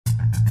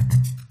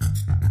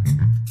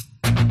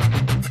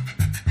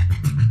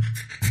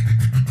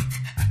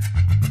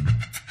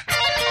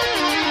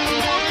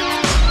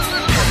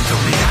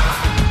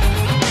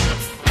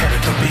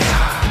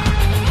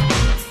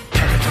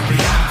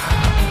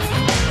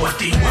what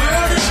the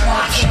world is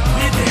watching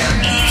with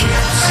their ears.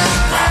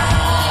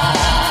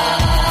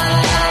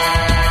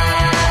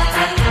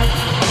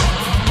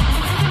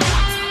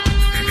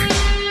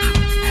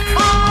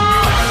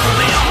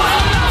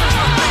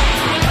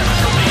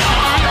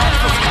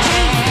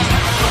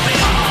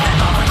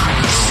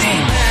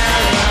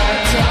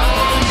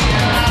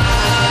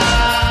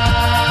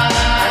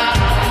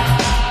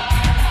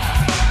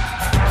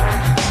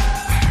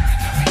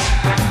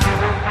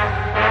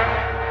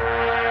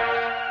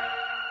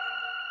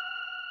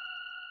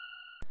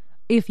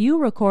 If you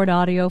record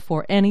audio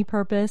for any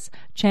purpose,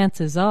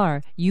 chances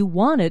are you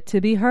want it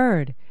to be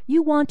heard.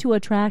 You want to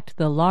attract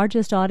the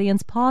largest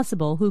audience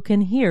possible who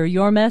can hear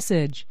your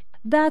message.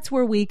 That's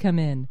where we come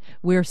in.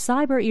 We're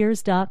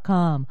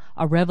cyberears.com,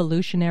 a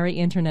revolutionary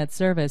internet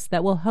service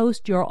that will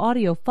host your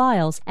audio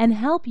files and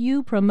help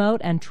you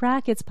promote and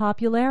track its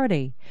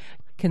popularity.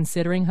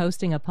 Considering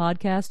hosting a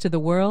podcast to the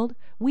world?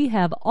 We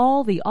have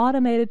all the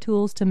automated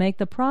tools to make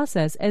the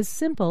process as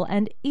simple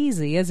and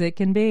easy as it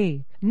can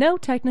be. No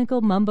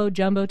technical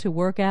mumbo-jumbo to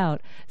work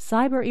out.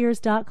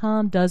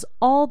 CyberEars.com does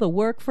all the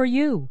work for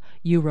you.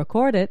 You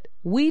record it,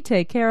 we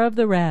take care of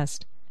the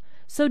rest.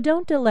 So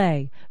don't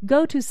delay.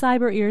 Go to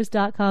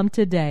CyberEars.com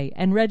today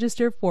and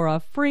register for a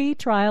free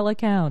trial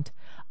account.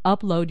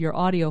 Upload your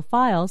audio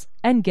files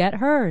and get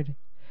heard.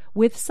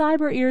 With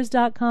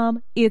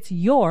CyberEars.com, it's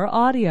your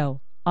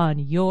audio on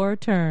your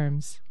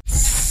terms.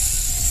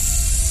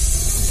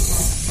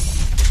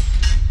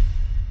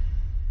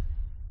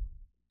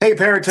 Hey,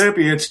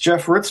 Paratopia, it's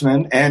Jeff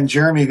Ritzman and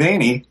Jeremy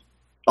Vaeni,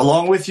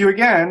 along with you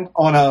again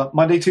on a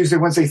Monday, Tuesday,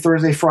 Wednesday,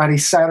 Thursday, Friday,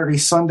 Saturday,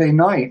 Sunday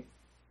night.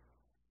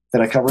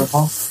 Did I cover it,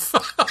 Paul?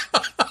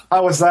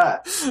 How was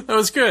that? That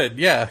was good,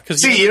 yeah.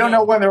 See, you don't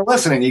know when they're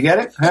listening. You get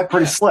it? That's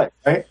pretty slick,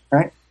 right?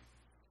 Right.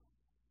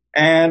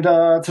 And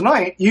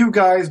tonight, you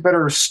guys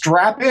better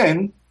strap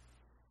in.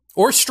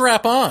 Or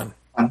strap on.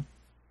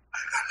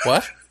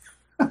 What?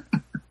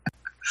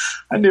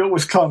 I knew it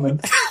was coming.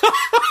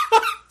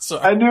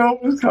 I knew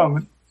it was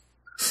coming.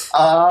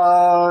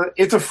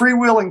 It's a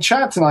freewheeling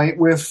chat tonight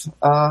with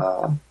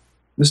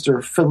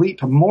Mr.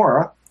 Philippe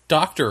Mora.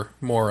 Dr.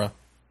 Mora.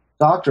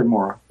 Dr.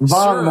 Mora.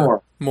 Von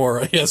Mora.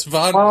 Mora, yes,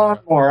 Von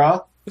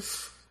Mora.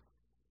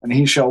 And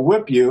he shall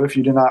whip you if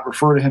you do not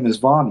refer to him as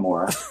Von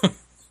Mora.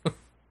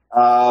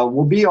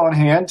 We'll be on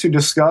hand to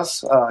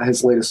discuss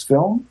his latest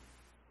film.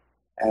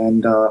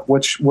 And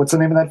what's the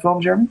name of that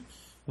film, Jeremy?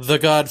 The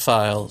God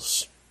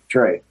Files. That's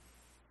right.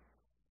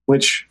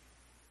 Which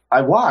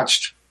I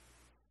watched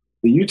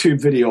the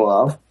YouTube video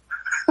of.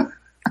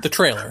 The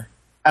trailer.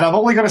 And I'm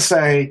only going to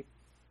say,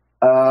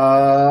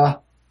 And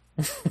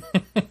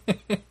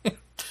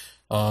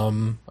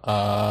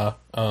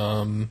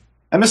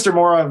Mr.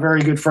 Mora, a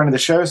very good friend of the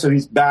show, so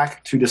he's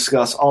back to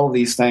discuss all of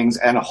these things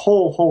and a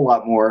whole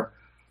lot more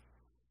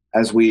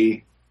as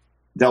we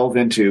delve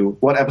into,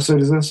 what episode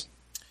is this?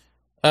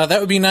 That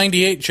would be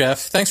 98, Jeff.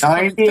 Thanks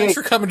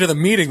for coming to the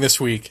meeting this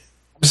week.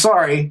 I'm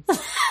sorry.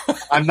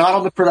 I'm not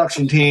on the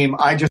production team.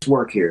 I just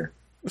work here.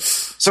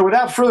 So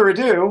without further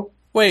ado...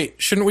 Wait,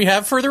 shouldn't we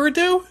have further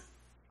ado?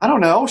 I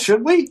don't know.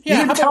 Should we? Yeah,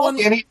 you didn't tell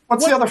me any...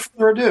 What's the other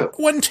further ado?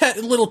 One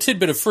little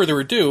tidbit of further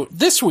ado.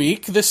 This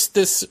week,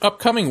 this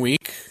upcoming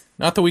week,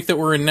 not the week that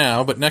we're in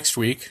now, but next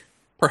week,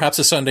 perhaps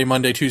a Sunday,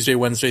 Monday, Tuesday,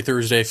 Wednesday,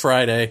 Thursday,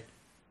 Friday,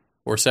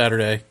 or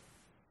Saturday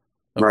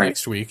of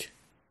next week.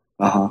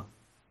 Uh-huh.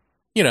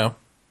 You know,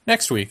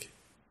 next week.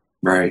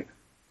 Right.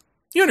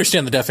 You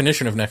understand the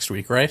definition of next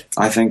week, right?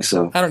 I think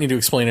so. I don't need to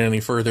explain it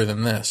any further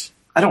than this.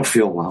 I don't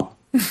feel well.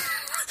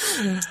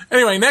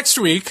 Anyway, next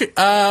week,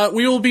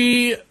 we will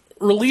be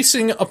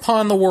releasing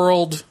upon the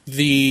world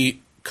the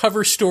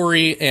cover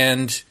story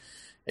and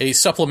a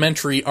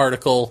supplementary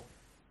article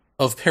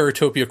of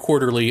Paratopia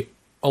Quarterly,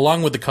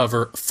 along with the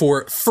cover,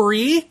 for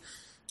free.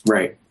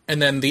 Right.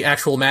 And then the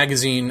actual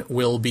magazine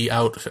will be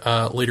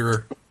out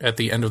later at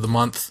the end of the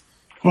month.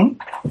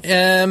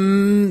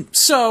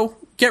 So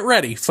get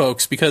ready,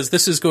 folks, because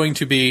this is going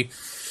to be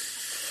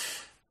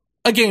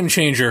a game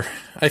changer,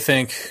 I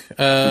think.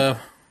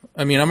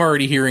 I mean, I'm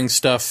already hearing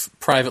stuff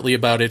privately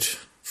about it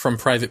from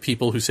private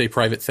people who say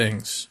private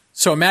things.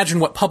 So imagine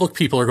what public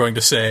people are going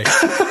to say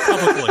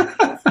publicly.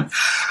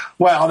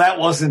 Well, that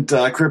wasn't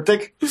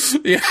cryptic.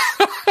 Yeah.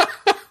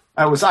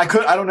 I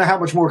don't know how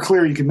much more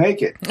clear you can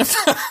make it.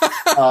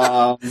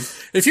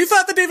 If you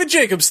thought the David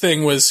Jacobs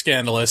thing was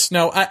scandalous,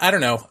 no, I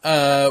don't know.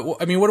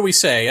 I mean, what do we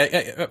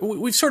say?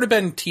 We've sort of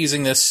been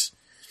teasing this.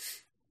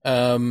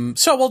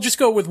 So we'll just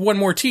go with one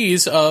more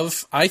tease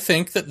of, I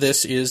think that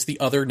this is the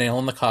other nail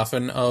in the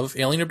coffin of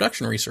alien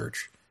abduction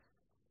research.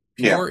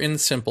 Pure and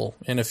simple.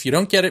 And if you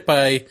don't get it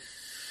by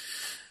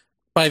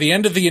the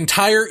end of the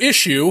entire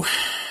issue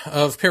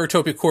of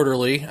Paratopia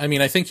Quarterly, I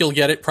mean, I think you'll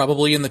get it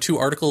probably in the 2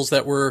 articles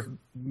that we're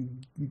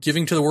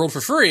giving to the world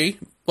for free.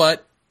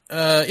 But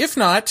if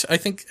not, I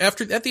think at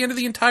the end of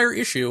the entire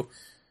issue,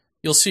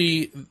 you'll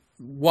see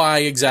why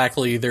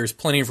exactly there's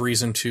plenty of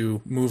reason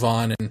to move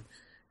on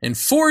and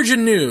forge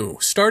anew,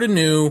 start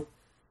anew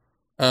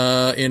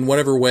in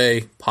whatever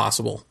way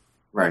possible.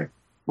 Right.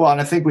 Well,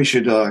 and I think we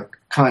should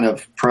kind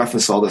of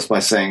preface all this by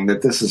saying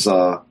that this is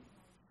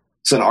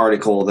it's an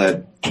article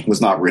that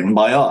was not written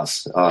by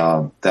us.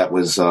 That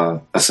was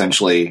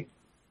essentially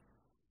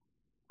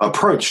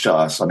approached to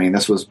us. I mean,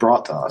 this was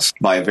brought to us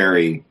by a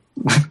very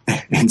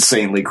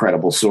insanely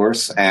credible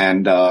source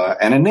and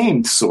a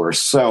named source.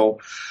 So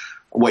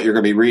what you're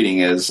going to be reading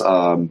is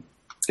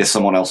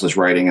someone else's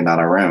writing and not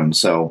our own.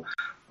 So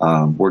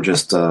we're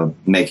just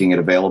making it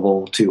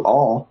available to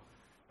all.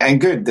 And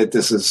good that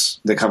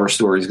the cover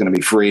story is going to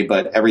be free,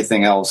 but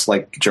everything else,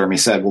 like Jeremy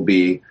said, will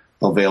be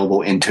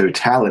available in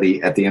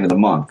totality at the end of the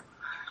month.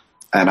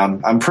 And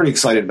I'm pretty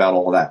excited about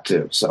all of that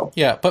too. So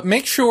yeah, but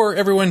make sure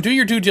everyone do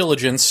your due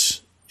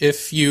diligence.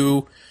 If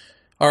you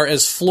are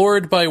as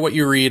floored by what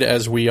you read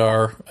as we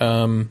are,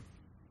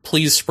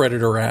 please spread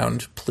it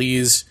around.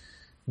 Please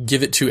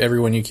give it to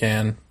everyone you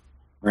can.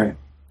 Right.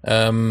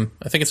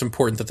 I think it's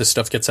important that this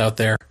stuff gets out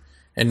there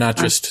and not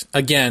just,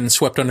 again,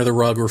 swept under the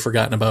rug or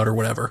forgotten about or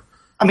whatever.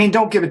 I mean,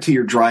 don't give it to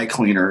your dry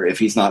cleaner if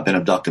he's not been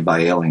abducted by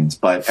aliens,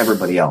 but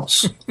everybody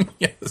else.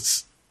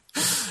 Yes.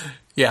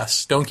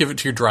 Yes, don't give it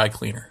to your dry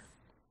cleaner.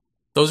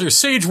 Those are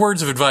sage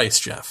words of advice,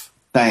 Jeff.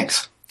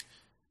 Thanks.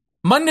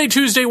 Monday,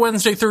 Tuesday,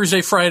 Wednesday,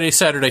 Thursday, Friday,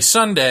 Saturday,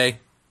 Sunday.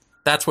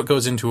 That's what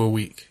goes into a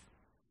week.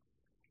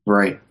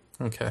 Right.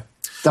 Okay.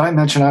 Did I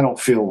mention I don't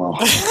feel well?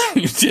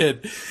 You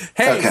did.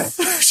 Hey, okay.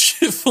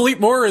 Philippe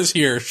Mora is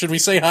here. Should we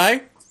say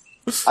hi?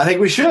 I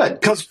think we should,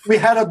 because we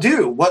had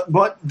ado.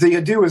 But the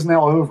ado is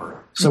now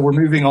over, so we're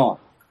moving on.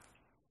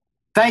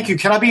 Thank you.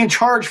 Can I be in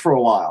charge for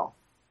a while?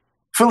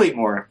 Philippe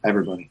Mora,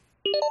 everybody.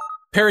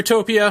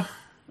 Paratopia,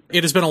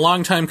 it has been a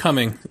long time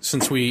coming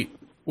since we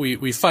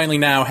finally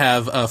now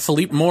have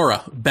Philippe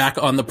Mora back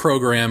on the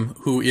program,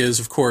 who is,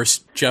 of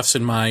course, Jeff's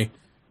and my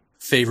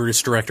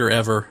favoriteest director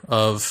ever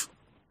of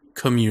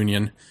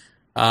Communion.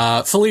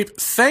 Philippe,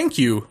 thank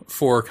you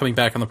for coming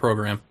back on the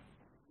program.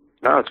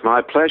 No, it's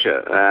my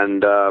pleasure.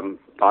 And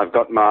I've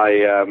got my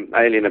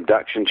alien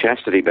abduction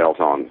chastity belt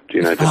on,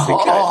 just in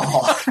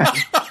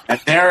case. And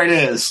there it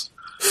is.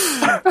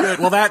 Good.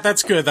 Well,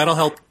 that's good. That'll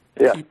help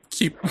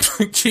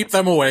keep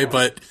them away.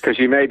 But because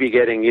you may be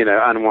getting,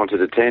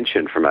 unwanted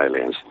attention from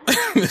aliens.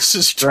 This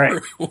is true.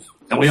 Right.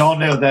 And we all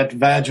know that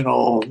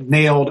vaginal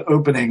nailed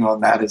opening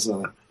on that is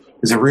a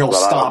real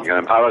stop.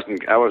 I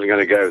wasn't going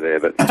to go there,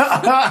 but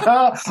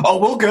oh,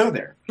 we'll go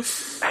there.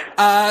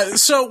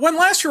 So when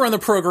last you were on the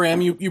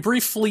program, you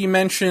briefly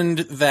mentioned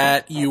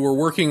that you were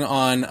working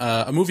on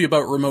a movie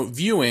about remote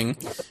viewing,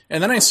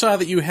 and then I saw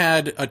that you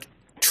had a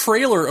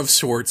trailer of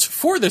sorts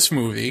for this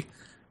movie.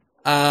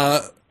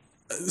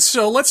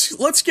 So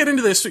let's get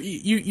into this.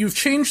 You've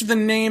changed the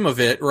name of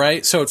it,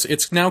 right? So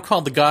it's now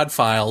called The God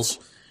Files.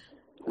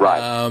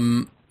 Right.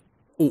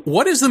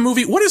 What is the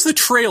movie? What is the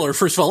trailer?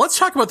 First of all, let's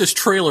talk about this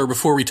trailer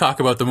before we talk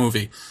about the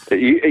movie. Are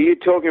you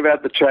talking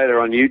about the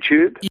trailer on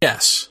YouTube?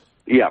 Yes.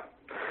 Yeah.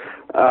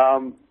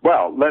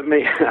 Well, let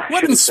me...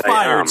 What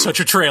inspired such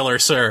a trailer,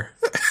 sir?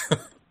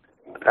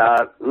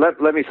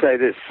 Let me say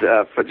this,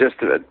 for just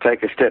to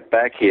take a step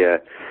back here.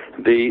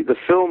 The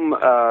film,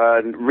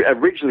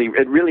 originally,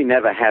 it really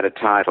never had a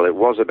title. It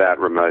was about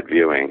remote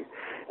viewing.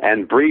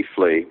 And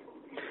briefly,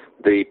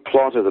 the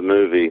plot of the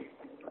movie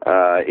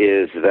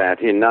is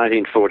that in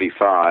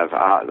 1945,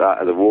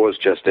 the war's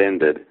just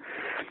ended.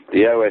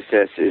 The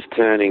OSS is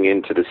turning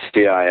into the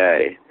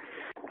CIA,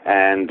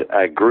 and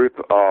a group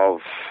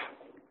of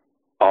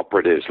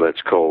operatives,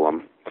 let's call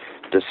them,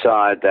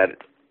 decide that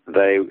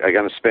they are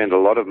going to spend a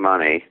lot of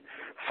money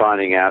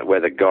finding out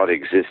whether God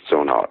exists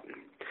or not.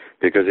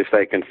 Because if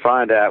they can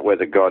find out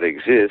whether God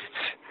exists,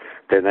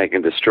 then they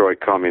can destroy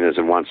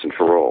communism once and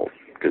for all,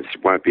 because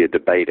it won't be a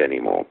debate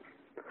anymore.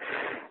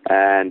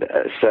 And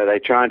so they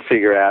try and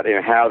figure out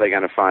how they're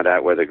going to find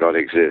out whether God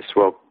exists.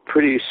 Well,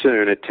 pretty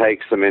soon it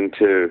takes them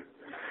into,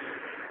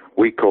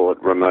 we call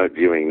it remote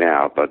viewing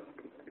now, but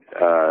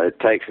it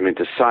takes them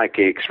into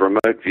psychics,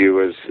 remote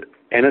viewers,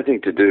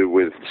 anything to do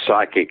with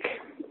psychic,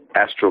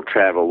 astral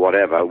travel,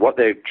 whatever. What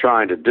they're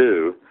trying to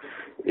do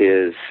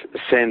is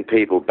send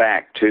people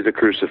back to the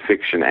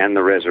crucifixion and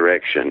the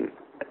resurrection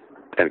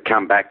and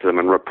come back to them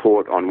and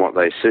report on what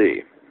they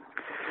see.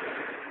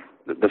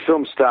 The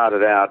film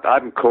started out,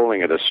 I'm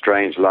calling it a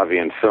strange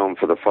Lovian film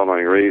for the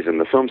following reason.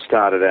 The film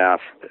started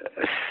out,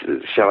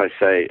 shall I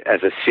say,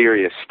 as a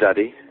serious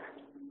study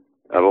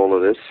of all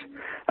of this.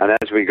 And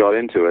as we got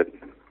into it,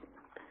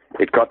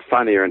 it got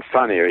funnier and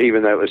funnier.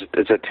 Even though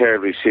it's a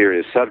terribly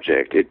serious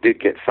subject, it did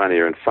get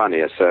funnier and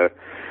funnier. So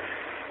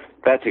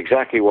that's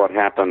exactly what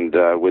happened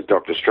with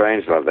Dr.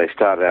 Strangelove. They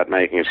started out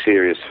making a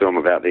serious film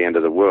about the end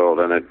of the world,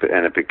 and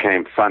it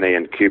became funny,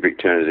 and Kubrick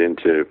turned it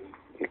into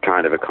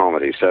kind of a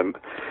comedy. So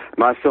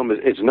my film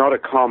it's not a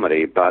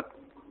comedy, but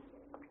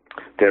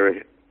there are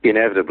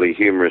inevitably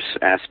humorous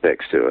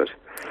aspects to it.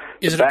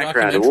 Is it a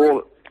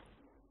documentary?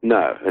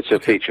 No, it's a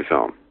feature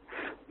film.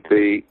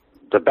 The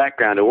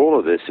background to all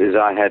of this is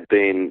I had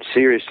been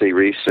seriously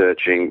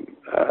researching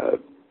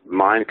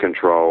mind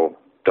control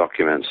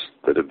documents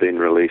that have been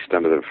released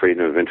under the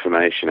Freedom of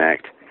Information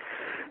Act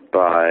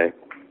by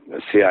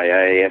the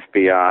CIA,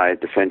 FBI,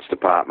 Defense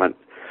Department,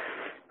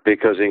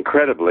 because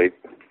incredibly,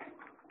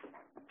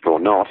 or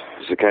not,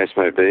 as the case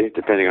may be,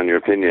 depending on your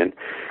opinion,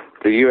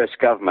 the U.S.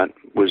 government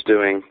was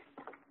doing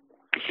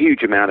a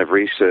huge amount of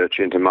research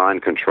into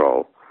mind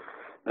control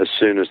as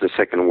soon as the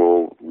Second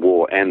World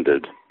War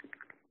ended.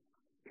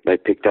 They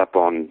picked up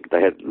on,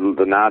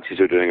 the Nazis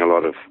were doing a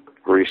lot of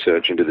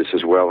research into this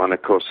as well, and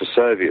of course the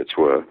Soviets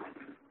were.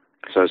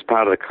 So as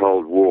part of the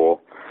Cold War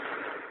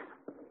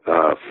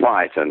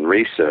fight and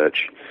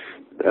research,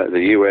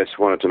 the U.S.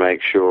 wanted to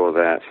make sure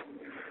that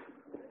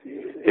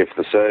if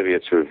the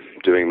Soviets were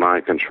doing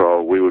mind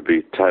control, we would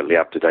be totally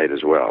up to date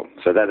as well.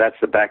 So that's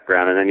the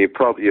background. And then you've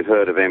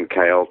heard of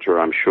MK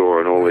Ultra, I'm sure,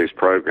 and all these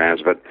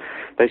programs, but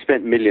they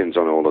spent millions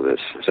on all of this.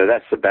 So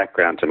that's the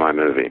background to my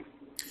movie.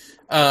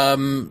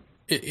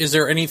 Is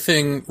there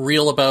anything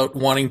real about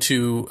wanting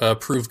to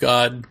prove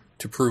God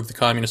to prove the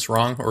communists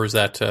wrong, or is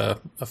that a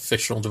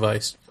fictional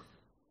device?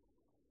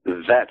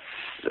 That's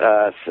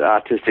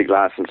artistic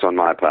license on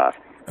my part.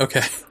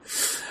 Okay.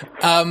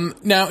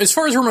 Now, as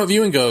far as remote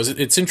viewing goes,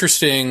 it's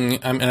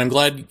interesting, and I'm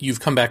glad you've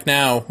come back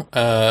now,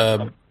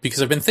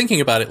 because I've been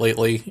thinking about it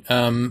lately.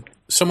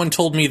 Someone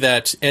told me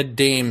that Ed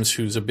Dames,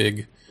 who's a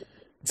big,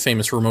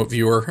 famous remote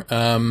viewer,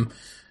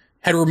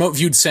 had remote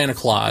viewed Santa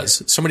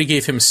Claus. Somebody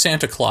gave him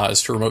Santa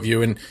Claus to remote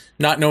view, and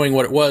not knowing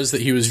what it was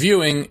that he was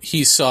viewing,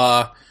 he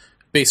saw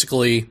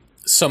basically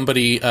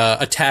somebody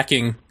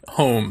attacking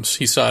homes.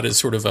 He saw it as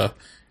sort of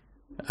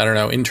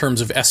in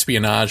terms of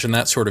espionage and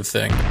that sort of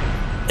thing.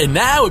 And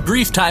now, a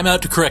brief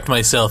timeout to correct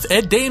myself.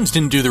 Ed Dames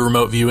didn't do the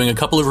remote viewing. A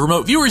couple of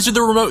remote viewers did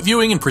the remote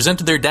viewing and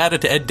presented their data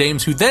to Ed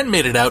Dames, who then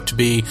made it out to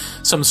be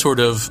some sort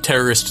of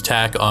terrorist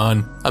attack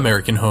on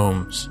American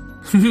homes.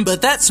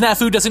 But that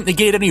snafu doesn't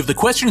negate any of the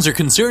questions or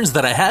concerns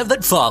that I have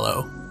that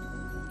follow.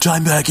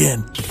 Chime back in.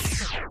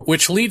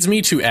 Which leads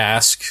me to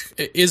ask,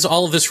 is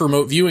all of this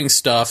remote viewing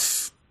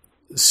stuff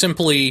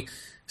simply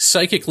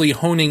psychically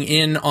honing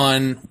in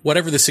on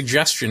whatever the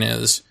suggestion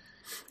is,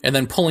 and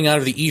then pulling out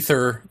of the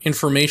ether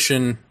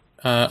information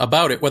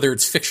about it, whether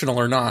it's fictional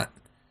or not,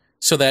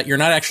 so that you're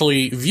not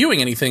actually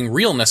viewing anything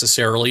real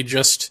necessarily,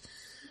 just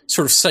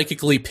sort of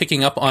psychically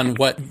picking up on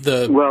what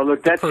the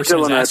person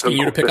is asking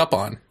you to pick up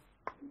on?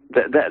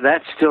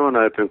 That's still an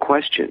open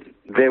question.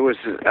 There was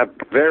a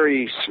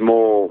very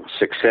small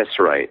success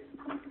rate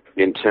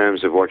in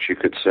terms of what you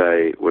could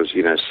say was,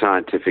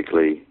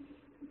 scientifically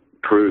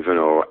proven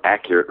or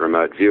accurate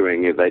remote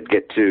viewing. If they'd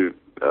get to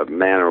a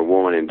man or a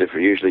woman in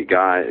different,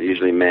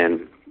 usually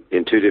men,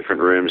 in two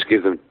different rooms,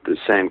 give them the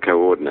same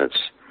coordinates,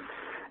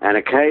 and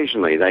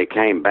occasionally they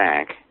came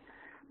back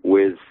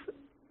with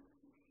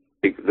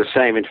the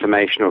same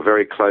information or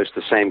very close to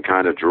the same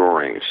kind of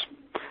drawings.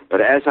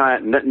 But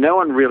no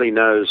one really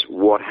knows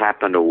what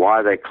happened or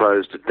why they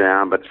closed it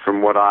down, but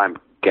from what I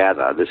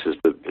gather, this is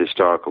the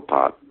historical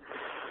part,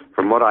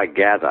 from what I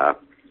gather,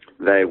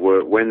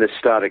 when this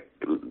started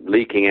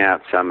leaking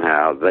out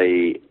somehow,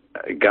 the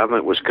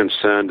government was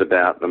concerned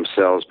about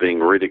themselves being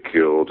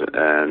ridiculed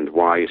and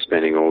why are you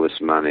spending all this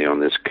money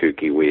on this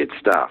kooky, weird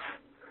stuff.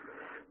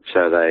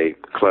 So they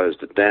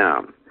closed it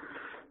down.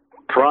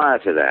 Prior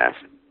to that,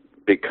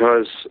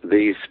 because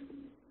these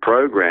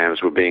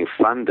programs were being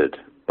funded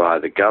by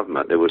the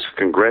government, there were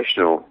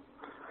congressional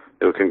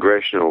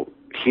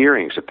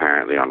hearings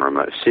apparently on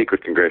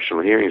secret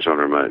congressional hearings on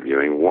remote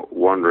viewing,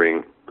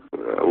 wondering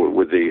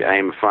with the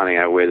aim of finding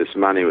out where this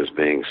money was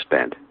being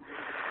spent.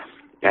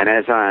 And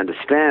as I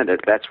understand it,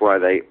 that's why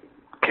the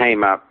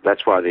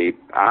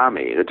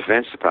Army, the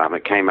Defense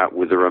Department, came up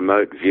with the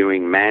remote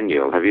viewing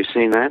manual. Have you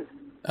seen that?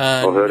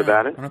 Or heard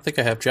about it? I don't think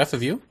I have. Jeff,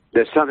 have you?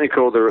 There's something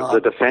called the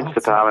Defense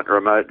Department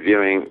Remote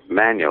Viewing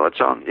Manual.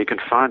 You can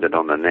find it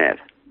on the net.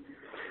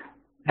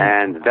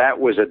 And that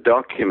was a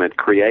document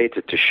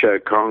created to show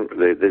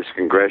this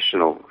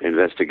congressional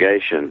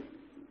investigation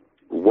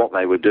what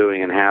they were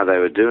doing and how they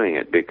were doing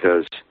it,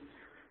 because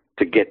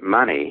to get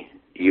money,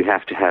 you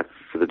have to have,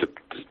 for the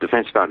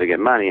Defense Department to get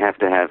money, you have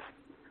to have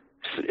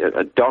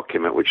a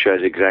document which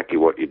shows exactly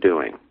what you're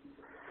doing.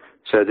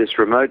 So this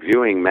remote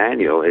viewing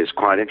manual is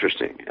quite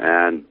interesting,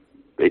 and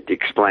it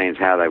explains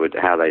how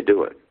they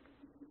do it.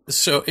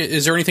 So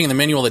is there anything in the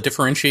manual that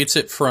differentiates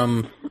it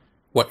from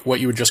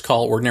what you would just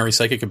call ordinary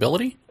psychic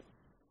ability?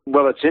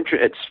 Well,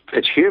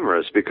 it's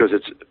humorous because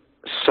it's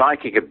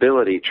psychic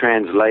ability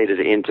translated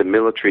into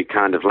military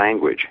kind of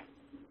language,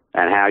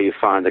 and how you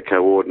find the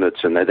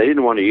coordinates. And they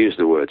didn't want to use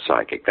the word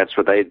psychic. That's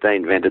what they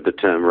invented the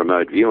term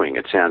remote viewing.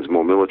 It sounds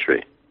more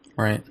military.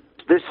 Right.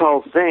 This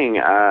whole thing,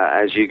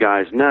 as you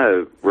guys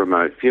know,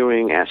 remote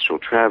viewing, astral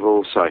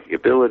travel, psychic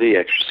ability,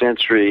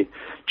 extrasensory,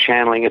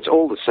 channeling, it's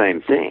all the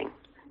same thing.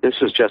 This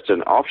was just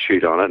an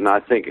offshoot on it, and I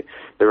think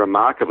the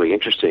remarkably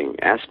interesting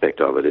aspect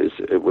of it is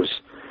it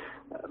was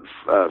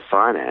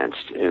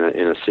financed in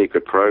a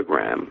secret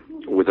program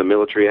with a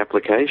military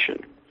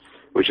application,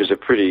 which is a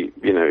pretty,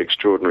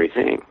 extraordinary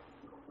thing.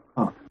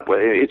 Huh. Well,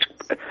 it's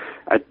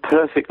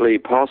perfectly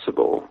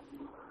possible,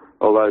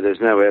 although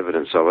there's no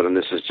evidence of it, and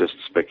this is just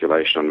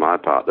speculation on my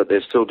part, that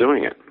they're still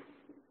doing it.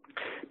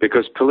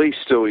 Because police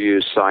still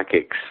use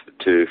psychics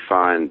to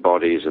find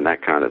bodies and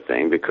that kind of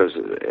thing, because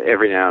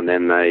every now and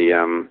then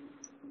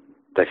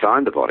they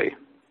find the body.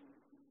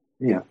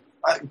 Yeah.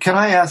 Can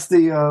I ask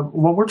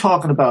when we're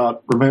talking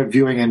about remote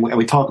viewing and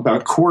we talk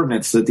about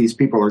coordinates that these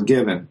people are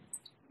given,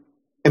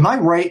 am I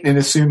right in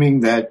assuming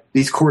that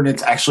these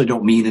coordinates actually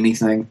don't mean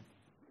anything?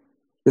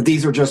 That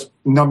these are just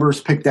numbers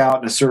picked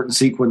out in a certain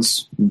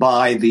sequence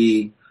by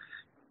the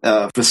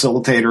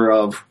facilitator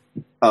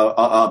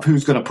of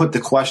who's going to put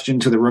the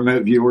question to the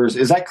remote viewers?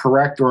 Is that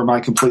correct, or am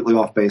I completely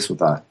off base with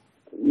that?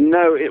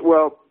 No,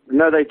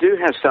 no, they do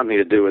have something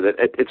to do with it.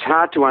 It's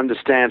hard to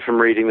understand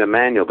from reading the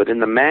manual, but in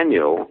the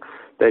manual,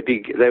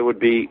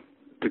 the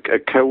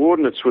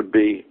coordinates would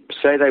be,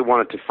 say they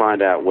wanted to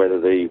find out whether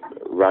the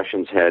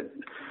Russians had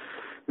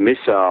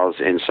missiles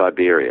in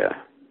Siberia.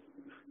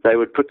 They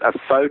would put a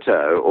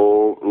photo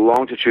or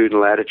longitude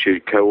and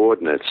latitude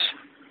coordinates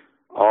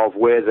of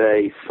where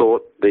they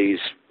thought these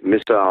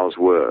missiles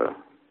were.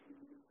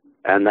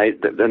 And they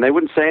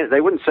wouldn't say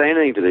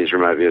anything to these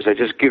remote viewers. They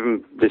just give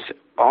them this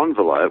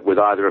envelope with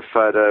either a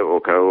photo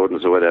or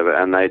coordinates or whatever,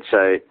 and they'd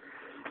say,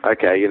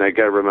 okay,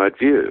 go remote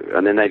view.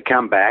 And then they'd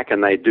come back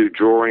and they'd do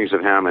drawings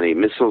of how many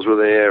missiles were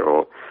there,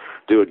 or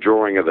do a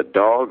drawing of a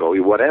dog or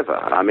whatever.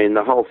 I mean,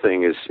 the whole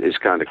thing is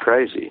kind of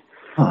crazy.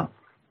 Huh.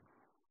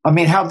 I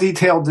mean, how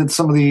detailed did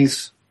some of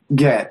these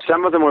get?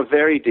 Some of them were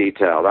very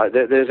detailed.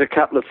 There's a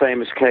couple of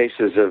famous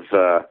cases of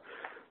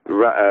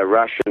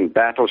Russian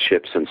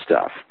battleships and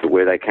stuff,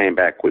 where they came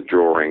back with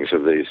drawings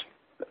of these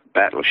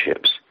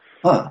battleships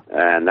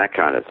and that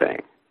kind of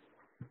thing.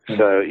 Okay.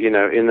 So,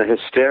 in the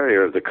hysteria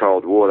of the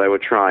Cold War, they were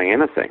trying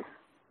anything.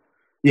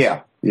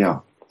 Yeah.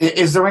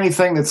 Is there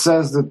anything that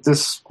says that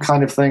this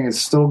kind of thing is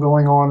still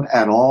going on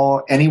at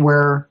all,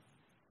 anywhere,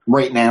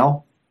 right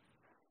now?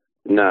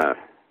 No,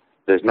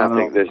 there's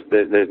nothing.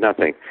 There's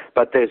nothing.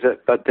 But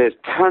there's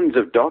tons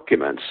of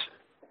documents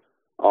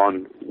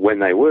on when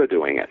they were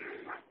doing it.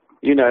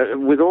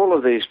 With all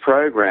of these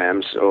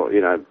programs, or,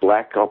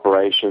 black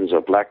operations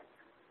or black,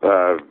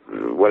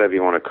 whatever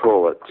you want to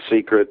call it,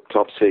 secret,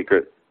 top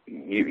secret,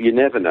 you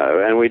never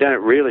know. And we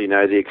don't really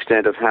know the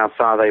extent of how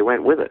far they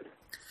went with it.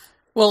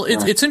 Well,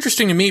 it's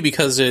interesting to me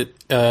because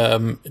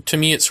to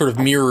me, it sort of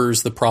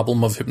mirrors the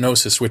problem of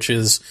hypnosis, which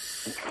is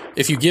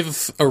if you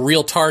give a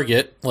real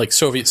target, like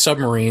Soviet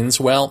submarines,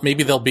 well,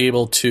 maybe they'll be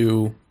able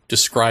to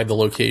describe the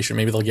location.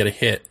 Maybe they'll get a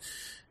hit.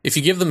 If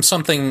you give them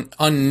something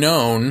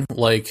unknown,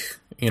 like,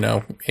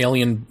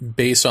 alien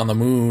base on the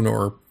moon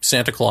or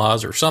Santa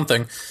Claus or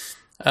something,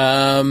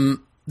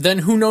 then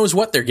who knows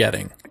what they're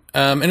getting.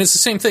 And it's the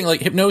same thing,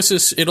 like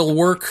hypnosis, it'll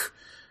work.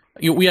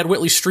 We had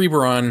Whitley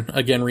Strieber on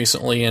again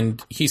recently,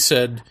 and he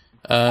said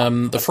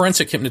the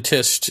forensic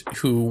hypnotist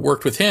who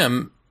worked with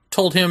him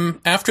told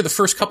him after the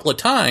first couple of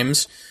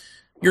times,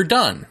 you're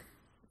done.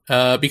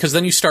 Because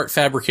then you start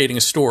fabricating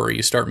a story,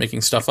 you start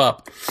making stuff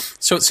up.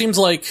 So it seems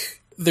like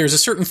there's a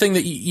certain thing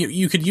that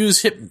you could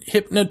use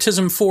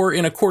hypnotism for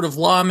in a court of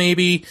law,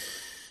 maybe,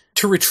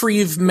 to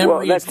retrieve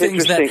memory of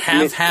things that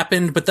have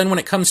happened. But then when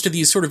it comes to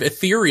these sort of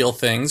ethereal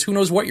things, who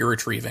knows what you're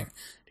retrieving? Do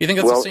you think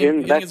that's the same?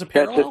 Do you think it's a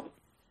parallel?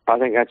 I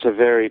think that's a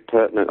very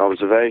pertinent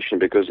observation,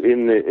 because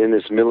in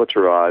this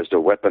militarized or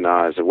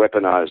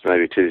weaponized may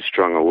be too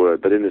strong a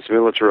word, but in this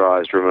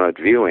militarized remote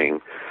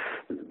viewing,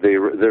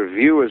 the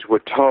viewers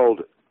were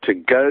told to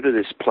go to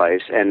this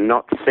place and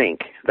not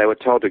think. They were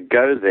told to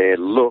go there,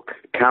 look,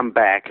 come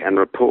back, and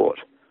report.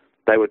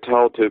 They were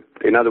told to,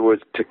 in other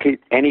words, to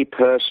keep any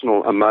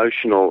personal,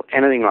 emotional,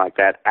 anything like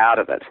that out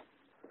of it.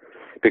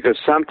 Because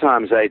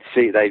sometimes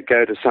they'd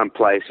go to some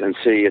place and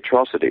see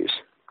atrocities.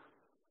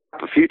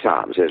 A few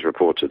times there's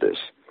reports of this.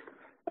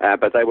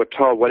 But they were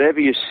told, whatever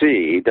you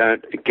see,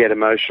 don't get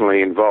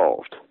emotionally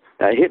involved.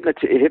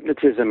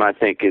 Hypnotism, I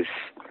think, is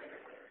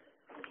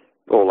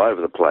all over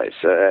the place,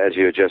 as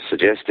you were just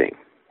suggesting.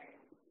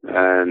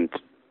 And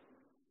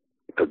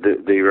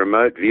the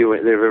remote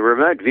viewing,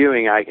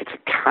 it's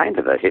kind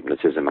of a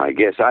hypnotism, I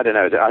guess. I don't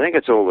know. I think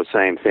it's all the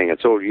same thing.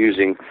 It's all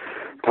using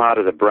part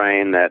of the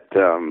brain that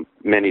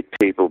many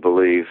people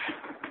believe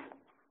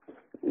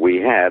we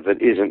have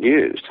that isn't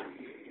used.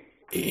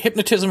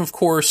 Hypnotism, of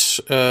course,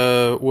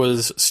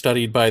 was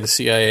studied by the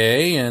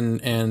CIA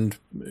and in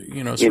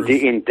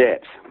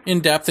depth. In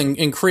depth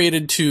and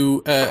created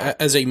to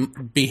as a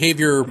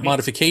behavior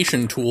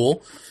modification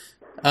tool.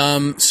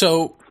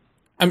 So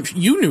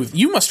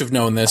you must have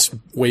known this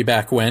way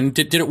back when.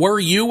 Did it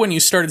worry you when you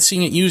started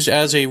seeing it used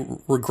as a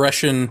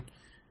regression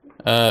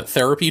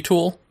therapy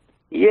tool?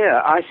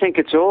 Yeah, I think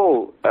it's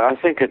all. I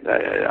think it.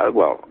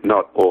 Well,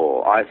 not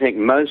all. I think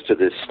most of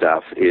this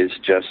stuff is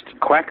just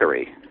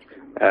quackery,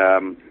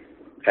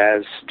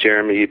 as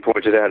Jeremy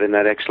pointed out in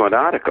that excellent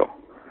article.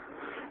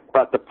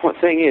 But the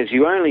thing is,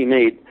 you only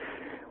need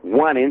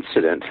one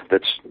incident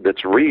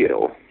that's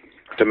real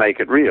to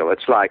make it real.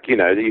 It's like, you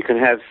can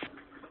have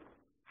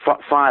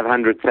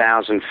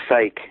 500,000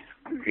 fake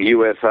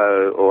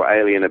UFO or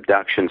alien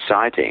abduction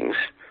sightings,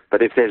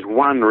 but if there's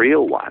one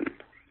real one,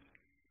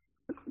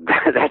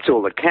 that's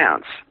all that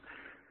counts.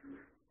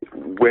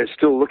 We're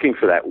still looking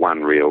for that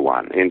one real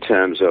one in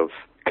terms of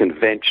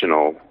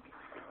conventional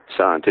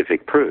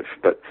scientific proof.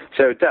 But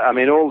so I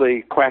mean, all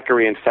the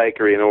quackery and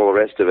fakery and all the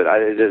rest of it,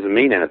 it doesn't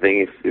mean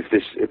anything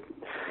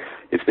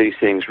if these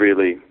things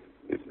really,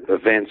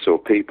 events or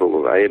people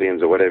or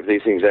aliens or whatever,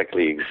 these things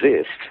actually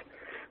exist.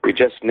 We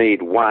just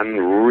need one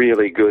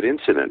really good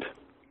incident.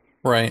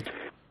 Right.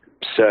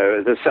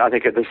 So I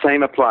think the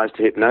same applies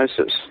to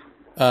hypnosis.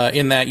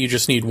 In that you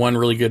just need one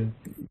really good.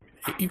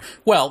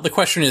 Well, the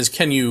question is,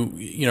 can you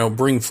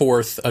bring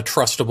forth one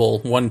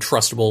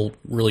trustable,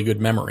 really good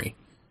memory?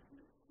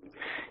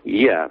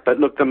 Yeah, but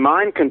look, the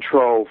mind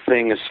control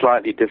thing is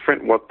slightly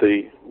different. What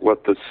the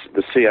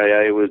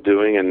CIA was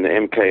doing and the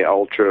MK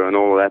Ultra and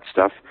all of that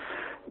stuff,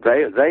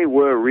 they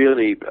were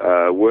really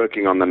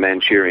working on the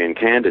Manchurian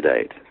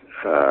Candidate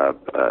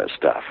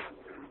stuff.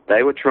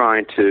 They were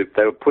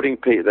putting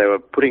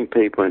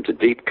people into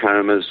deep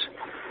comas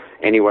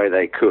any way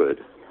they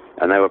could,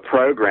 and they were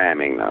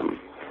programming them.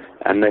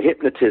 And the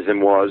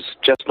hypnotism was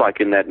just like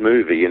in that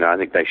movie, I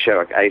think they show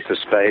like Ace of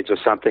Spades or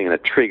something, and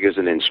it triggers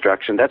an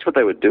instruction. That's what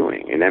they were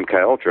doing in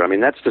MK Ultra. I mean,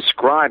 that's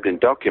described in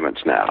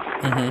documents now.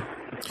 Mm-hmm.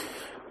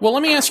 Well,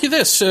 let me ask you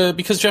this,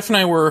 because Jeff and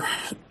I were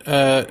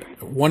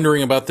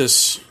wondering about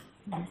this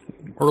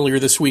earlier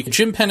this week.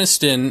 Jim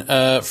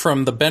Peniston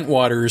from the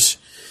Bentwaters,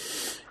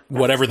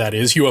 whatever that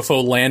is,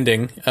 UFO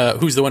landing,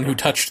 who's the one who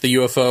touched the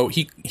UFO,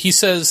 he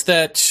says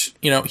that,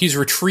 he's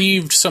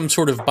retrieved some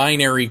sort of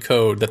binary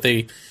code that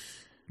they,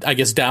 I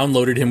guess,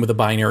 downloaded him with a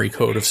binary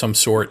code of some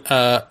sort.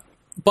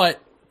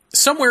 But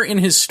somewhere in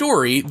his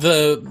story,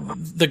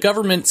 the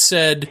government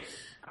said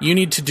you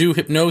need to do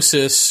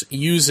hypnosis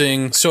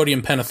using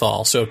sodium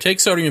pentothal. So take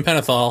sodium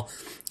pentothal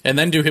and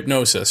then do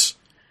hypnosis.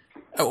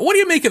 What do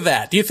you make of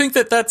that? Do you think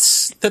that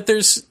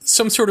there's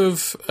some sort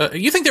of...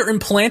 you think they're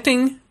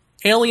implanting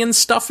alien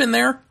stuff in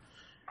there?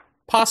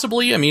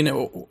 Possibly? I mean,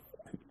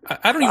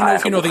 I don't even know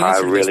if you know the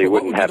answer to this. I really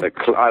wouldn't have a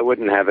clue. I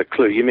wouldn't have a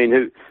clue. You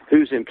mean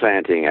who's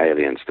implanting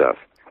alien stuff?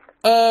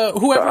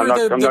 Whoever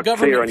the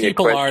government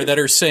people are that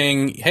are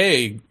saying,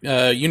 hey,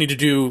 you need to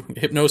do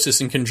hypnosis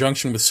in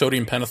conjunction with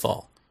sodium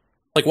pentothal.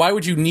 Like, why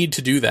would you need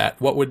to do that?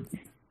 Do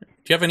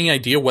you have any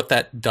idea what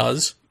that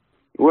does?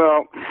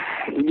 Well,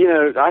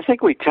 I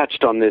think we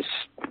touched on this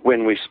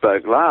when we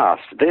spoke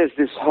last. There's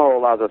this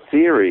whole other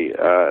theory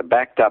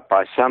backed up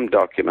by some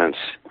documents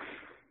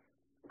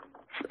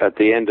at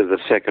the end of the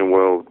Second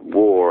World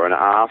War and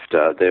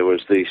after. There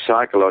was the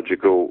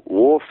Psychological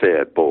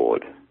Warfare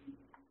Board,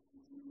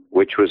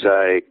 which was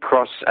a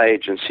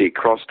cross-agency,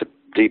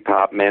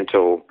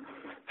 cross-departmental,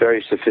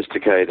 very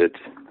sophisticated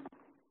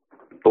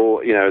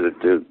board,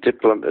 the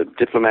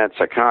diplomats,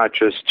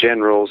 psychiatrists,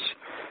 generals,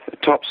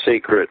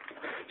 top-secret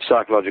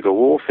psychological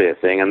warfare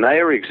thing, and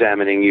they were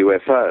examining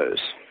UFOs,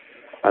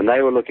 and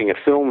they were looking at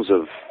films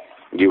of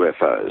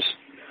UFOs.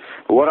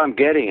 What I'm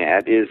getting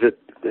at is that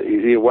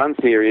the one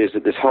theory is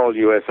that this whole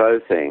UFO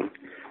thing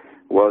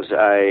was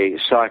a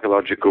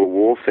psychological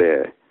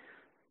warfare,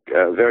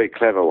 a very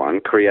clever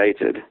one,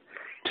 created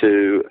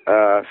to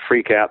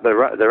freak out the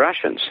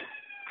Russians,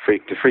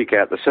 to freak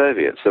out the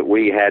Soviets, that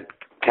we had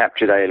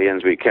captured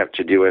aliens, we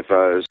captured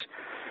UFOs,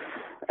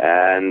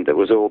 and it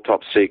was all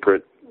top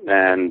secret,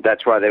 and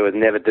that's why they would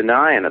never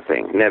deny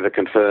anything, never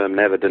confirm,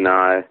 never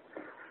deny,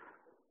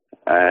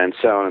 and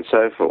so on and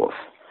so forth.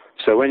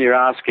 So when you're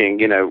asking,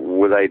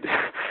 were they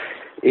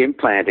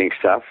implanting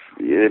stuff,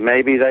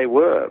 maybe they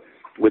were,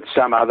 with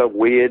some other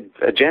weird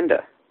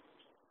agenda.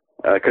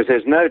 Because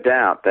there's no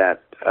doubt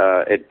that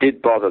it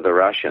did bother the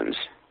Russians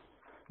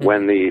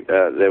when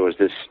there was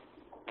this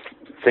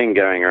thing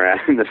going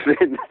around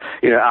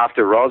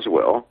after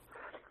Roswell.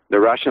 The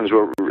Russians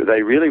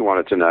they really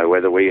wanted to know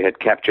whether we had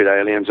captured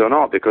aliens or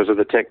not because of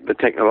the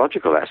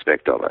technological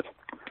aspect of it.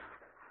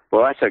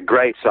 Well, that's a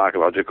great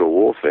psychological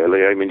warfare.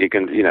 I mean, you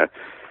can,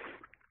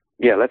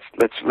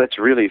 let's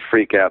really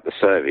freak out the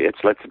Soviets.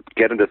 Let's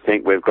get them to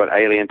think we've got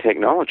alien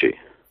technology.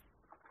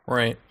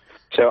 Right.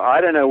 So I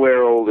don't know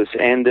where all this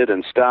ended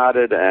and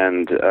started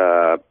and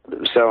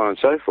so on and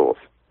so forth.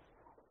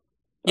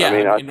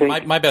 Yeah, I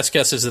think my best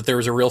guess is that there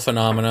was a real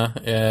phenomena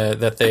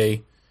that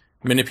they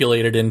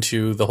manipulated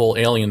into the whole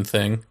alien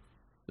thing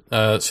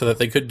so that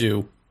they could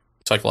do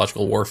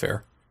psychological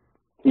warfare.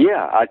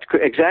 Yeah,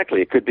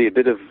 exactly. It could be a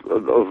bit of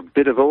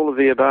all of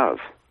the above.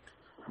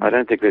 I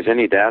don't think there's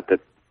any doubt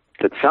that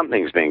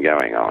something's been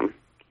going on.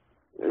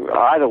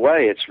 Either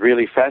way, it's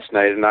really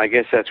fascinating, and I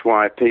guess that's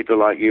why people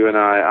like you and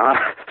I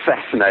are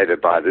fascinated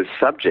by this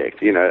subject.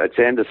 It's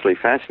endlessly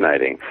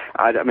fascinating.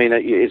 I mean,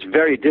 it's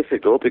very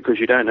difficult because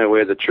you don't know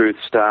where the truth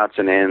starts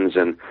and ends,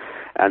 and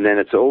then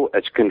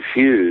it's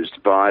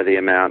confused by the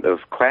amount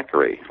of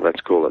quackery,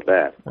 let's call it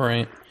that.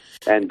 Right.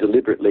 And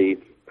deliberate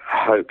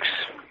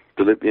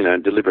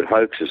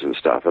hoaxes and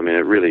stuff. I mean,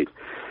 it really,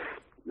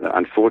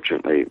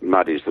 unfortunately,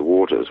 muddies the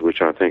waters,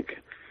 which I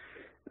think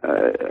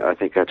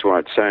that's why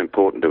it's so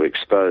important to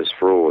expose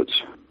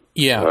frauds.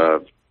 Yeah.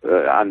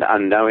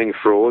 Unknowing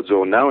frauds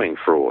or knowing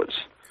frauds.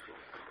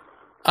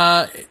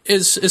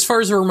 As far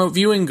as the remote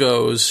viewing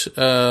goes,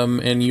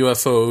 and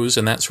UFOs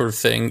and that sort of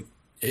thing,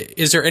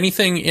 is there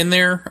anything in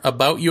there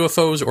about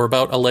UFOs or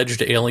about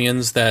alleged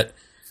aliens that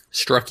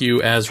struck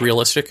you as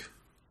realistic?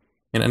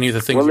 And any of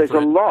the things? Well, there's a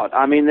lot.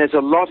 I mean, there's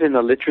a lot in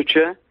the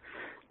literature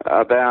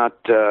about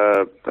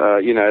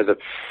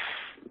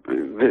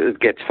it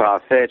gets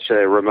far-fetched.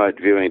 Remote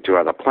viewing to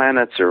other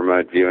planets, or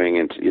remote viewing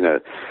into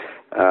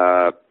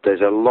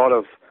there's a lot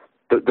of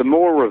the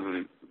more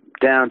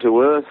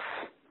down-to-earth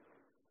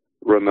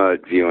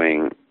remote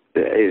viewing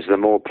is the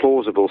more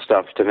plausible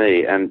stuff to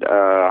me, and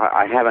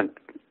I'd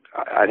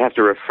have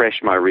to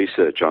refresh my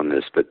research on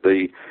this, but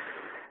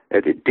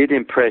it did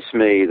impress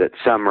me that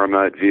some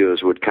remote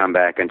viewers would come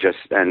back and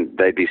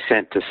they'd be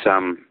sent to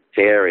some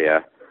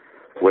area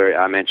where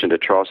I mentioned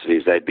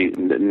atrocities. They'd be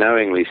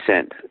knowingly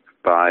sent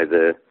by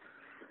their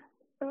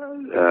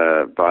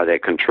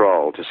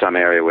control to some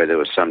area where there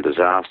was some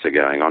disaster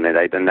going on,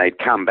 and they'd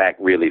come back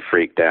really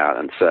freaked out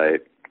and say,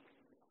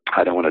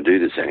 "I don't want to do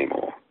this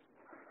anymore.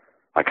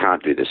 I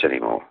can't do this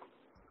anymore."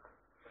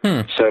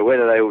 So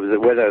whether they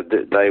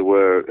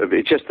were,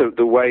 it's just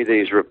the way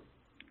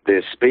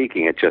they're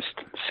speaking, it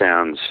just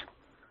sounds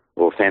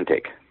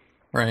authentic.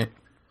 Right.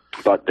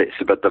 But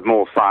the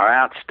more far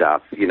out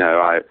stuff,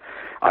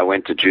 I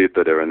went to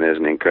Jupiter and there's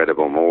an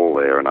incredible mall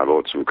there, and I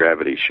bought some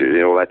gravity shoes.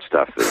 All that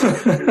stuff is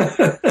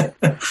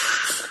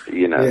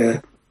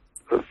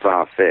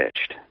far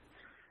fetched.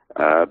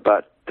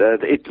 But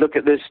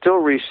there's still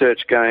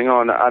research going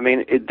on. I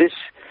mean,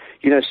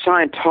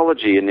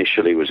 Scientology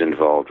initially was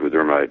involved with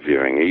remote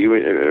viewing. Are you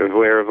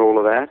aware of all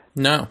of that?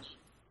 No.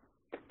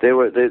 There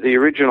were the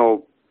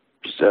original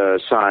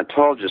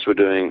Scientologists were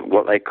doing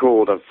what they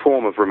called a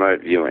form of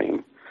remote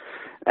viewing,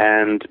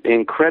 and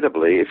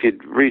incredibly, if you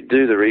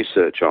do the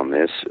research on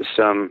this,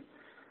 some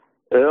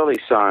early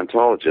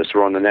Scientologists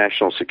were on the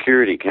National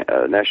Security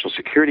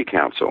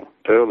Council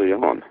early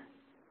on.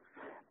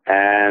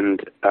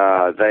 And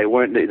there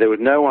was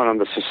no one on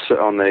the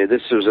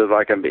this was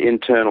like an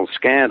internal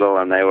scandal,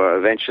 and they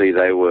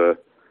were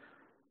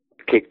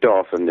kicked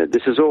off, and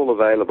this is all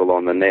available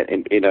on the net,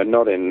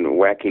 not in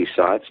wacky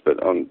sites, but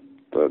on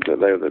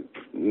they were the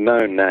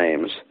known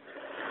names.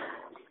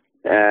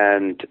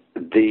 And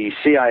the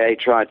CIA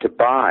tried to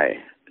buy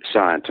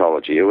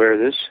Scientology. You aware of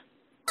this?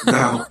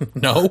 No.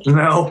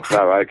 No.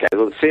 Oh, okay.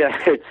 Well, the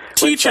CIA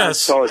Teach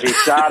us. Scientology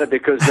started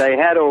because they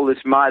had all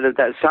this mind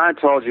that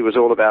Scientology was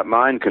all about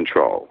mind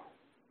control.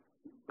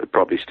 It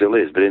probably still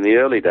is, but in the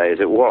early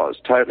days it was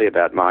totally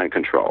about mind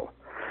control.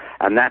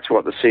 And that's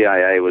what the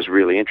CIA was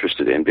really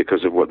interested in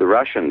because of what the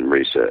Russian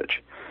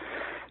research.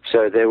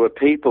 So there were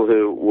people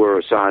who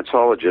were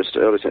Scientologists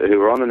who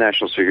were on the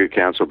National Security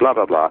Council, blah,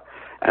 blah, blah.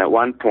 And at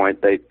one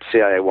point, the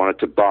CIA wanted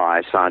to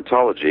buy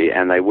Scientology,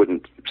 and they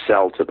wouldn't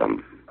sell to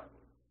them.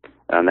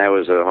 And there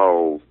was a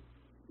whole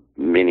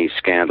mini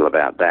scandal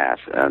about that.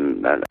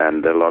 And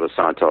a lot of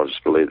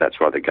Scientologists believe that's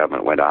why the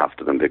government went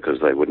after them,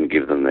 because they wouldn't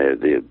give them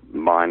the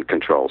mind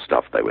control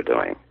stuff they were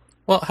doing.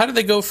 Well, how did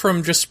they go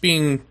from just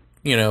being,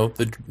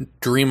 the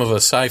dream of a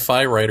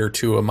sci-fi writer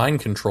to a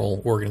mind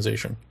control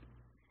organization?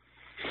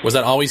 Was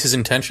that always his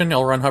intention,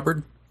 L. Ron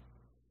Hubbard?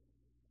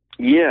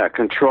 Yeah,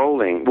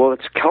 controlling. Well,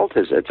 it's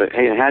cultism.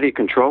 How do you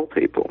control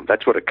people?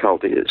 That's what a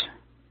cult is.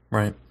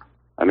 Right.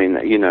 I mean,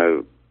 that's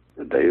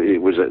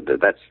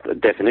the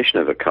definition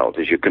of a cult,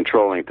 is you're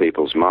controlling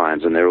people's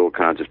minds, and there are all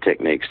kinds of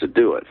techniques to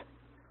do it.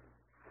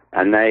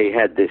 And they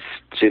had this,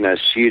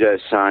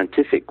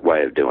 pseudo-scientific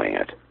way of doing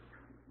it.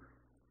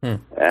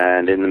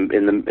 And in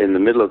the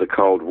middle of the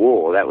Cold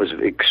War, that was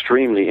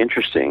extremely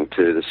interesting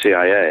to the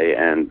CIA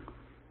and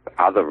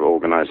other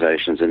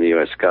organizations in the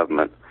U.S.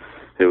 government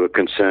who were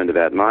concerned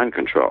about mind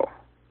control.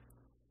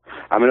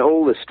 I mean,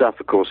 all this stuff,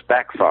 of course,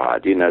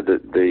 backfired.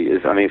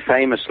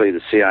 Famously,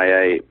 the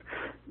CIA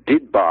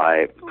did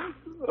buy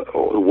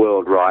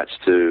world rights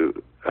to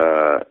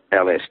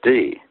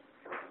LSD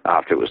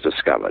after it was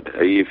discovered.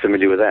 Are you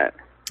familiar with that?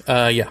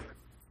 Yeah.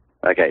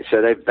 Okay,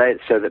 so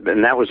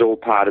and that was all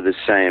part of the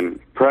same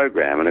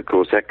program, and of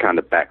course that kind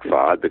of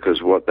backfired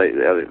because what they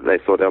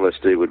thought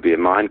LSD would be a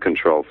mind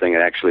control thing.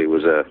 It actually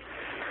was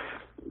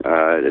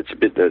it's a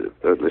bit,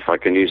 if I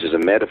can use as a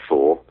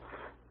metaphor,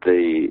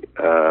 they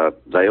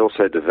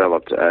also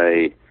developed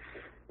a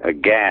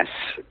gas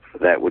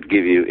that would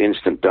give you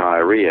instant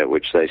diarrhea,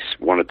 which they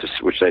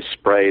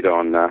sprayed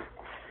on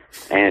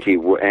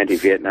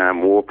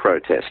anti-Vietnam War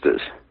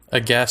protesters. A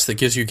gas that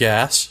gives you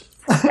gas?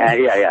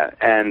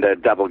 And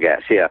double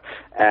gas, yeah.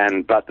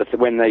 But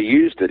when they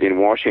used it in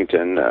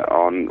Washington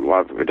I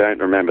don't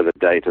remember the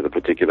date of the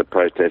particular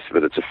protest,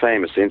 but it's a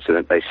famous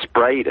incident. They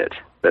sprayed it.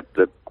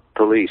 The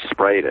police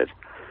sprayed it,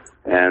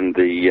 and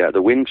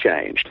the wind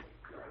changed,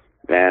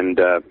 and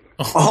all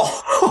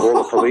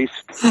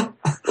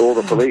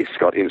the police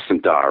got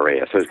instant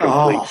diarrhea. So it's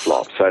complete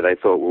flop. So they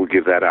thought we'll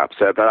give that up.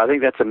 But I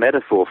think that's a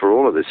metaphor for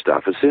all of this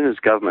stuff. As soon as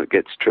government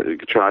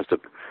tries to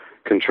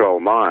control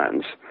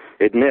minds,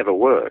 it never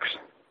works.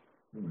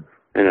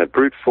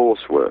 Brute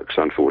force works,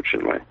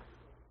 unfortunately.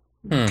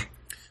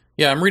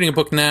 Yeah, I'm reading a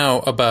book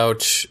now about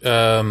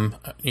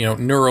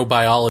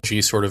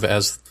neurobiology, sort of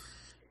as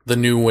the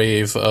new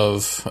wave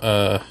of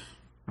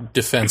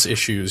defense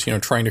issues,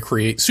 trying to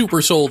create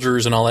super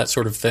soldiers and all that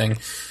sort of thing.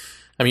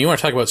 I mean, you want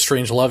to talk about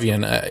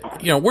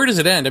Strangelovian, where does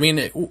it end? I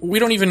mean, we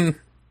don't even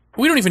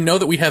we don't even know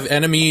that we have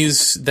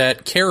enemies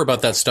that care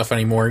about that stuff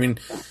anymore. I mean,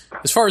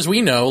 as far as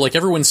we know, like,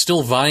 everyone's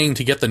still vying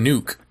to get the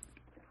nuke.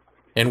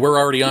 And we're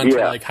already on to,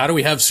 like, how do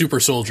we have super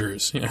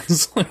soldiers? You know,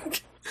 it's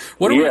like,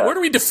 what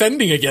are we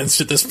defending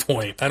against at this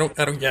point? I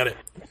don't get it.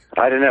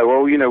 I don't know.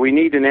 Well, you know, we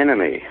need an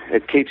enemy.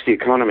 It keeps the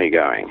economy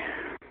going.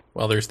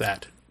 Well, there's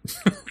that.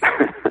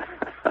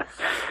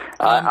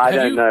 I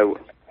don't know.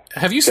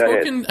 Have you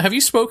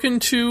spoken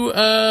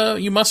to,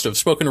 you must have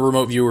spoken to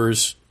remote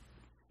viewers,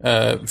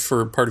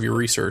 for part of your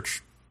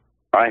research?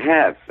 I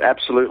have,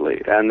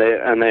 absolutely. And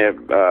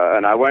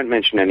I won't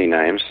mention any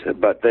names,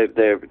 but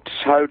they're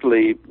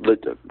totally,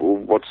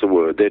 what's the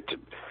word? They're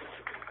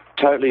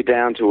totally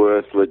down to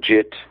earth,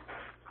 legit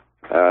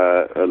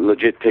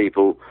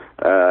people.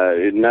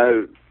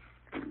 No,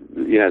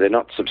 you know, they're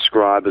not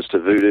subscribers to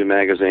voodoo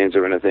magazines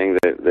or anything.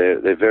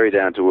 They're very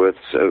down to earth.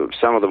 So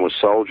some of them were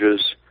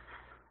soldiers,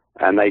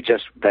 and they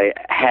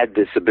had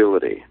this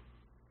ability,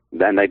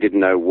 and they didn't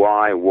know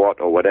why,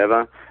 what, or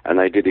whatever, and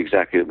they did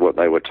exactly what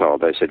they were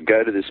told. They said,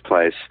 go to this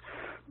place,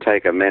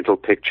 take a mental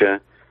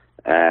picture,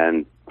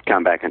 and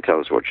come back and tell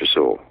us what you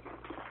saw,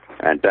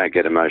 and don't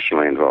get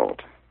emotionally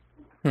involved.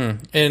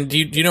 And do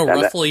you know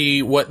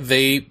roughly what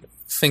they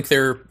think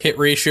their hit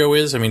ratio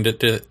is? I mean, do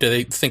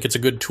they think it's a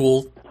good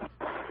tool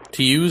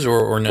to use,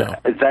 or no?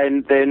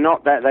 They're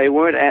not that. They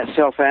weren't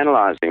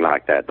self-analyzing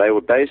like that. They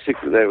were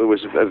basically. It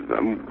was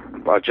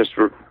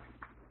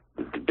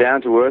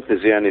down to earth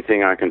is the only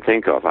thing I can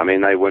think of. I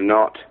mean, they were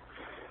not.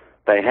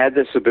 They had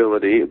this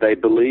ability. They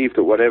believed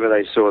that whatever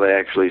they saw, they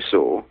actually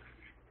saw.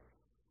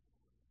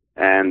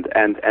 And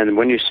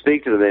when you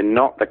speak to them, they're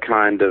not the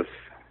kind of.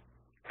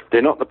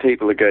 They're not the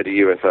people that go to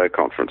UFO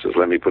conferences.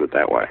 Let me put it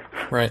that way.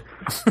 Right.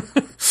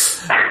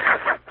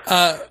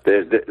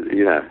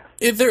 You know.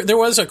 There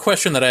was a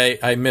question that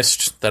I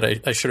missed that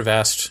I should have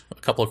asked a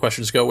couple of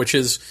questions ago, which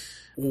is,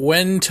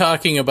 when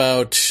talking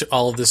about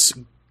all of this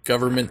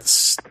government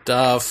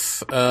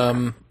stuff,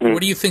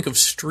 what do you think of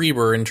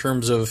Strieber in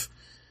terms of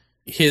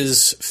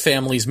his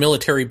family's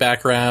military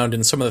background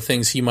and some of the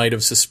things he might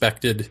have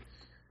suspected?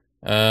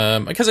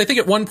 Because I think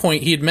at one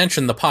point he had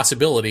mentioned the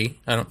possibility,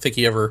 I don't think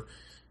he ever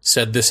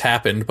said this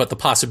happened, but the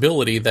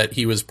possibility that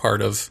he was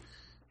part of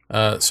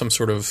some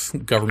sort of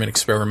government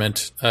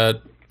experiment.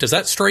 Does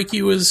that strike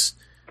you as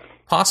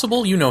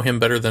possible? You know him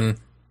better than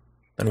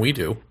we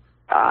do.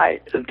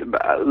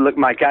 Look,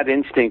 my gut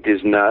instinct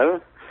is no,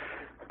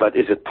 but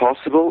is it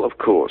possible? Of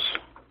course.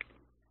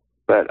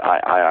 But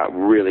I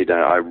really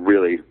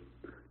don't.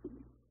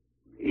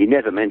 He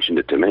never mentioned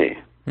it to me.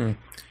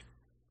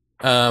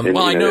 Well,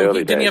 I know,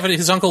 didn't he have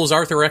his uncle was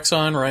Arthur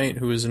Exxon, right,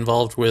 who was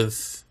involved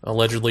with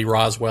allegedly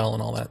Roswell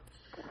and all that?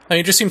 I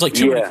mean, it just seems like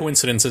too many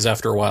coincidences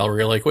after a while where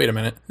you're like, wait a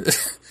minute.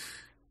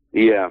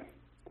 Yeah.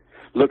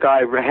 Look,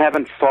 I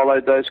haven't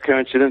followed those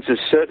coincidences.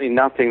 Certainly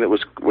nothing that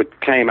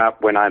came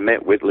up when I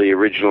met Whitley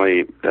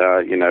originally,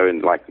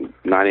 in like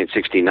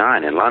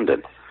 1969 in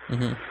London.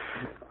 Mm-hmm.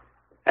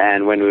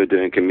 And when we were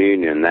doing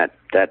communion, that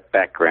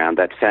background,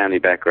 that family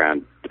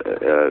background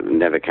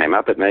never came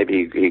up. But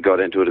maybe he got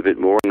into it a bit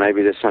more, and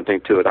maybe there's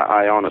something to it.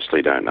 I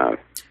honestly don't know.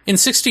 In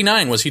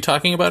 69, was he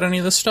talking about any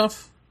of this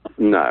stuff?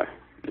 No.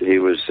 He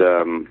was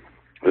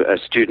a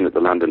student at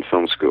the London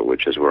Film School,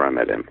 which is where I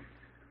met him.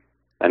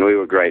 And we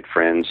were great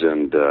friends,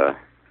 and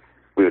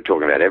we were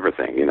talking about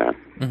everything, you know.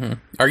 Mm-hmm.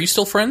 Are you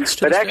still friends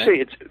to But this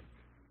actually, day?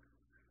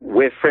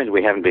 We're friends.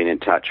 We haven't been in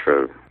touch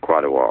for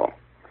quite a while.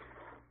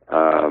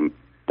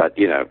 But,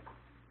 you know,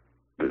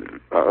 what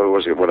I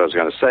was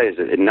going to say is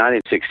that in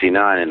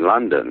 1969 in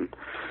London,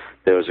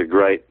 there was a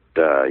great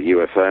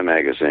UFO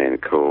magazine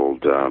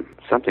called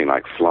something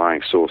like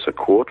Flying Saucer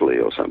Quarterly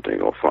or something.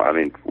 Do you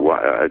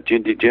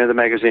know the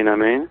magazine I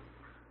mean?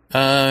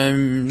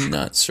 I'm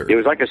not certain. It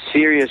was like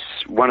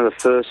one of the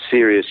first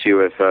serious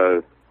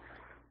UFO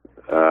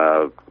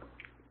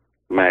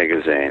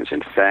magazines.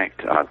 In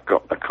fact, I've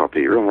got a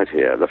copy right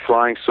here. The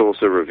Flying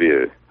Saucer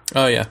Review.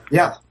 Oh, yeah.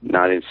 Yeah.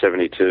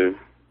 1972.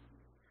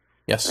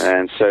 Yes.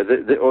 And so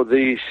if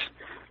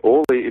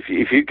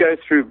you go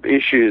through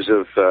issues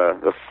of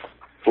the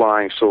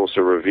Flying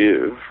Saucer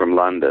Review from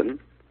London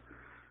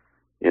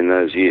in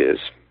those years,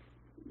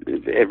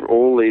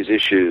 all these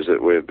issues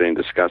that we've been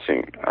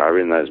discussing are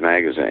in those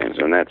magazines,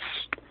 and that's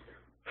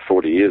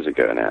 40 years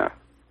ago now.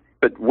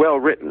 But well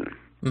written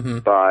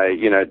by,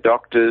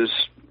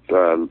 doctors,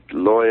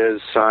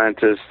 lawyers,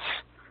 scientists.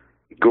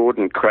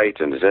 Gordon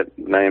Creighton, does that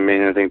name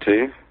mean anything to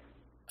you?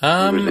 He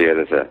was the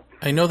editor.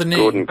 I know the name.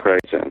 Gordon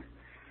Creighton.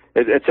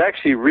 It's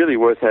actually really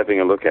worth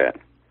having a look at.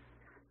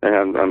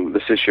 And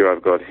this issue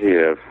I've got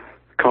here,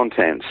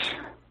 contents.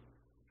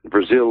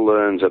 Brazil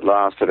learns at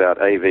last about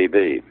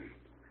AVB.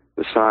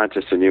 The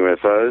scientists and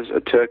UFOs. A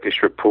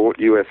Turkish report,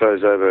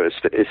 UFOs over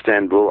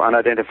Istanbul.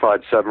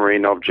 Unidentified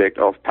submarine object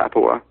off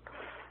Papua.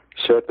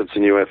 Serpents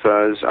and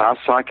UFOs. Are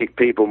psychic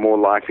people more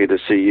likely to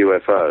see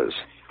UFOs?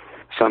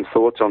 Some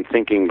thoughts on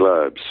thinking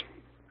globes.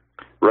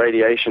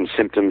 Radiation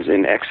symptoms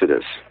in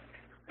Exodus.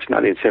 It's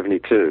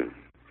 1972.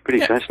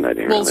 Pretty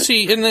fascinating, well, really.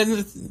 see, and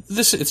then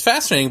it's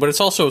fascinating, but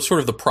it's also sort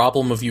of the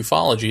problem of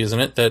ufology, isn't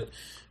it? That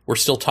we're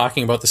still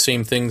talking about the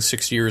same things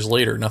 60 years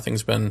later.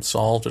 Nothing's been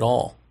solved at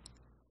all.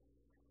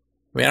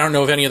 I mean, I don't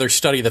know of any other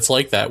study that's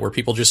like that, where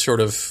people just sort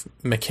of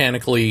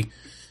mechanically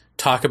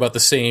talk about the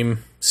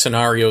same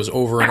scenarios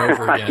over and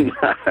over again.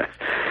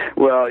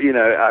 Well,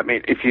 I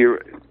mean,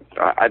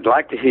 I'd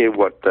like to hear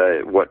what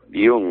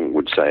Jung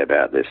would say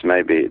about this.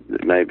 Maybe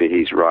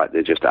he's right.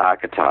 They're just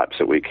archetypes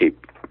that we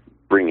keep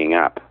bringing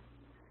up.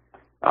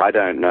 I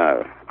don't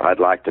know. I'd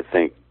like to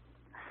think.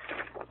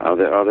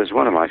 There's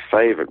one of my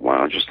favorite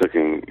ones. I'm just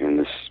looking in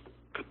this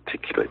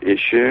particular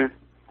issue.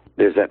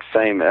 There's that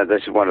famous.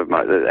 This is one of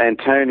my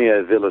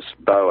Antonio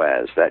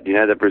Villas-Boas. That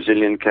the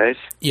Brazilian case.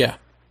 Yeah.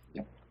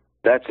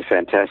 That's a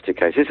fantastic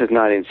case. This is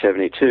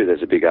 1972.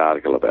 There's a big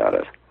article about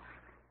it,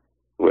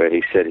 where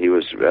he said he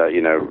was,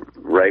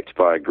 raped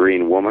by a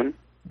green woman,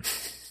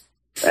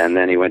 and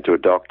then he went to a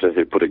doctor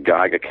who put a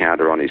Geiger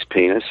counter on his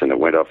penis, and it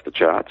went off the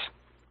charts.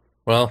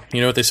 Well, you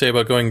know what they say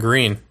about going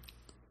green.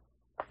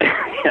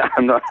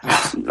 I'm not.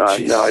 No,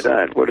 I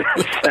don't. What do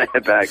they say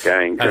about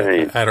going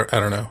green? I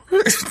don't know.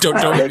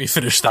 don't make me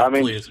finish that,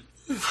 please.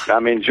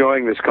 I'm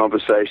enjoying this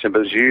conversation,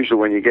 but as usual,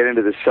 when you get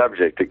into this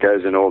subject, it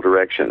goes in all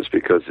directions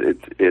because it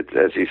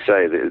as you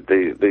say,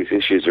 these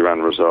issues are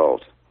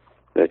unresolved.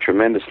 They're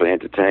tremendously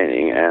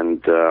entertaining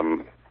and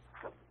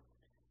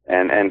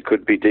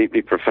could be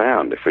deeply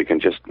profound if we can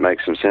just make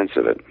some sense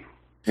of it.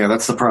 Yeah,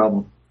 that's the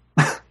problem.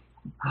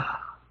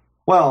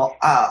 Well,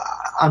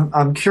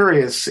 I'm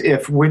curious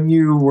if when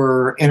you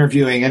were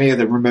interviewing any of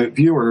the remote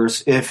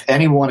viewers, if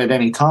anyone at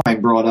any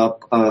time brought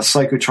up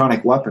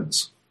psychotronic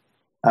weapons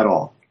at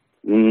all.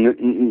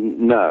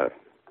 No.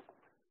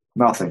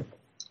 Nothing.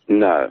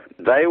 No.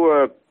 They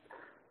were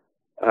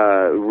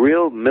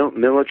real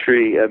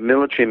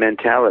military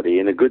mentality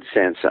in a good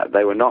sense.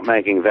 They were not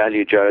making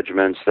value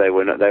judgments. They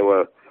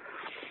were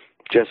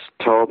just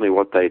told me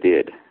what they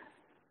did.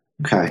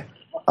 Okay.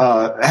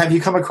 Have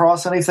you come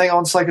across anything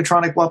on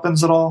psychotronic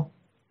weapons at all?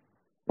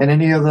 In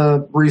any of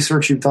the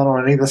research you've done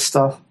on any of this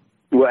stuff?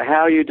 Well,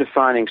 how are you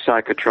defining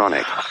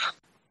psychotronic?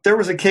 There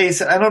was a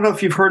case, I don't know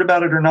if you've heard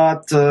about it or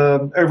not,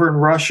 over in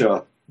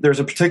Russia. There's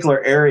a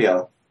particular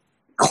area,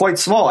 quite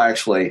small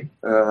actually,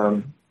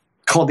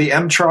 called the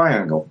M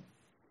Triangle.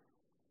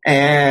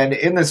 And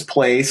in this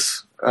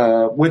place,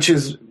 which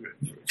is,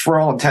 for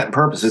all intent and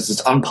purposes,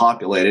 it's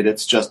unpopulated.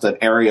 It's just an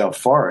area of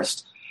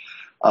forest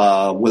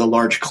with a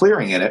large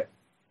clearing in it.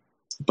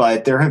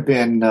 But there have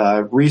been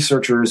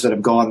researchers that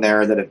have gone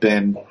there that have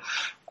been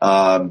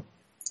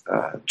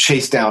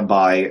chased down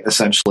by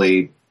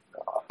essentially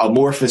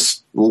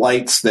amorphous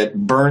lights that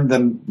burned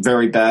them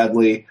very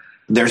badly.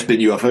 There's been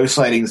UFO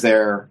sightings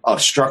there of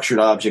structured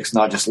objects,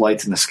 not just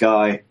lights in the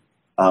sky,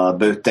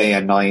 both day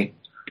and night.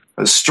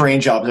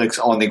 Strange objects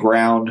on the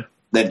ground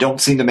that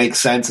don't seem to make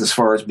sense as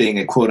far as being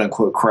a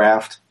quote-unquote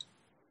craft.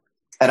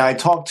 And I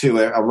talked to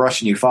a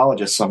Russian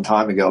ufologist some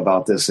time ago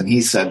about this, and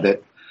he said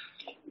that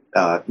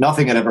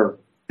nothing had ever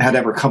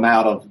come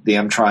out of the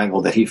M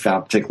Triangle that he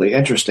found particularly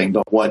interesting,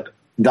 but what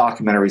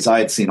documentaries I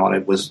had seen on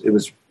it was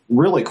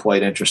really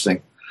quite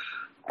interesting.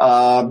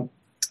 And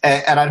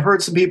I'd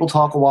heard some people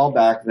talk a while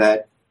back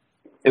that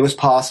it was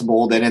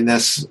possible that in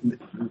this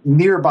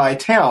nearby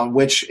town,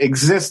 which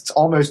exists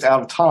almost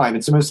out of time,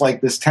 it's almost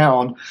like this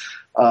town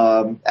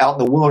out in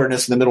the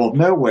wilderness in the middle of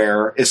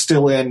nowhere is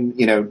still in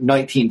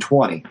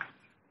 1920,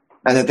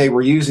 and that they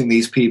were using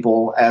these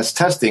people as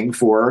testing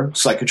for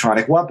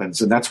psychotronic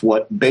weapons, and that's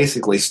what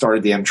basically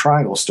started the M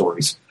Triangle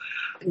stories.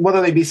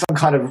 Whether they be some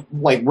kind of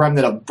like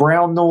remnant of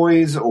brown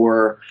noise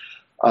or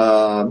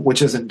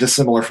which isn't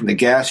dissimilar from the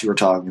gas you were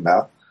talking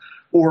about,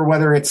 or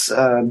whether it's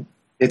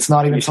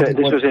not even something.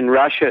 This was in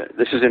Russia.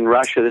 This is in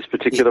Russia. This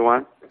particular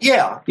one.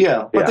 Yeah.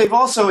 But they've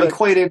also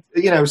equated,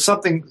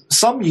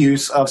 some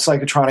use of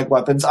psychotronic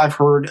weapons I've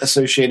heard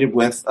associated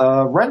with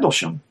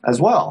Rendlesham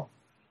as well.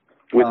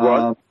 With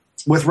what?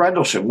 With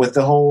Rendlesham, with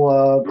the whole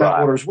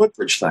Bentwaters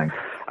Woodbridge thing.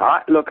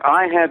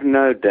 I have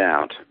no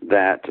doubt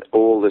that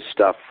all this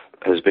stuff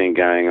has been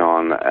going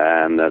on,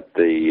 and that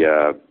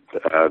the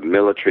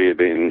military have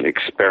been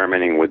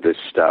experimenting with this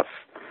stuff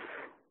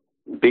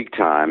big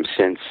time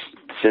since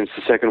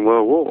the Second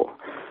World War,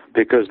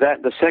 because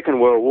the Second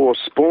World War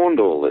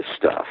spawned all this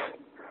stuff,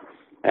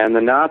 and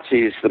the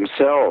Nazis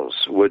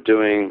themselves were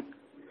doing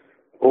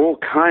all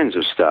kinds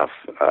of stuff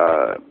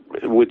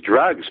with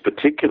drugs,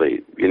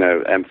 particularly.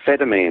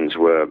 Amphetamines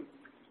were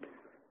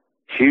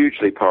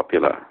hugely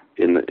popular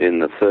in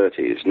the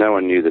 30s. No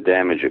one knew the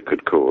damage it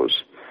could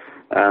cause.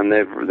 And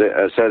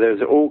so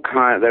there's all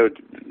kind.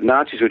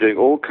 Nazis were doing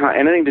all kind,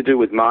 anything to do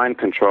with mind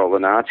control. The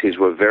Nazis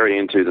were very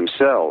into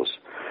themselves,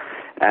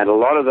 and a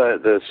lot of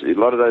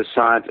those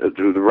scientists,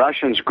 the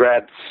Russians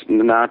grabbed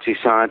Nazi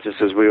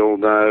scientists, as we all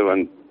know,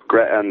 and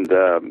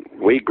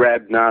we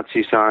grabbed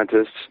Nazi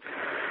scientists,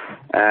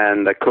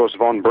 and of course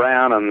von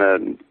Braun and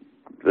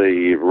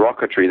the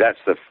rocketry. That's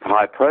the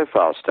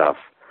high-profile stuff,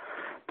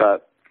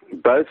 but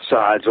both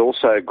sides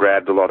also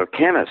grabbed a lot of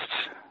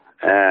chemists,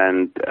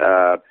 and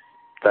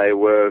they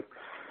were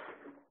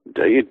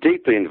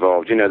deeply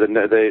involved.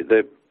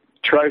 The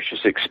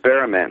atrocious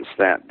experiments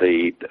that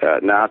the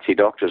Nazi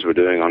doctors were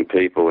doing on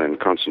people in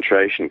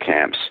concentration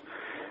camps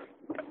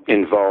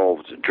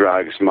involved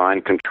drugs,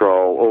 mind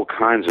control, all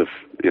kinds of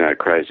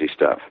crazy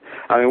stuff.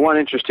 I mean, one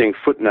interesting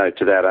footnote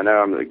to that, I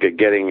know I'm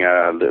getting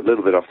a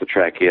little bit off the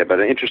track here, but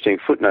an interesting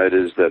footnote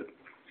is that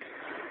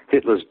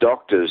Hitler's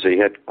doctors, he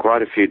had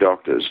quite a few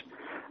doctors,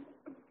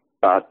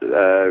 but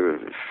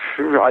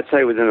I'd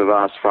say within the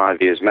last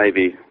 5 years,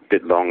 maybe a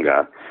bit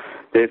longer,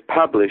 they've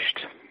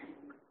published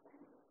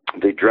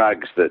the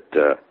drugs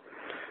that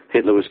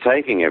Hitler was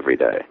taking every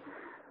day.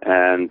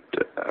 And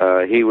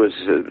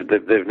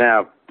they've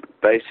now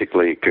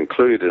basically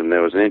concluded, and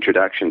there was an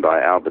introduction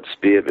by Albert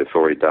Speer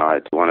before he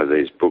died to one of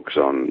these books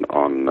on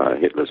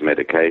Hitler's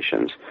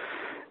medications,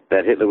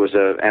 that Hitler was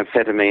an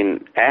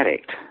amphetamine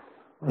addict.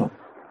 Oh.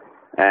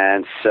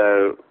 And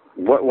so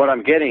what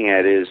I'm getting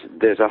at is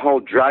there's a whole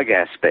drug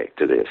aspect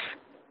to this,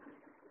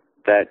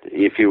 that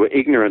if you were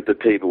ignorant that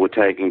people were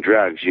taking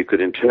drugs, you could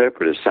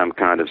interpret as some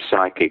kind of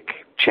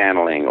psychic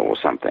channeling or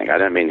something. I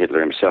don't mean Hitler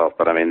himself,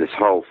 but I mean this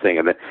whole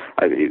thing.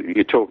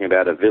 You're talking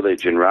about a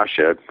village in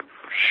Russia.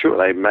 Sure,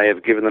 they may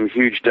have given them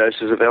huge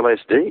doses of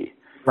LSD.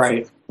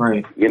 Right.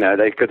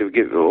 They could have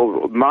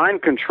given...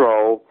 Mind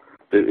control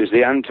is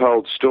the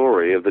untold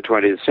story of the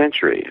 20th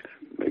century.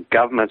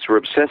 Governments were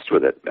obsessed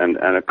with it. And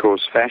of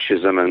course,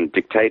 fascism and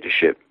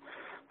dictatorship,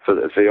 for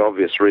the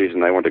obvious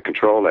reason they want to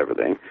control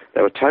everything,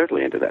 they were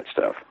totally into that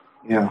stuff.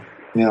 Yeah.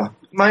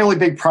 My only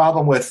big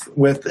problem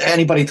with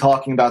anybody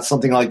talking about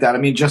something like that, I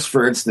mean, just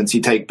for instance,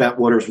 you take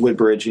Bentwaters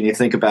Woodbridge and you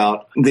think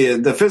about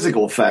the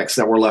physical effects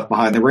that were left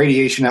behind, the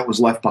radiation that was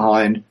left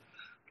behind,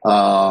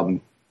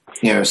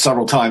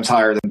 several times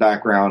higher than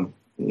background,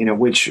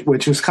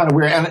 which is kind of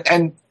weird.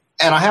 And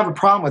I have a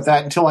problem with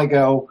that until I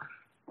go,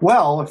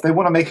 well, if they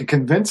want to make a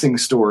convincing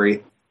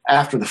story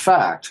after the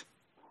fact,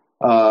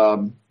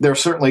 they're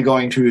certainly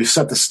going to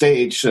set the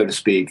stage, so to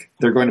speak.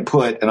 They're going to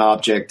put an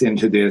object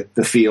into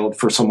the field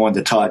for someone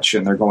to touch,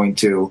 and they're going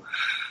to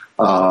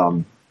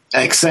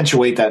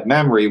accentuate that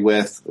memory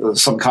with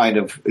some kind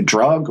of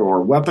drug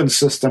or weapon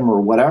system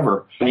or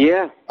whatever.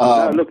 Yeah.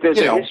 Look, there's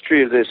a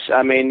history of this.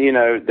 I mean,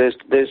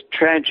 there's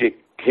tragic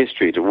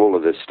history to all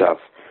of this stuff.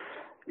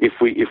 If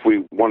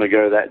we want to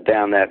go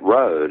down that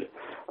road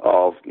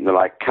of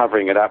like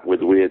covering it up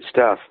with weird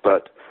stuff,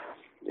 but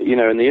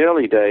in the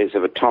early days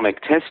of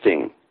atomic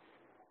testing,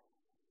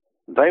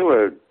 they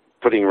were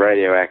putting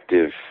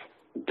radioactive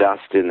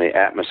dust in the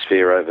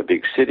atmosphere over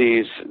big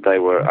cities. They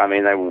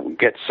would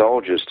get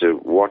soldiers to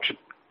watch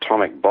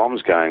atomic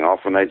bombs going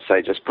off, and they'd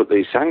say, just put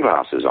these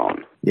sunglasses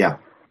on. Yeah.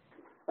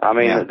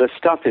 The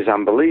stuff is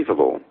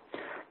unbelievable.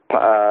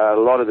 A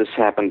lot of this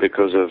happened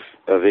because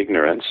of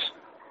ignorance.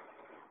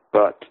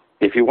 But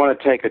if you want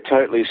to take a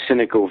totally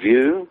cynical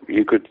view,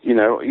 you could,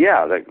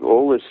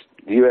 all this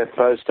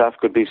UFO stuff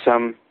could be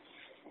some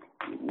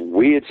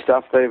weird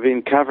stuff they've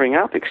been covering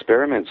up,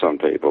 experiments on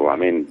people. I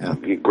mean,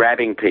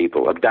 grabbing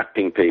people,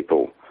 abducting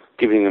people,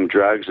 giving them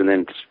drugs, and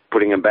then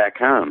putting them back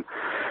home.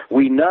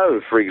 We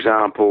know, for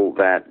example,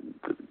 that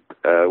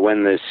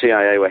when the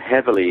CIA were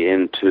heavily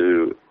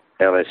into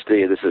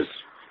LSD, this is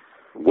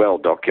well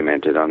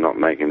documented, I'm not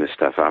making this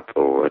stuff up,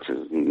 or it's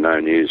no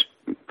news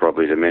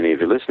probably to many of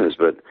your listeners,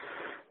 but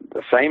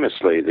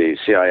famously the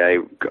CIA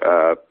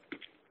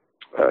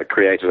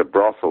created a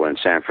brothel in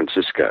San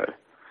Francisco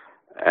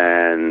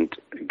and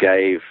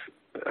gave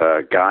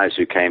guys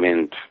who came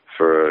in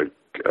for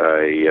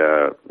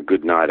a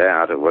good night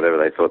out or whatever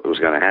they thought was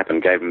going to happen,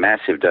 gave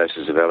massive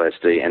doses of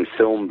LSD and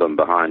filmed them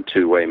behind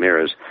two-way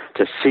mirrors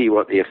to see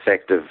what the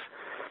effect of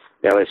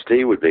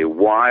LSD would be.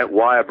 Why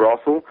a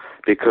brothel?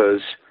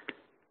 Because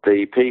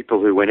the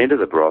people who went into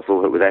the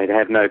brothel, they'd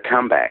have no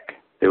comeback.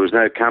 There was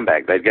no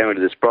comeback. They'd go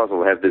into this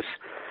brothel, have this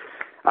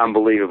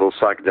unbelievable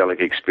psychedelic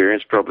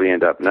experience, probably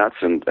end up nuts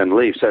and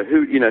leave. So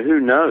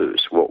who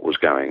knows what was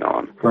going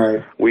on?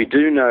 Right. We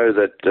do know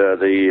that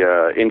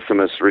the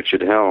infamous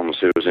Richard Helms,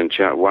 who was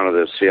one of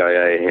the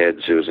CIA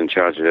heads who was in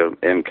charge of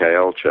MK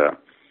Ultra,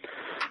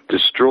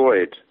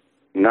 destroyed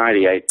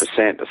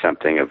 98% or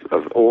something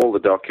of all the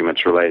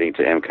documents relating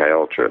to MK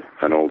Ultra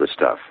and all this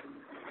stuff.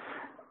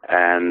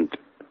 And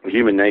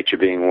human nature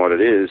being what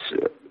it is,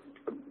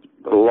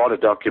 a lot of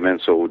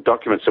documents or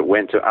documents that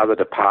went to other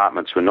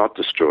departments were not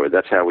destroyed.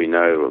 That's how we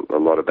know a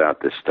lot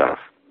about this stuff.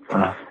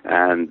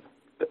 And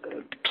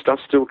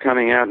stuff's still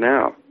coming out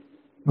now.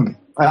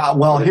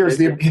 Well, here's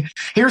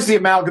the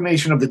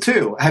amalgamation of the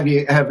two. Have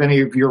any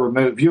of your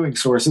remote viewing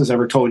sources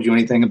ever told you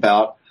anything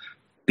about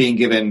being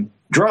given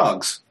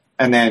drugs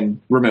and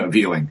then remote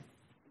viewing?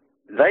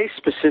 They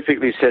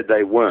specifically said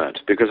they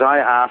weren't, because I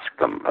asked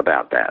them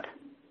about that.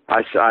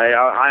 I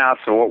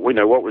asked them,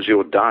 what was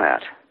your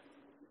diet?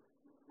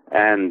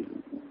 And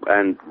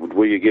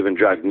were you given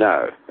drug?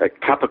 No. A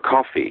cup of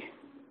coffee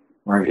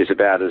is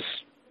about as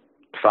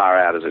far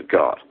out as it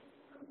got.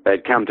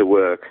 They'd come to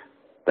work,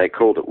 they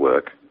called it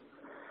work,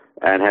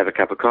 and have a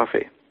cup of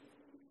coffee.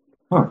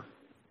 Huh.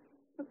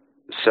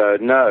 So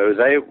no,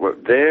 they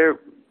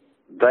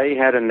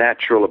had a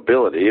natural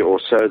ability, or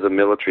so the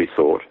military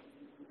thought,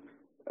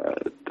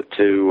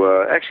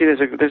 to actually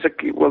there's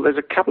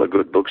a couple of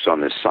good books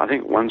on this. I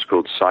think one's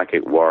called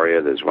Psychic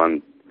Warrior. There's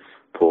one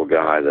poor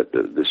guy that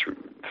this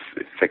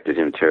affected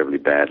him terribly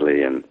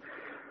badly, and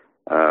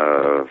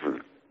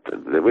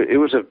it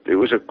was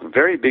a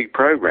very big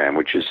program,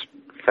 which is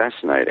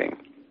fascinating.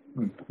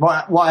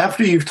 Well,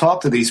 after you've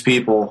talked to these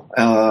people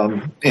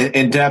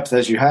in depth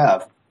as you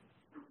have,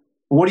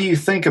 what do you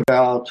think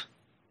about?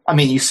 I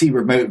mean, you see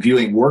remote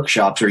viewing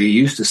workshops, or you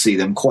used to see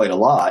them quite a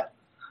lot,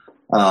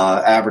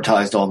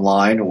 advertised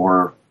online,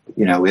 or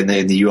in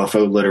the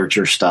UFO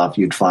literature stuff.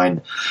 You'd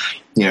find,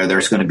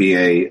 there's going to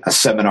be a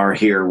seminar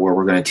here where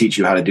we're going to teach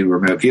you how to do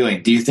remote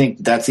viewing. Do you think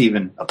that's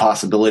even a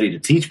possibility to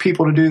teach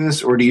people to do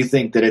this, or do you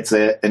think that it's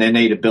an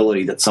innate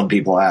ability that some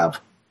people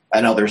have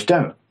and others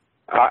don't?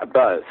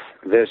 Both.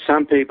 There's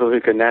some people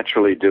who can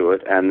naturally do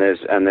it, and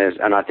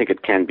I think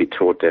it can be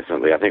taught.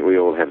 Definitely, I think we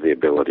all have the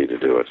ability to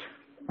do it.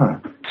 Huh.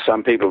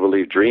 Some people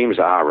believe dreams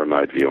are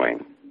remote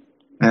viewing.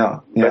 Yeah.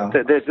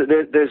 But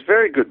there's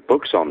very good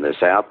books on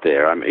this out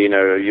there.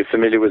 Are you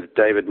familiar with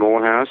David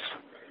Morehouse?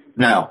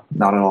 No,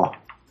 not at all.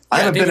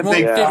 David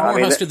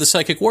Morehouse did the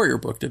Psychic Warrior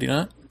book, did he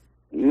not?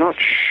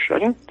 I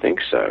don't think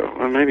so.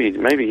 Or maybe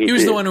he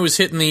was did. the one who was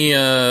hit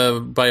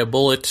by a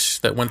bullet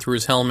that went through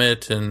his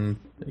helmet, and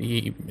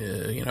he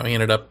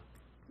ended up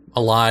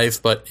alive,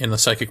 but in the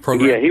psychic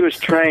program. Yeah, he was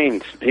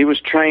trained. He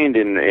was trained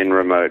in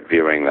remote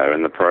viewing, though,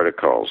 in the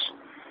protocols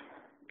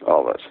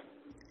of it.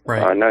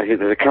 Right. I know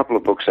there's a couple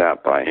of books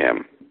out by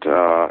him.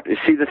 You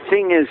see, the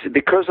thing is,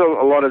 because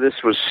a lot of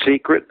this was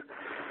secret,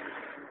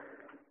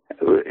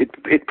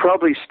 it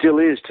probably still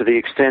is, to the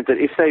extent that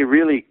if they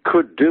really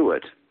could do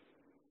it,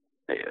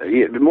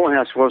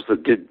 Morehouse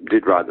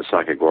did write the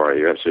Psychic Warrior.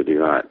 You're absolutely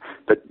right.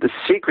 But the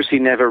secrecy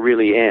never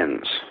really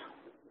ends.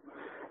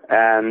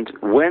 And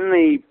when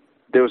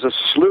there was a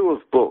slew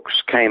of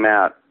books came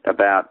out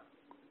about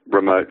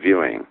remote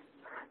viewing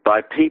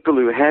by people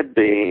who had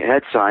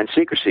signed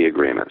secrecy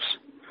agreements.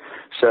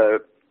 So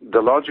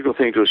the logical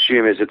thing to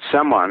assume is that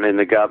someone in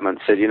the government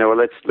said,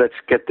 let's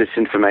get this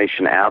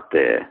information out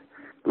there.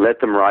 Let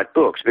them write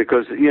books,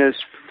 because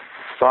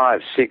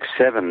 5, 6,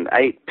 7,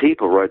 8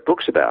 people wrote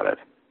books about it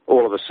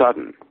all of a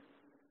sudden.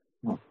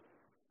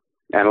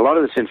 And a lot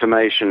of this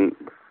information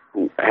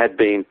had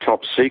been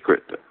top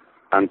secret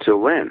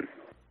until then.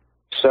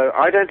 So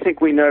I don't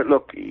think we know.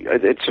 Look,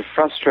 it's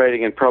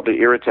frustrating and probably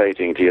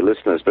irritating to your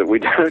listeners, but we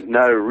don't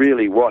know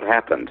really what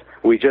happened.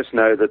 We just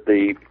know that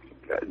the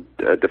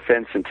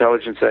Defense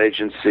Intelligence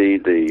Agency,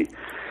 the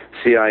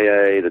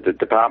CIA, the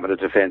Department of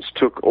Defense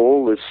took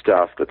all this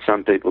stuff that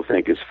some people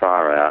think is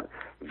far out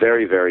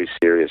very, very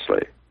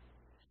seriously.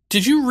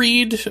 Did you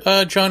read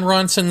John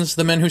Ronson's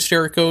The Men Who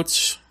Stare at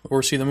Goats,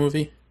 or see the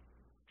movie?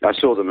 I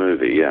saw the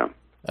movie,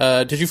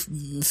 yeah. Did you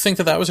think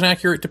that was an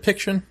accurate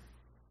depiction?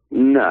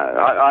 No,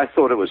 I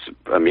thought it was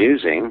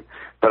amusing,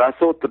 but I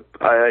thought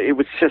it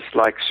was just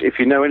like, if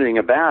you know anything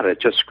about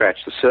it, just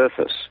scratch the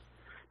surface.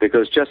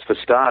 Because just for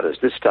starters,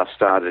 this stuff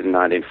started in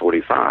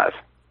 1945.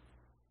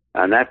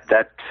 And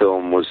that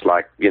film was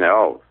like,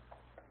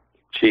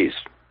 geez,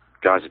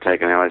 guys are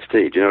taking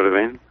LSD. Do you know what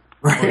I mean?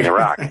 Right. In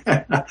Iraq.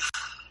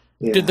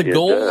 Yeah. Did the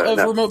goal of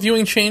remote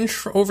viewing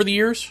change over the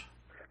years?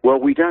 Well,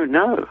 we don't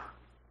know.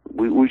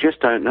 We just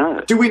don't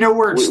know. Do we know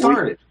where it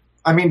started?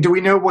 Do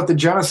we know what the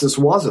genesis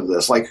was of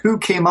this? Like, who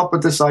came up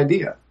with this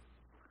idea?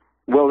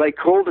 Well, they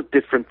called it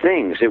different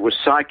things. It was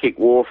psychic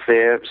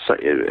warfare.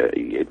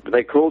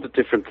 They called it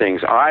different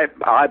things.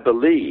 I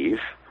believe,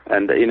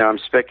 and I'm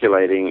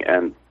speculating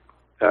and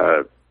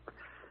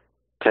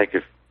take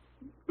a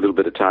little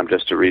bit of time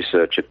just to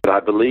research it, but I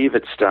believe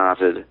it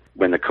started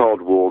when the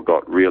Cold War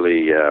got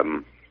really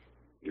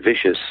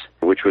vicious,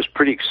 which was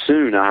pretty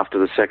soon after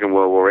the Second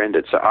World War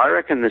ended. So I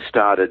reckon this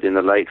started in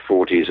the late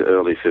 40s,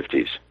 early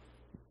 50s.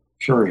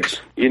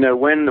 Curious.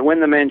 When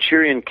the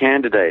Manchurian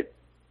Candidate,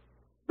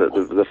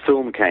 the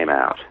film came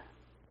out,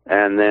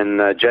 and then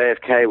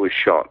JFK was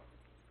shot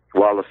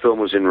while the film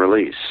was in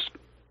release,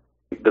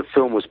 the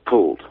film was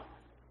pulled.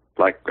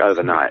 Like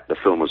overnight, the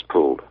film was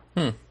pulled.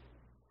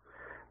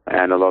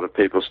 And a lot of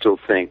people still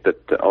think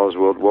that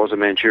Oswald was a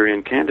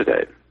Manchurian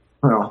Candidate.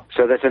 Well.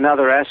 So that's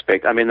another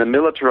aspect. The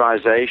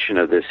militarization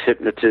of this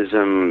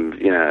hypnotism,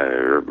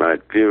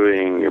 remote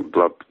viewing,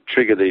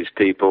 trigger these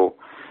people.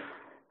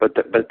 But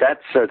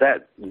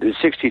that in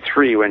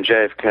 '63, when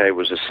JFK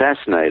was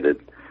assassinated,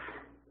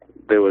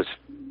 there was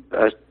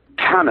a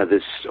ton of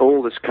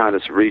all this kind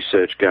of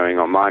research going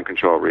on, mind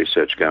control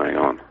research going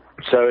on.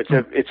 So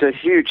it's a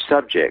huge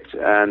subject,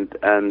 and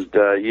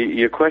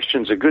your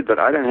questions are good, but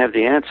I don't have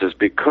the answers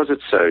because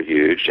it's so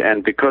huge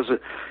and because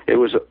it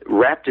was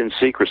wrapped in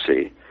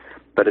secrecy.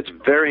 But it's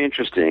very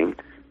interesting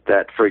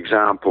that, for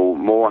example,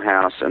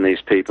 Morehouse and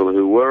these people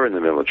who were in the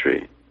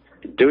military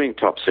doing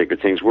top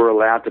secret things were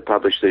allowed to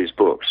publish these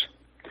books.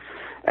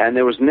 And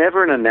there was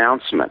never an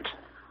announcement.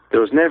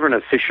 There was never an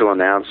official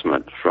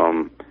announcement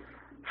from,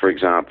 for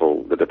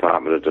example, the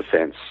Department of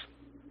Defense,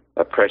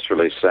 a press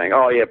release saying,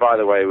 oh, yeah, by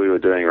the way, we were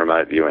doing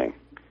remote viewing.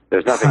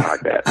 There's nothing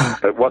like that.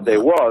 But what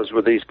there was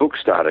were these books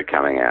started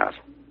coming out.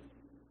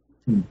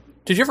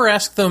 Did you ever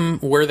ask them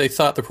where they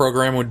thought the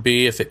program would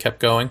be if it kept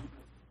going?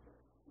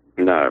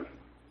 No,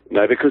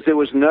 because there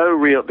was no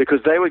real,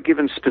 because they were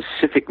given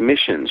specific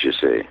missions, you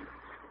see.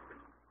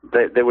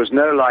 There was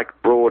no, like,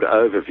 broad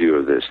overview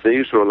of this.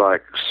 These were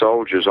like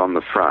soldiers on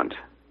the front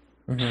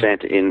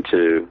sent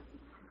into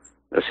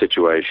a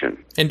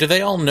situation. And do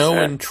they all know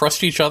and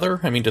trust each other?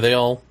 I mean, do they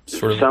all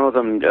sort of... Some of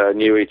them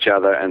knew each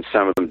other, and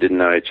some of them didn't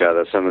know each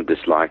other. Some of them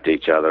disliked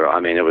each other. I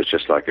mean, it was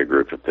just like a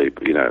group of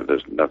people. You know,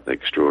 there's nothing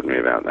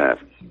extraordinary about that.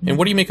 And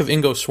what do you make of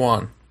Ingo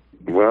Swann?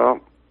 Well,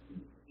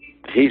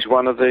 he's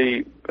one of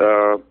the,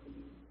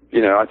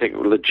 I think,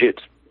 legit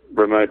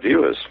remote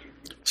viewers.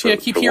 See, I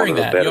keep hearing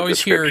that. You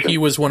always hear he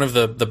was one of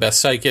the best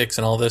psychics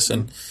and all this,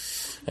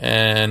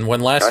 and when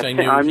last I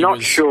knew, I'm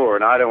not sure,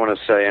 and I don't want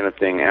to say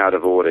anything out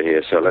of order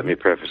here, so let me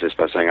preface this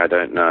by saying I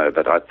don't know,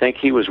 but I think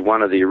he was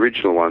one of the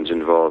original ones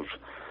involved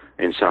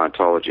in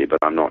Scientology, but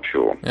I'm not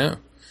sure. Yeah.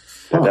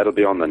 So that'll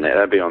be on the net.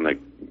 That'll be on the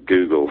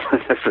Google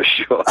for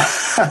sure.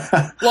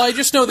 Well, I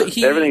just know that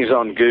everything's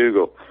on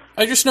Google.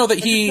 I just know that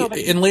he,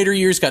 in later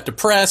years, got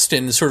depressed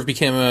and sort of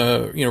became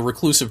a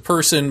reclusive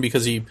person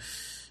because he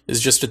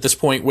is just at this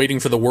point waiting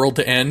for the world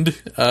to end.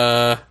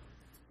 But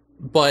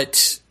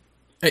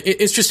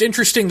it's just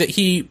interesting that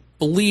he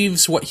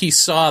believes what he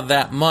saw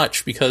that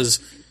much, because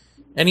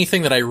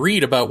anything that I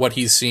read about what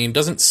he's seen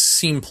doesn't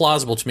seem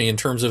plausible to me in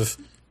terms of,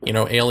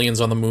 aliens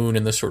on the moon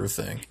and this sort of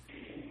thing.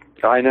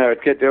 I know,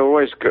 it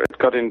always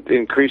got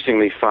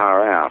increasingly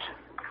far out.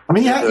 I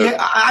mean,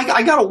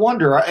 I got to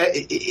wonder,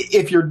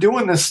 if you're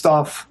doing this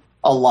stuff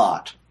a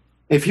lot,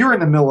 if you're in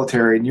the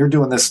military and you're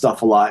doing this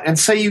stuff a lot, and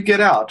say you get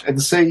out,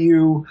 and say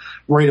you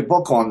write a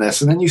book on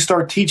this, and then you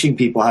start teaching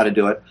people how to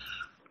do it,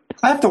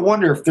 I have to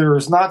wonder if there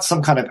is not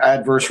some kind of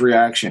adverse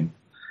reaction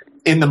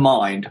in the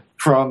mind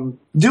from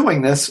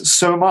doing this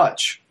so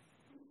much.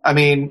 I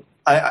mean,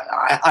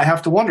 I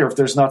have to wonder if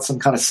there's not some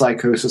kind of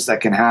psychosis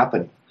that can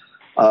happen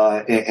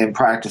in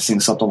practicing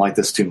something like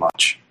this too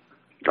much.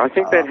 I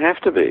think there'd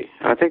have to be.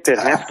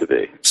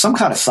 Some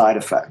kind of side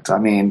effect. I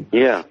mean...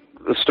 Yeah.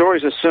 The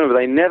stories are similar.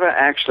 They never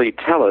actually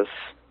tell us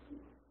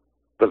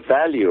the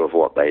value of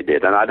what they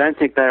did, and I don't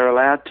think they're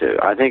allowed to.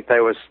 I think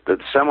that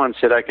someone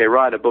said, okay,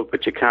 write a book,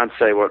 but you can't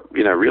say what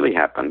really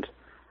happened.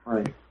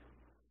 Right.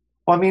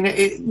 Well, I mean,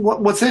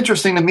 what's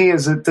interesting to me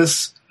is that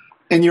this,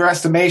 in your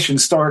estimation,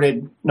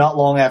 started not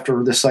long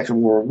after the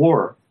Second World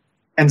War.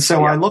 And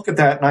so I look at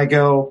that and I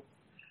go,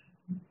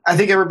 I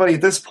think everybody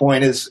at this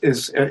point is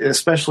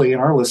especially in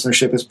our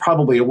listenership, is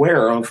probably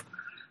aware of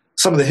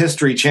some of the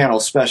History Channel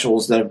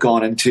specials that have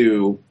gone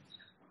into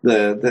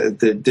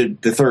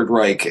the Third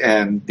Reich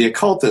and the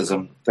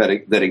occultism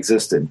that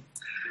existed.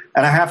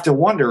 And I have to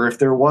wonder if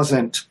there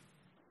wasn't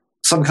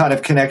some kind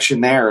of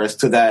connection there as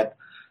to that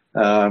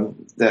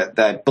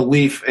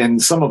belief in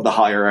some of the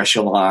higher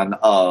echelon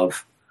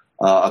of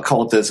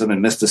occultism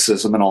and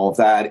mysticism and all of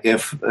that,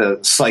 if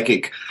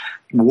psychic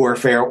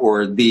warfare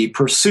or the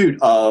pursuit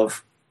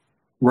of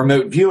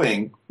remote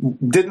viewing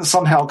didn't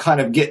somehow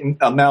kind of get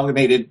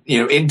amalgamated,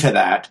 into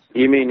that.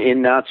 You mean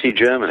in Nazi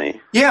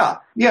Germany? Yeah.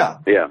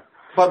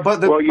 But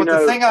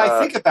the thing I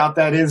think about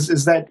that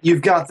is that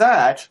you've got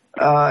that,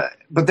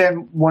 but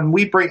then when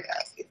we bring,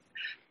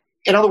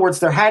 in other words,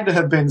 there had to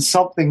have been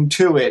something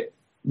to it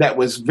that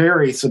was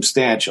very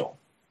substantial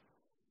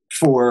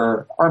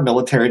for our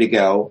military to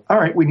go, all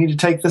right, we need to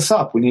take this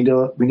up. We need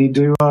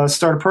to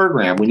start a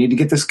program. We need to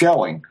get this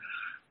going.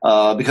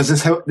 Because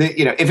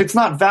if it's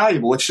not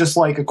valuable, it's just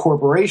like a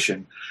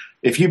corporation.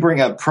 If you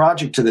bring a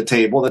project to the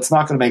table that's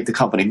not going to make the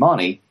company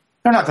money,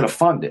 they're not going to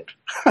fund it.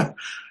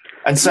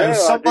 And so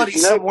somebody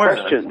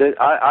somewhere.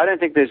 I don't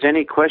think there's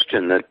any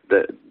question that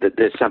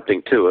there's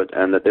something to it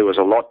and that there was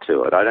a lot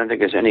to it. I don't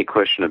think there's any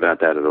question about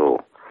that at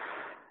all.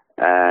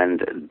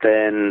 And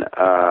then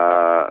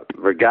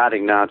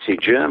regarding Nazi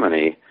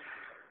Germany,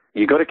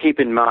 you've got to keep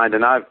in mind,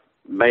 and I've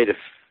made a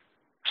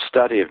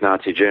study of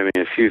Nazi Germany,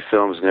 a few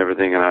films and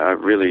everything, and I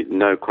really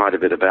know quite a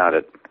bit about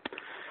it.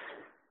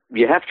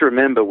 You have to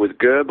remember with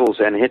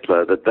Goebbels and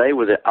Hitler that they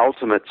were the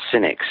ultimate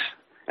cynics.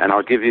 And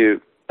I'll give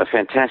you a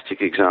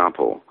fantastic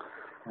example.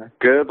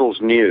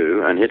 Goebbels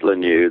knew, and Hitler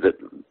knew, that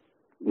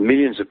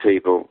millions of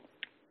people,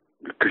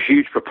 a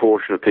huge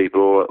proportion of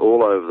people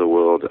all over the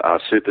world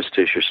are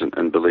superstitious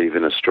and believe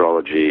in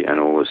astrology and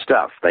all this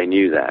stuff. They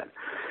knew that.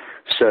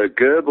 So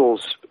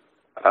Goebbels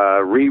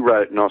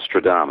rewrote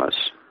Nostradamus.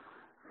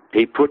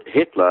 He put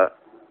Hitler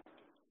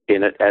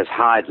in it as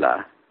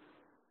Heidler,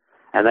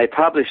 and they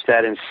published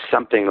that in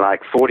something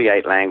like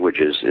 48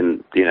 languages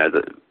in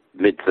the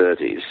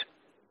mid-30s.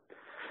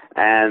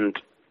 And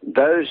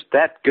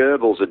that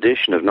Goebbels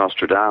edition of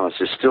Nostradamus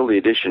is still the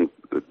edition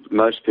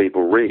most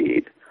people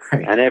read,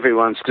 and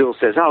everyone still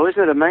says, "Oh,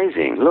 isn't it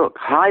amazing? Look,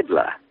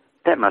 Heidler,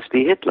 that must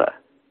be Hitler."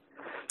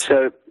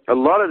 So a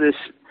lot of this.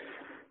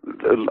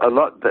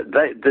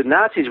 The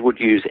Nazis would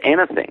use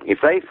anything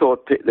if they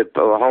thought a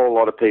whole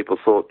lot of people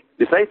thought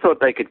if they thought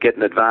they could get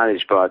an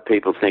advantage by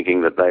people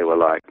thinking that they were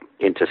like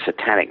into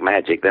satanic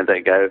magic, then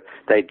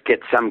they'd get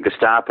some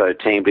Gestapo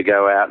team to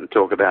go out and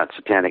talk about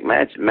satanic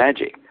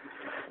magic.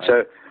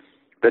 So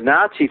the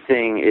Nazi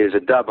thing is a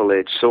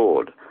double-edged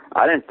sword.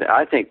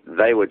 I think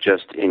they were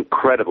just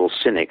incredible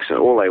cynics, and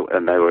all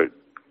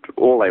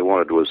they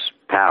wanted was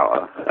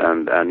power,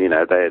 and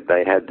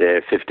they had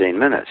their 15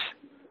 minutes.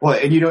 Well,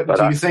 and do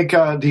you think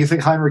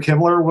Heinrich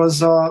Himmler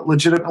was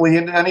legitimately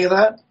into any of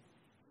that?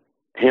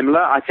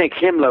 Himmler? I think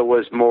Himmler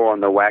was more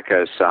on the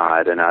wacko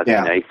side, and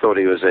he thought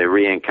he was a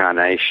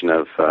reincarnation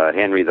of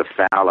Henry the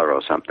Fowler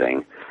or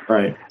something.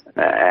 Right.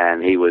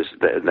 And he was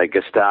the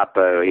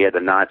Gestapo. He had the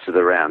Knights of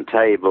the Round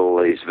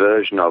Table, his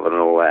version of it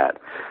and all that.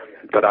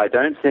 But I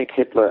don't think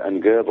Hitler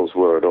and Goebbels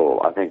were at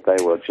all. I think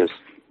they were just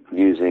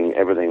using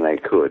everything they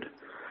could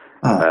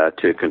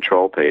to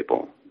control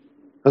people.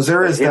 Because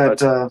there is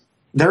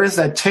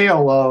that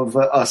tale of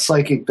a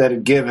psychic that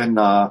had given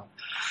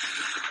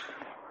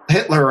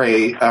Hitler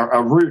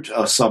a root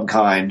of some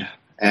kind,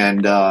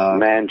 and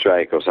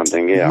Mandrake or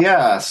something. Yeah.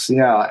 Yes,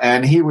 yeah,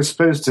 and he was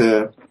supposed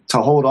to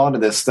hold on to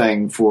this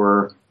thing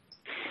for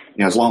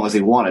as long as he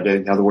wanted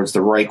it. In other words,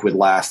 the Reich would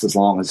last as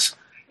long as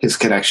his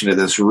connection to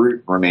this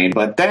root remained.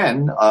 But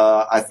then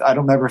I don't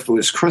remember if it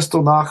was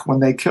Kristallnacht when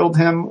they killed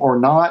him or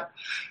not.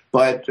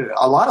 But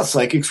a lot of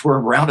psychics were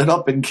rounded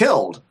up and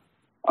killed.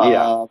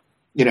 Yeah.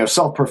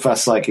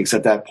 Self-professed psychics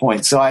at that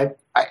point. So I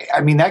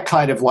mean, that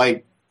kind of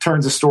like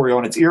turns the story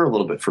on its ear a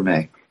little bit for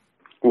me.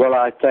 Well,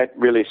 that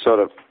really sort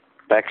of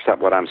backs up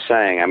what I'm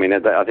saying. I mean,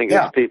 I think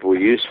these people were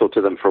useful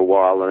to them for a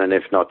while, and then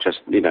if not,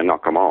 just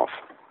knock them off.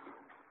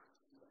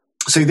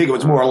 So you think it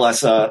was more or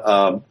less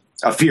a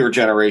fear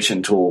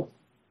generation tool,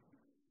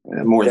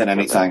 more than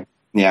anything?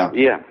 Yeah.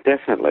 Yeah,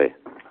 definitely.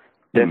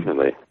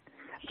 Definitely.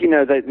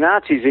 The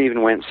Nazis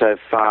even went so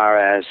far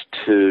as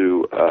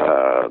to,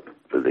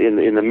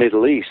 in the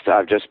Middle East,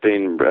 I've just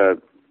been,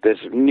 there's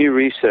new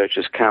research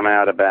has come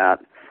out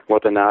about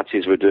what the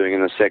Nazis were doing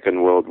in the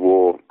Second World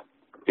War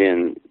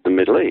in the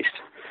Middle East.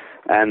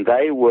 And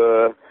they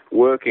were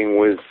working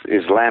with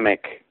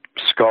Islamic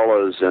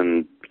scholars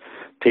and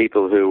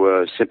people who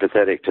were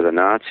sympathetic to the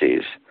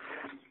Nazis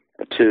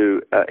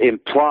to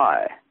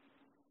imply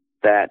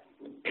that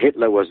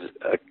Hitler was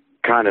a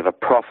kind of a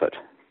prophet,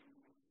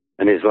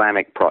 in the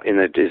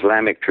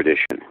Islamic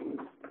tradition.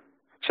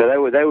 So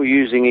they were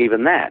using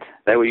even that.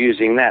 They were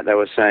using that. They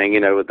were saying,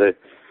 the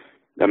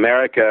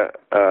America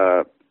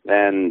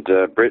and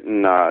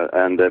Britain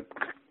and the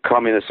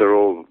communists are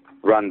all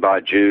run by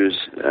Jews,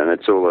 and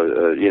it's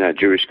all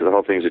Jewish. The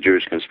whole thing's a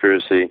Jewish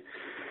conspiracy.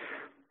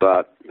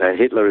 But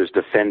Hitler is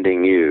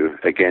defending you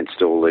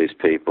against all these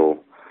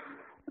people.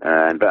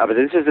 But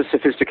this is the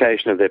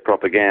sophistication of their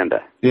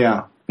propaganda.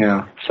 Yeah,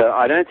 yeah. So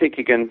I don't think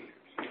you can.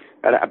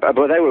 But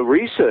they were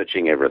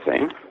researching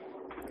everything.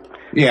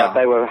 Yeah. But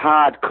they were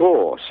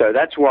hardcore. So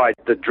that's why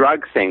the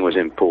drug thing was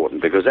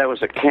important, because that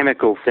was a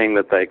chemical thing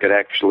that they could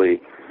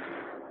actually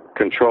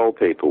control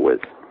people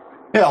with.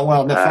 Yeah,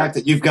 well, the fact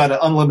that you've got an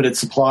unlimited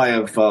supply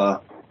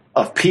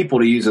of people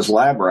to use as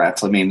lab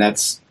rats, I mean,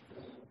 that's.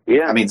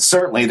 Yeah. I mean,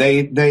 certainly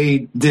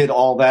they did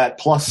all that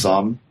plus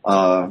some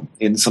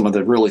in some of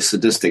the really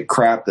sadistic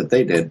crap that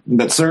they did.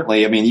 But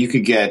certainly, I mean, you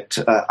could get,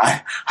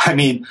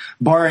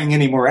 barring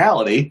any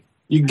morality,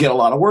 you could get a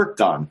lot of work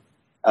done.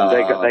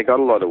 They got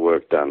a lot of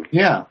work done.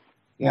 Yeah,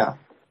 yeah.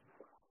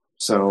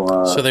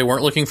 So they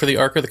weren't looking for the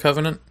Ark of the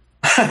Covenant?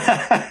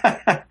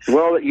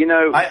 Well,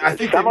 I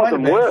think some of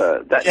them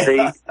were.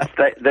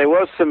 There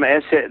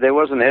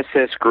was an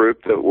SS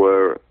group that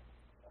were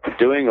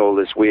doing all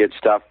this weird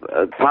stuff.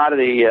 Part of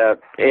the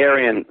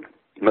Aryan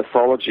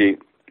mythology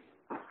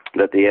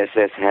that the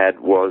SS had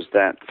was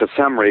that for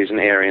some reason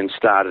Aryans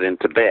started in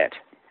Tibet.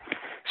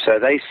 So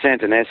they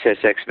sent an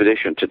SS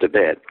expedition to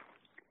Tibet,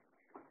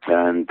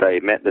 and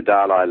they met the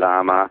Dalai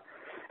Lama,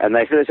 and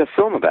there's a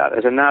film about it.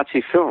 There's a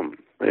Nazi film,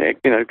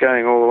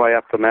 going all the way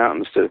up the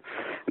mountains and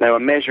they were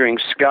measuring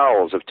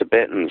skulls of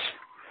Tibetans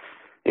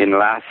in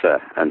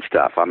Lhasa and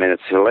stuff. I mean,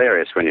 it's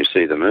hilarious when you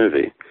see the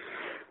movie.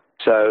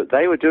 So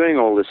they were doing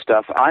all this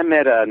stuff. I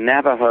met a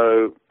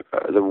Navajo,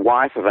 the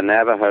wife of a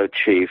Navajo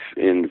chief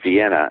in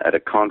Vienna at a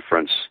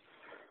conference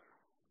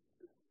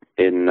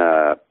in,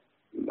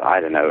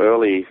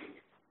 early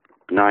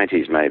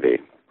 90s maybe.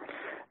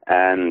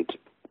 And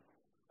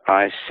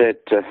I said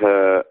to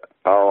her,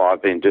 I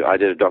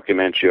did a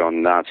documentary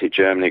on Nazi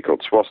Germany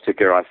called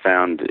Swastika. I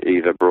found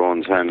Eva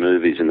Braun's home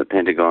movies in the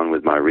Pentagon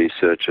with my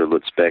researcher,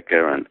 Lutz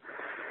Becker,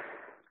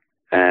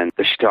 and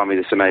she told me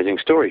this amazing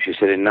story. She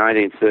said in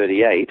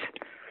 1938,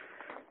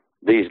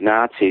 these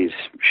Nazis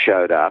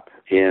showed up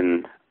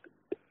in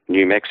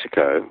New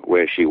Mexico,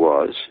 where she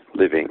was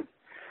living,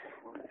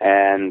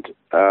 and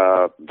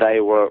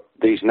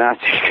these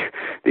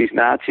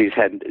Nazis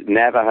had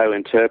Navajo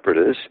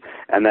interpreters,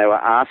 and they were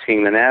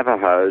asking the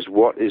Navajos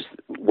what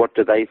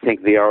do they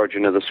think the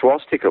origin of the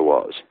swastika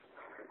was,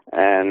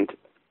 and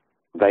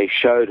they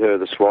showed her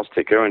the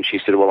swastika, and she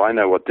said, "Well, I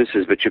know what this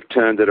is, but you've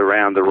turned it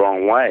around the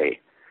wrong way.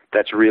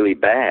 That's really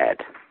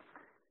bad."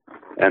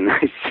 And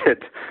they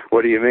said,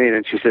 "What do you mean?"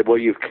 And she said, "Well,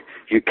 you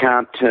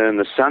can't turn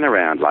the sun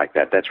around like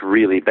that. That's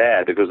really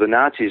bad," because the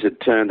Nazis had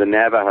turned the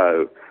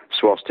Navajo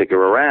swastika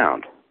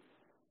around.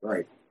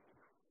 Right.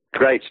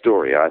 Great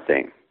story, I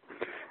think.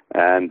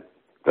 And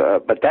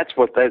But that's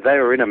what they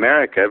were in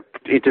America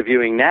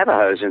interviewing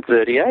Navajos in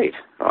 '38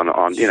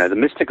 on the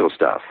mystical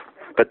stuff.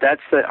 But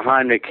that's the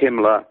Heinrich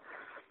Himmler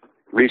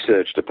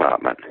research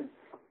department.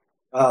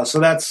 So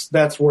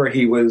that's where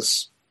he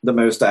was the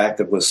most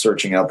active, was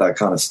searching out that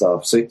kind of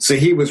stuff. So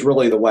he was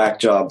really the whack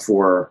job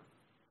for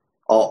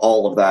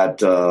all of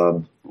that.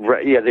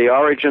 Right, yeah, the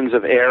origins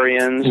of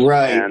Aryans.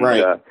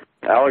 Right.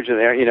 Origin,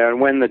 and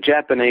when the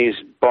Japanese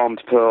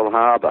bombed Pearl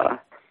Harbor,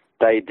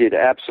 they did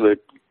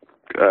absolute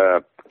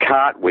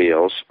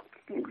cartwheels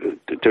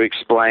to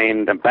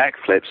explain, and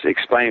backflips,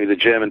 explaining to the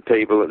German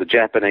people that the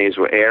Japanese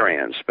were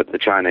Aryans, but the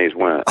Chinese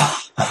weren't.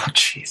 Oh,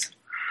 jeez.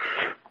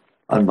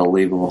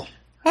 Unbelievable.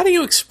 How do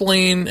you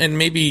explain, and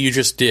maybe you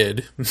just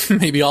did,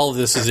 maybe all of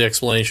this is the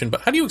explanation,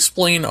 but how do you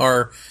explain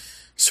our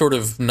sort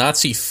of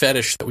Nazi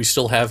fetish that we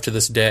still have to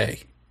this day?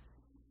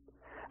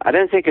 I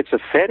don't think it's a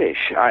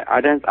fetish.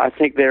 I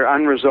think there are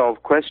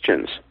unresolved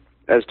questions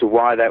as to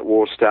why that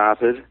war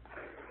started,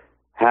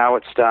 how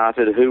it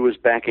started, who was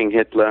backing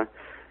Hitler.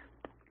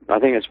 I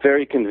think it's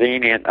very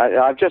convenient.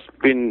 I've just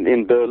been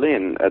in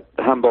Berlin at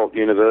Humboldt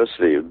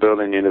University,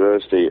 Berlin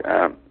University.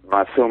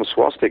 My film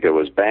Swastika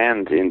was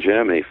banned in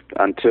Germany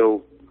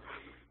until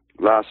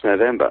last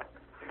November.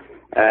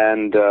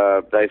 And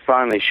they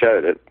finally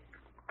showed it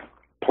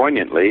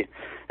poignantly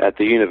at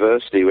the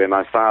university where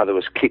my father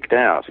was kicked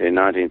out in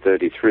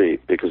 1933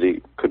 because he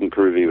couldn't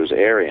prove he was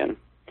Aryan.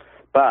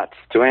 But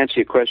to answer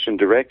your question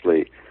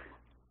directly,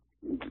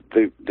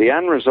 the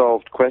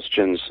unresolved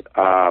questions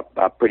are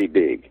pretty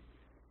big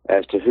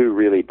as to who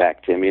really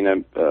backed him.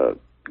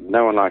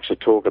 No one likes to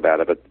talk about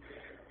it, but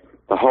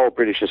the whole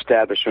British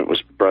establishment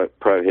was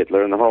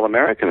pro-Hitler and the whole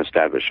American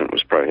establishment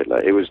was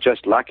pro-Hitler. It was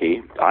just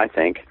lucky, I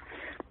think,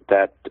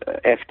 that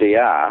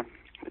FDR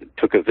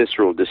took a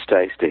visceral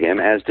distaste to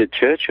him, as did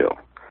Churchill.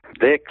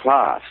 Their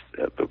class,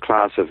 the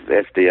class of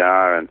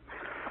FDR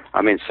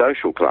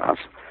social class,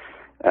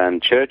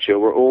 and Churchill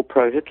were all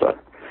pro-Hitler.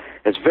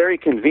 It's very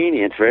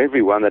convenient for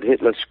everyone that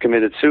Hitler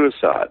committed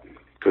suicide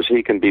because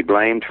he can be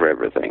blamed for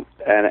everything.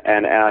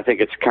 And I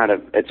think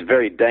it's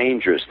very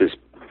dangerous, this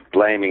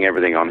blaming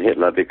everything on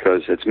Hitler,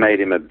 because it's made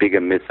him a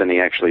bigger myth than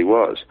he actually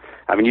was.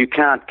 I mean, you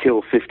can't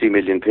kill 50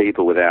 million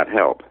people without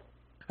help.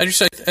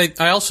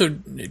 I also,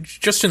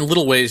 just in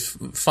little ways,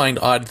 find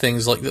odd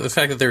things, like the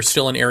fact that they're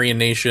still an Aryan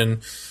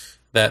nation,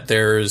 that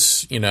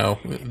there's,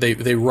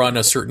 they run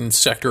a certain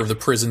sector of the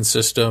prison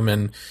system,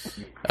 and,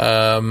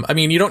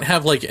 you don't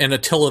have, like, an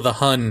Attila the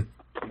Hun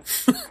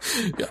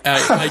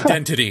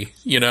identity,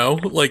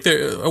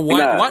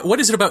 what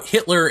is it about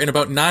Hitler and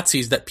about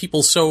Nazis that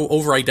people so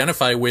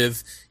over-identify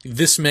with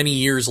this many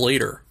years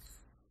later?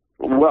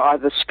 Well,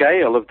 the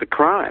scale of the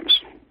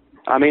crimes.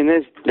 I mean,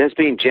 there's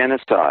been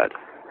genocide.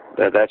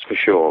 That's for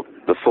sure.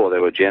 Before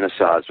there were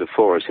genocides,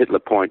 before, as Hitler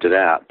pointed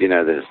out,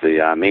 there's the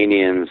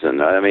Armenians, and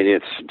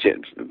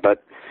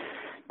but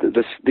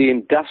the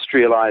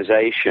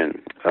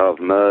industrialization of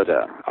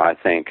murder, I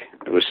think,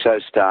 was so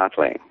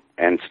startling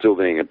and still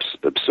being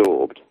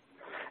absorbed.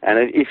 And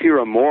if you're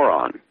a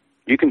moron,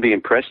 you can be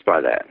impressed by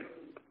that.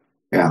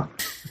 Yeah.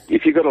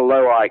 If you've got a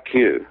low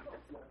IQ,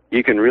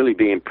 you can really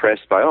be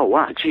impressed by, oh,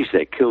 wow, geez,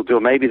 they killed,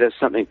 or maybe there's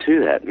something to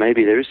that.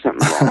 Maybe there is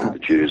something wrong with the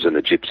Jews and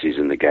the gypsies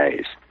and the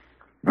gays.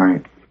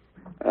 Right.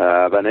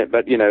 But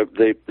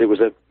there was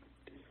a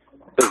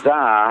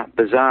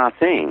bizarre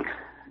thing.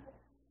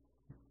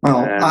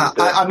 Well, and,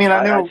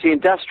 I know it's the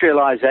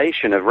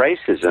industrialization of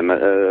racism,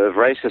 of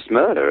racist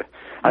murder.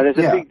 There's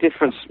a big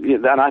difference,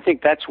 and I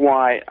think that's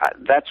why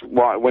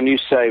when you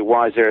say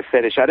why is there a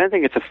fetish, I don't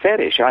think it's a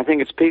fetish. I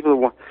think it's people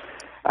who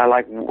are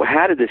like,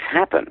 how did this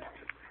happen?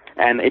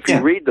 And if you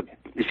read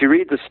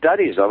the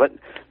studies of it,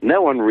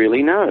 no one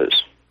really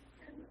knows.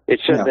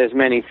 It's just there's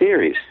many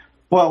theories.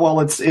 Well,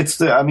 it's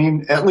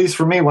at least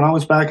for me, when I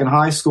was back in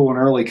high school and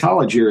early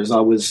college years, I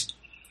was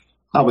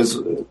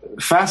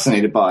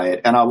fascinated by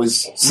it, and I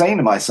was saying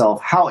to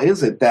myself, how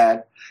is it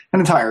that an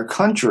entire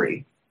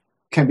country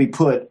can be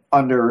put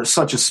under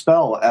such a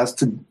spell as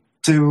to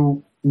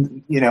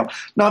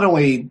not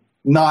only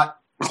not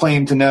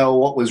claim to know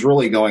what was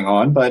really going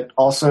on, but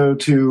also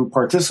to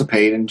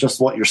participate in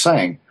just what you're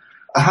saying?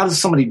 How does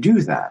somebody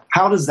do that?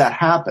 How does that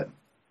happen?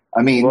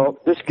 I mean, we're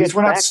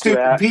not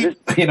stupid people,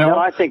 No,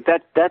 I think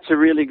that's a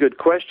really good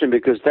question,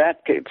 because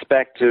that gets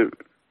back to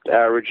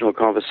our original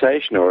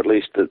conversation, or at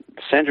least the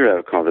center of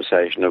our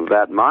conversation,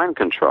 about mind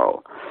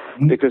control.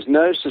 Mm-hmm. Because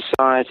no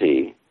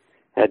society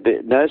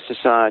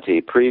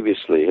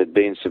previously had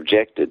been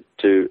subjected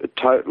to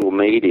total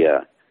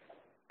media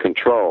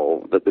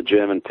control that the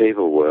German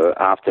people were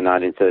after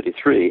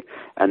 1933,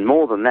 and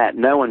more than that,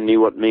 no one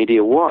knew what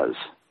media was.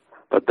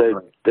 But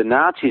the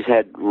Nazis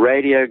had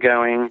radio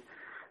going,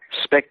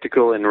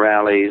 spectacle in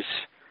rallies,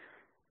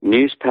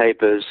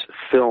 newspapers,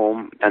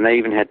 film, and they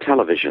even had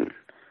television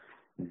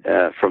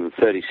from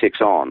 36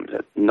 on.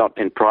 Not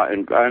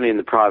only in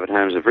the private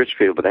homes of rich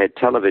people, but they had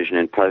television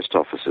in post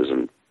offices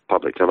and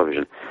public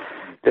television.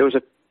 There was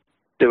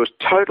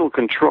total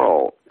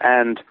control,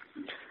 and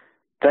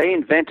they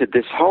invented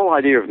this whole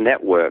idea of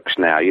networks.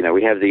 Now,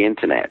 we have the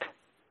internet,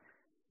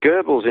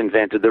 Goebbels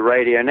invented the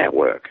radio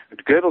network.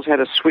 Goebbels had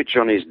a switch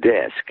on his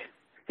desk.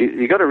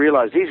 You got to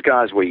realize these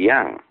guys were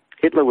young.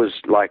 Hitler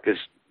was like as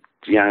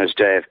young as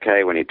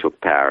JFK when he took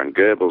power, and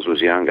Goebbels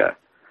was younger.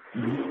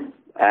 Mm-hmm.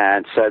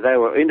 And so they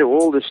were into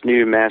all this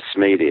new mass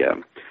media.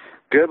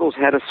 Goebbels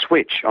had a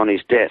switch on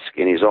his desk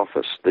in his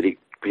office that he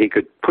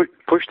could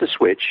push the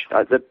switch.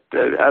 The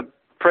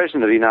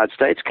President of the United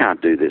States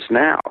can't do this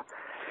now.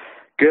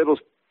 Goebbels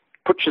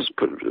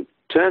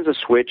turns a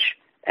switch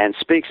and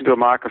speaks into a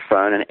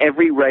microphone, and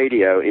every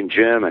radio in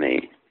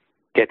Germany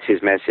gets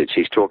his message.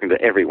 He's talking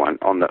to everyone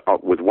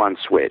with one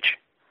switch.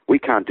 We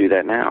can't do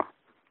that now.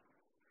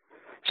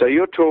 So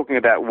you're talking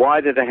about why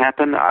did it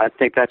happen? I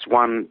think that's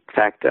one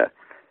factor.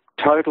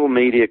 Total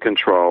media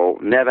control,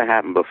 never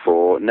happened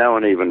before.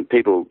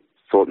 People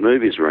thought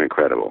movies were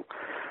incredible.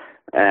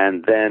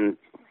 And then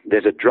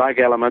there's a drug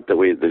element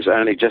there's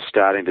only just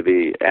starting to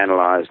be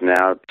analyzed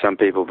now. Some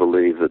people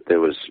believe that there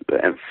was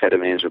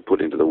amphetamines were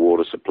put into the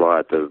water supply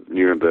at the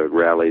Nuremberg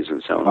rallies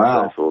and so on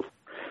and so forth.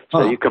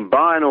 So you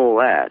combine all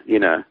that,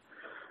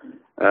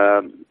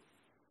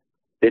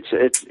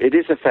 it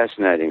is a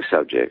fascinating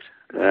subject.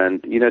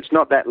 And, it's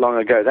not that long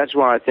ago. That's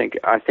why I think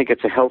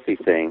it's a healthy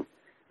thing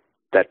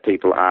that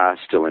people are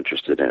still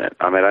interested in it.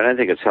 I mean, I don't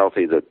think it's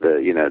healthy that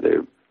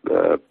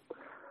the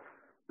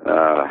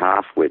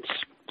half-wits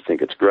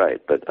think it's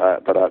great, but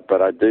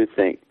I do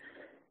think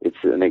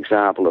it's an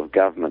example of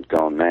government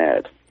gone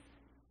mad.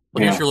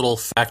 Well, here's your little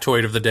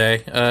factoid of the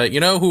day.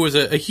 Who was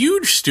a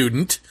huge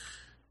student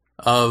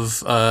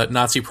of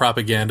Nazi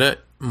propaganda?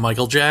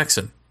 Michael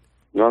Jackson.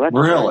 No, that's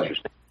really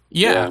interesting.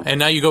 Yeah, and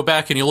now you go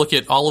back and you look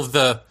at all of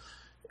the,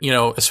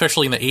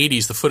 especially in the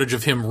 80s, the footage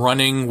of him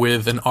running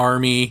with an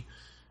army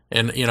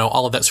and,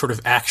 all of that sort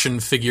of action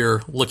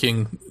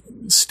figure-looking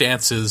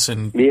stances.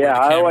 And yeah,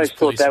 I always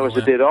thought that was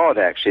a bit odd,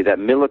 actually, that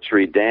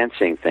military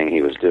dancing thing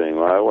he was doing.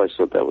 I always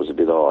thought that was a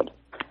bit odd.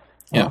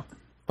 Yeah,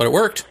 but it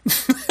worked.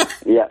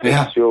 Yeah,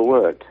 it sure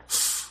worked.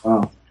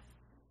 Oh.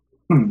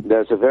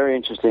 There's a very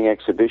interesting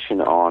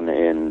exhibition on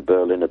in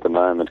Berlin at the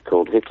moment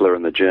called Hitler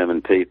and the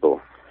German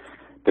People,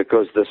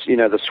 because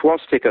the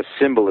swastika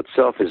symbol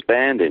itself is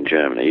banned in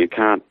Germany. You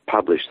can't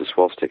publish the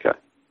swastika.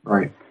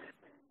 Right.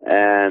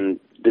 And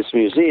this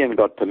museum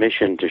got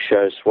permission to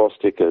show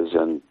swastikas,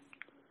 and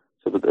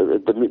so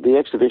the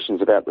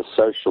exhibition's about the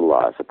social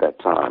life at that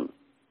time.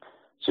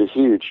 It's a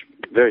huge,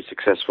 very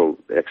successful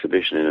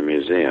exhibition in a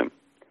museum.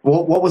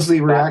 Well, what was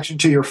the reaction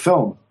to your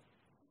film?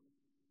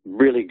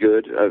 Really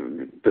good,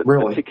 but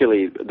really?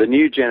 Particularly the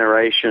new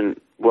generation.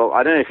 Well,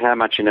 I don't know how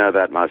much you know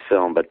about my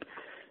film, but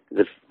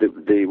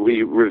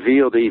we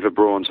revealed Eva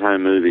Braun's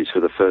home movies for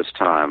the first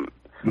time.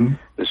 Mm-hmm.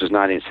 This was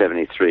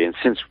 1973, and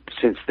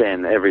since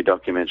then, every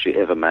documentary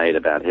ever made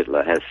about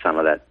Hitler has some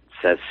of that,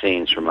 has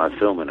scenes from my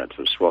film in it,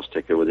 of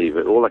swastika with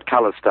Eva. All the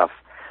color stuff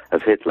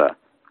of Hitler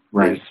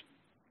is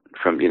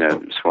from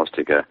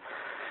swastika,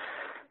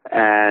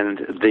 and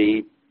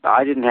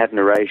I didn't have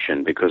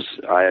narration because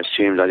I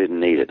assumed I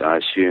didn't need it. I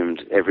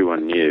assumed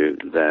everyone knew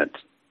that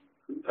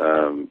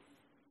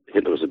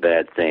Hitler was a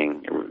bad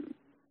thing,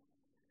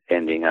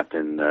 ending up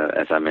in,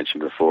 as I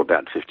mentioned before,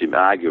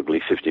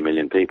 arguably 50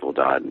 million people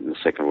died in the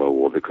Second World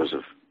War because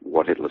of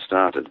what Hitler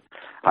started.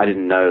 I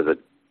didn't know that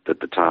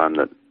at the time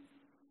that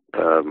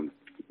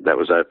that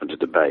was open to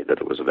debate, that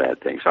it was a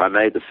bad thing. So I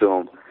made the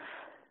film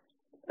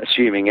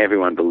assuming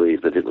everyone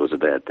believed that Hitler was a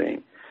bad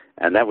thing.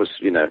 And that was,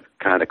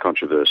 kind of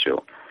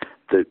controversial.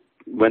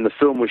 When the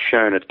film was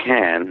shown at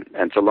Cannes,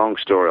 and it's a long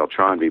story, I'll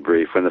try and be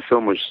brief, when the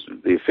film was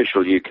the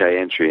official UK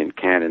entry in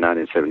Cannes in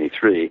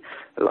 1973,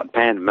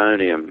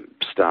 pandemonium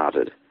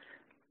started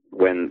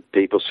when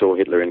people saw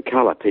Hitler in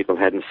color. People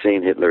hadn't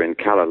seen Hitler in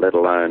color, let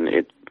alone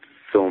it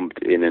filmed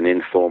in an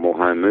informal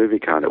home movie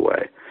kind of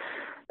way.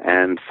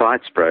 And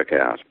fights broke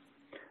out.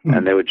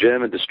 And there were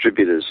German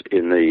distributors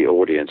in the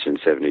audience in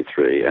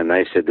 73, and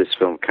they said, this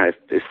film,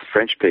 if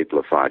French people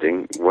are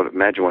fighting,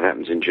 imagine what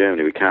happens in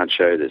Germany. We can't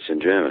show this in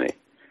Germany.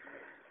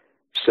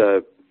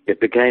 So it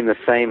became the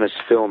famous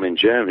film in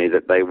Germany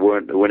that they were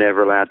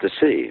never allowed to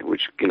see,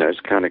 which, is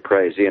kind of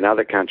crazy. And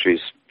other countries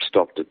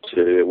stopped it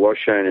too. It was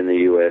shown in the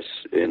US,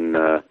 in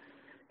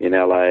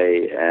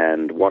LA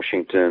and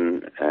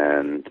Washington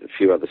and a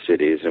few other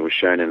cities, and was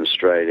shown in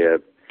Australia,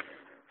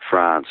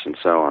 France, and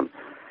so on.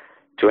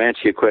 To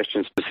answer your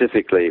question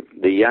specifically,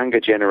 the younger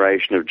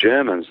generation of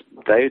Germans,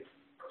 they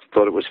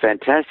thought it was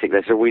fantastic.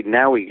 They said,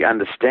 now we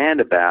understand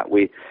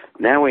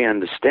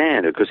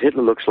because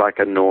Hitler looks like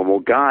a normal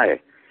guy.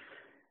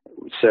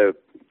 So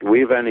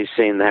we've only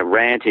seen that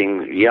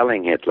ranting,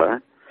 yelling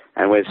Hitler,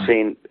 and we've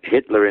seen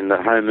Hitler in the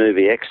home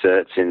movie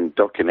excerpts in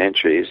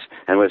documentaries,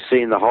 and we've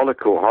seen the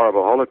horrible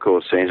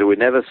Holocaust scenes, but we've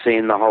never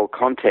seen the whole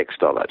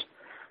context of it.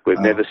 We've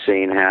never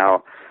seen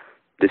how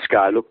this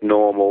guy looked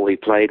normal, he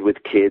played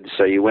with kids,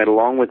 so you went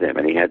along with him,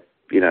 and he had,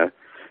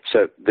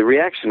 so the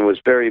reaction was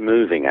very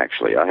moving,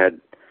 actually. I had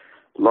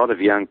a lot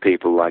of young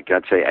people, like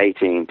I'd say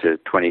 18 to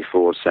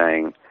 24,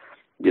 saying,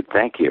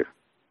 thank you.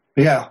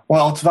 Yeah,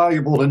 well, it's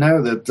valuable to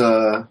know that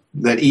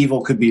that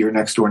evil could be your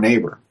next-door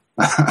neighbor.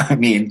 I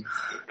mean...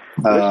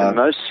 Listen,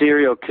 most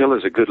serial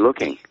killers are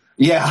good-looking.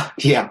 Yeah.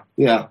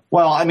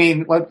 Well, I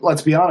mean,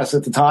 let's be honest.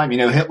 At the time,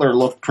 Hitler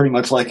looked pretty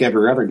much like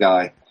every other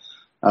guy.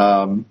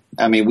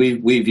 I mean,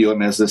 we view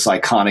him as this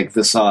iconic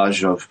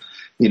visage of,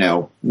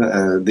 the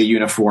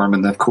uniform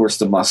and, of course,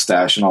 the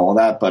mustache and all of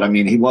that. But, I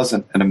mean, he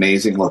wasn't an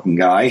amazing-looking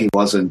guy. He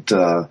wasn't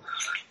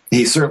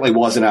he certainly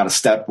wasn't out of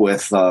step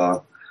with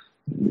what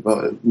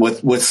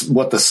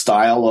the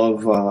style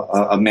of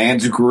a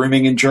man's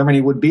grooming in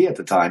Germany would be at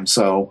the time.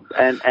 So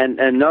and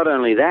not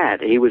only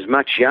that, he was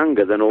much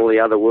younger than all the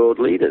other world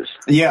leaders.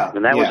 Yeah,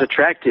 and that was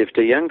attractive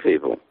to young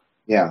people.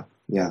 Yeah.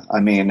 I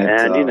mean,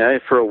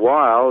 for a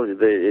while,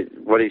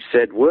 what he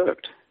said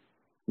worked.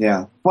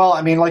 Yeah. Well,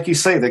 I mean, like you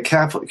say, the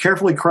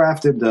carefully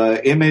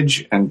crafted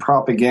image and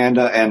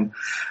propaganda, and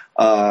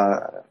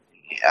I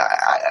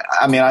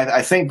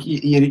think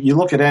you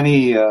look at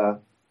any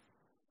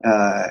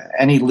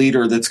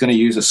leader that's going to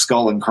use a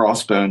skull and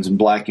crossbones and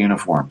black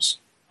uniforms.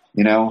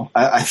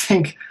 I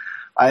think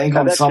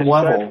on some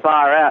level, so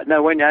far out.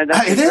 No, it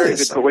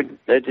is.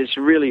 It's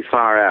really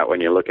far out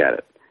when you look at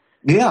it.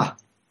 Yeah.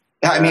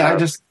 I mean,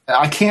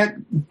 I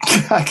can't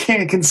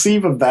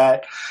conceive of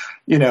that,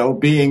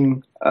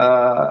 being, and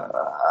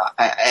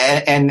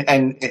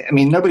I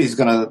mean, nobody's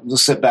going to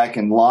sit back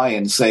and lie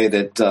and say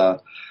that,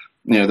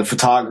 the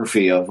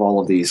photography of all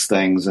of these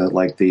things,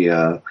 like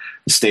the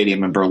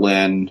stadium in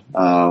Berlin,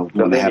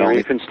 when they had all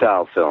the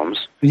Riefenstahl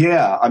films.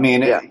 Yeah. I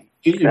mean,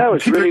 that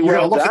was really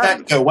well look done. at that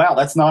and go, wow,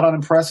 that's not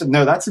unimpressive.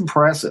 No, that's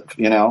impressive,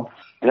 No,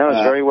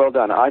 it's very well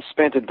done. I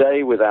spent a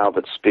day with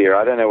Albert Speer.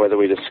 I don't know whether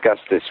we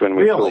discussed this when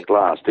we talked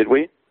last. Did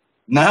we?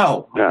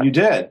 No, you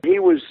did. He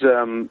was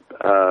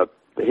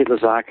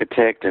Hitler's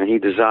architect, and he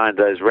designed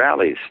those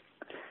rallies,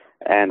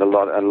 and a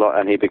lot,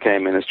 and he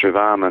became Minister of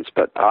Armaments.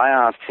 But I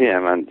asked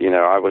him, and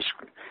I was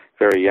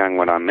very young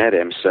when I met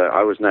him, so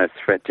I was no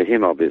threat to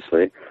him,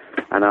 obviously.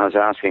 And I was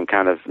asking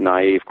kind of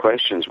naive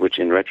questions, which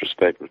in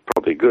retrospect was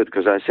probably good,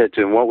 because I said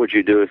to him, "What would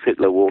you do if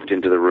Hitler walked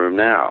into the room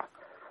now?"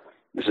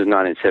 This is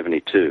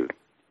 1972.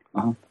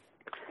 Uh-huh.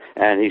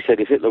 And he said,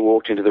 if Hitler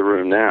walked into the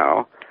room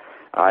now,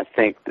 I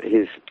think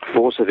his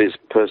force of his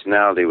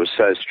personality was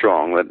so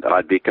strong that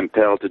I'd be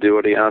compelled to do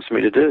what he asked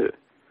me to do.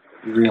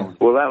 Really?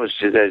 Well, that's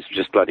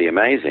just bloody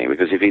amazing,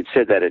 because if he'd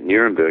said that at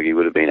Nuremberg, he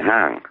would have been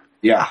hung.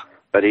 Yeah.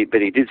 But he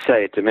did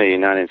say it to me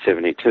in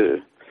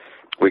 1972.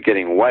 We're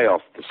getting way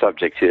off the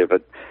subject here,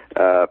 but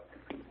the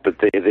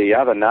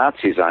other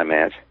Nazis I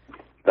met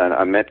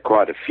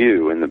quite a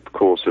few in the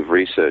course of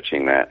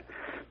researching that.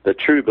 The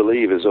true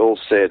believers all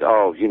said,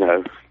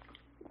 the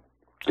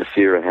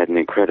Führer had an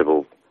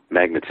incredible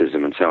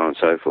magnetism and so on and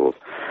so forth.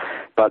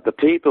 But the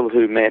people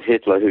who met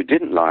Hitler who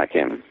didn't like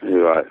him,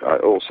 who I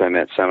also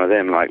met some of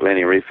them, like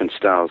Leni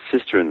Riefenstahl's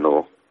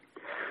sister-in-law,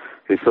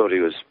 who thought he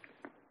was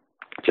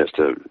just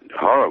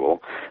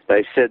horrible,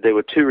 they said there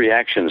were two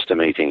reactions to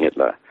meeting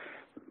Hitler.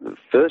 The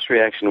first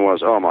reaction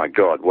was, oh my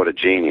God, what a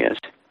genius.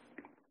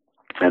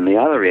 And the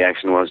other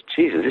reaction was,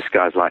 Jesus, this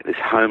guy's like this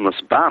homeless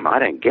bum. I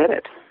don't get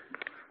it.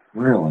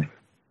 Really?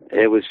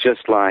 It was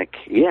just like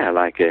a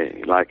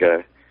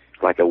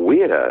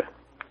weirdo,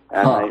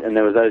 and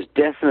there were those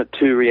definite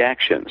two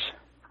reactions.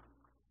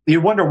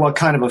 You wonder what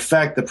kind of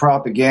effect the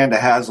propaganda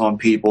has on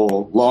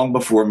people long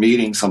before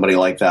meeting somebody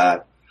like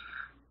that.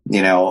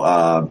 You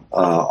look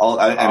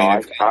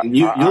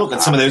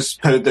at some of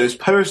those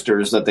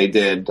posters that they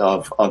did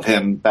of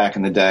him back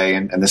in the day,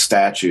 and the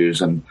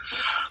statues and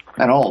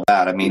all of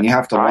that. I mean, you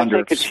have to wonder. I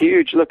think it's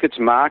huge. Look, it's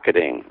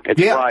marketing.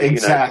 It's why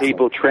exactly.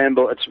 People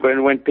tremble. It's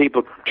when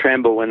people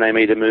tremble when they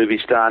meet a movie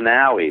star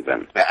now,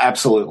 even.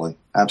 Absolutely.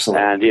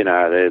 And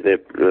they're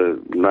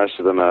most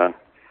of them are,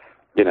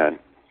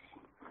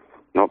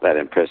 not that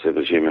impressive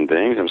as human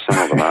beings, and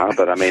some of them are.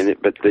 But I mean,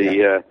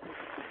 the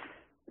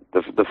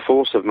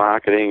force of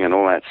marketing and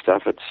all that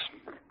stuff, it's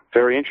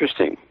very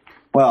interesting.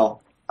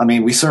 Well, I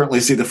mean, we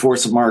certainly see the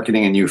force of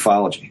marketing in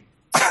ufology.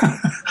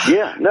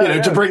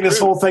 To bring this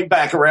whole thing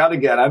back around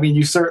again. I mean,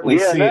 you certainly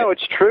see it. Yeah,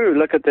 it's true.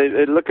 Look at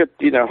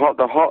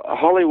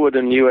Hollywood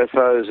and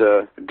UFOs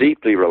are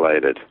deeply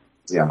related.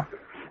 Yeah.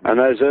 And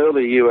those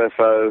early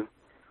UFO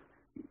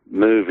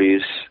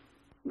movies,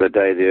 The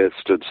Day the Earth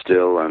Stood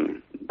Still,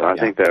 and I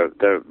think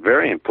they're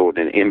very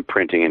important in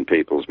imprinting in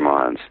people's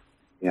minds.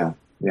 Yeah.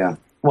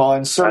 Well,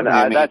 and certainly,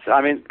 as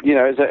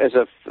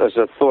a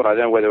thought, I don't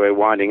know whether we're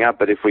winding up,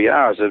 but if we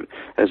are,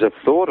 as a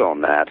thought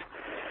on that,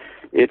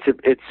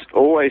 it's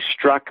always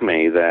struck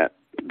me that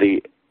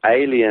the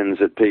aliens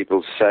that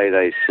people say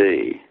they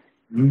see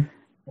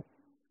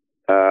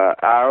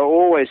are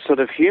always sort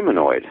of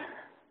humanoid.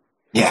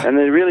 Yeah. And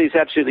there really is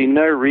absolutely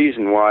no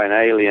reason why an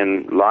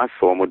alien life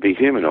form would be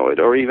humanoid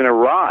or even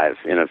arrive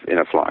in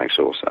a flying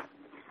saucer.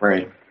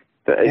 Right.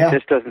 It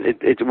just doesn't.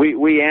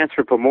 We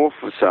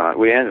anthropomorphize.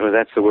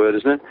 That's the word,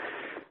 isn't it?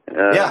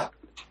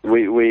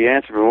 We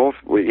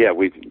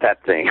anthropomorphize.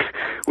 That thing.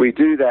 We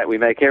do that. We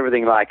make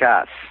everything like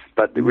us.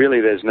 But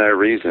really, there's no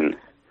reason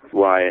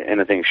why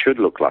anything should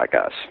look like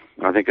us.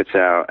 I think it's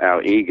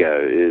our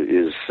ego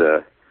is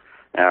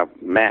our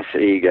mass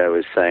ego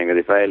is saying that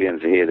if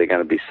aliens are here, they're going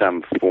to be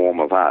some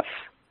form of us.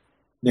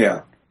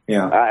 Yeah.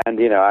 And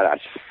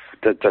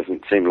that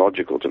doesn't seem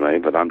logical to me,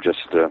 but I'm just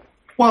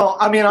well,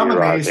 I mean, I'm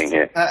amazed.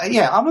 here.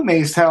 I'm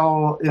amazed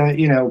how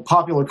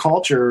popular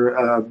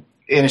culture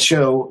in a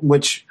show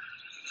which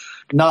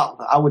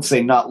I would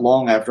say not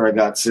long after I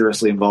got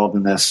seriously involved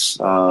in this,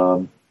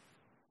 the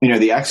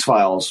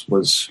X-Files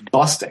was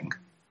busting,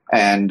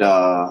 and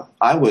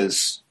I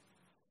was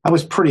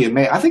pretty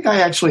amazed. I think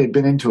I actually had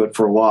been into it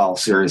for a while,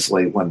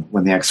 seriously, when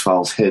the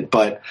X-Files hit.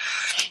 But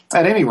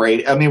at any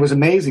rate, I mean, it was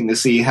amazing to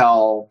see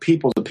how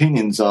people's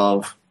opinions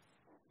of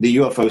the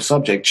UFO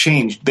subject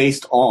changed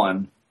based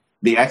on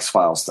the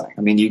X-Files thing.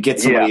 I mean, you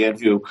get somebody in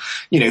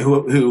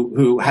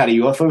who had a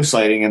UFO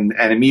sighting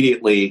and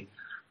immediately,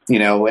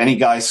 any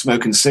guy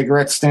smoking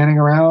cigarettes standing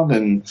around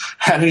and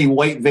had any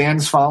white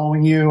vans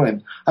following you.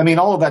 And I mean,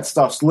 all of that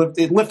stuff's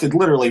lifted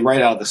literally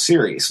right out of the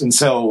series. And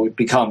so it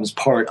becomes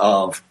part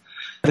of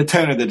the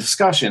tone of the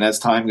discussion as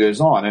time goes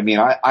on. I mean,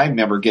 I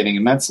remember getting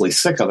immensely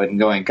sick of it and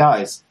going,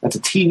 guys, that's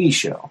a TV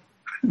show.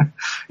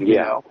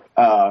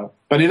 But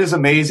it is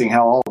amazing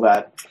how all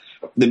that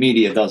the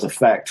media does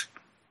affect.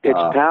 It's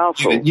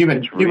powerful.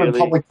 Human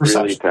public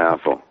perception. Really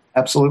powerful.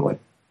 Absolutely.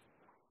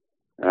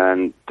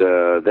 And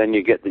then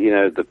you get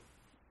the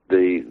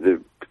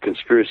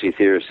conspiracy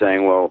theorists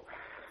saying, well,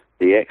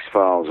 the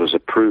X-Files was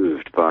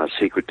approved by a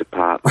secret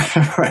department,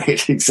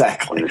 right?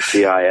 Exactly. In the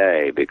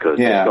CIA because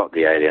they've got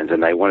the aliens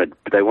and they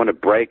want to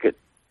break it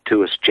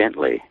to us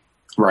gently,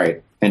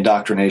 right?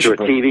 Indoctrination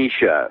to a TV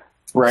show,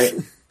 right?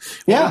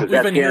 Yeah, we've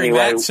been hearing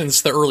that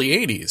since the early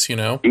 '80s.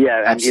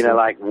 Yeah, and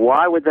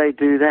why would they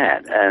do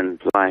that?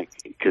 And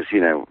because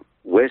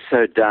we're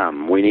so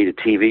dumb, we need a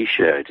TV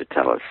show to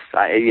tell us.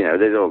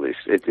 There's all this.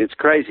 It's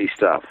crazy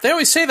stuff. They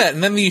always say that,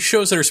 and then these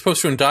shows that are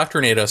supposed to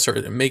indoctrinate us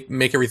or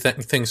make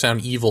everything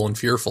sound evil and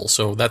fearful.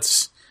 So I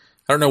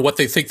don't know what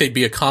they think they'd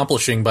be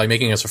accomplishing by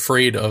making us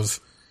afraid of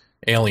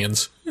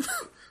aliens.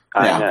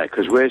 I know,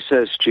 because we're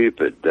so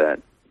stupid that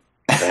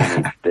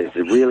there's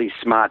really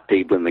smart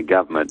people in the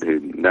government who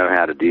know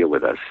how to deal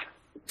with us.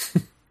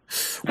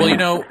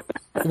 Well,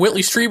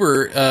 Whitley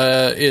Strieber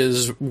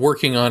is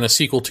working on a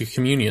sequel to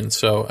Communion,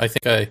 so I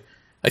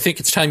think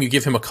it's time you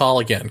give him a call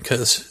again,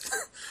 because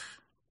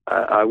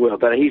I will.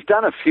 But he's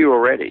done a few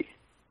already.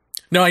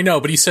 No, I know,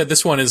 but he said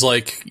this one is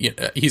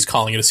he's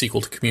calling it a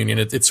sequel to Communion.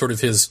 It's sort of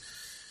his,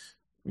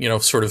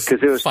 sort of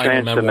because it was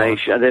final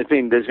transformation. memoir.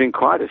 There's been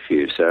quite a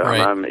few, so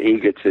right. I'm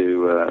eager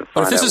to find out.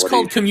 But if this is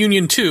called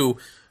Communion 2,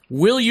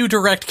 will you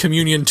direct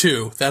Communion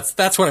 2?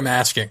 That's what I'm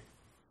asking.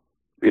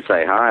 If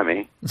they hire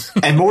me.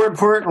 And more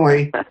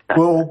importantly,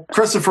 will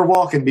Christopher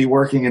Walken be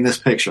working in this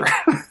picture?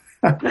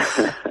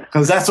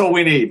 Because that's what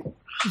we need.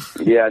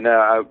 Yeah,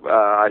 no,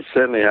 I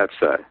certainly hope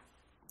so.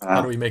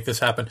 How do we make this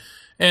happen?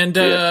 And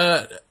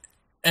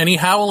any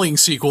Howling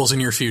sequels in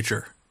your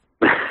future?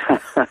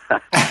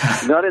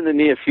 Not in the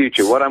near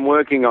future. What I'm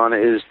working on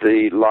is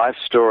the life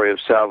story of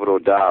Salvador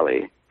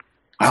Dali.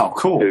 Oh,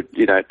 cool. Who,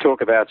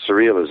 talk about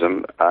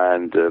surrealism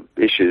and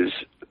issues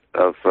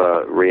of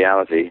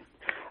reality.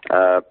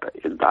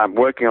 I'm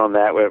working on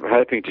that. We're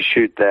hoping to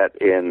shoot that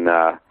in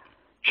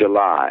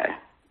July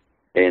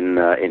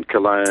in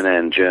Cologne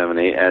and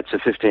Germany. It's a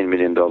 $15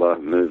 million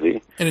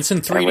movie. And it's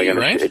in 3D,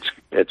 right?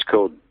 It's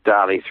called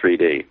Dali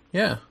 3D.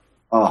 Yeah.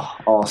 Oh,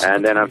 awesome.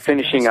 And then I'm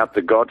finishing up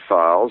The God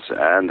Files,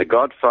 and The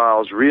God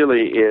Files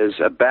really is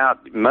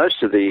about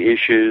most of the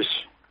issues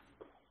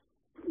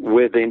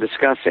we've been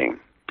discussing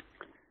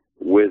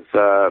with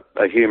a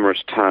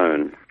humorous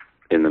tone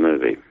in the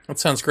movie. That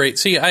sounds great.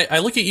 See, I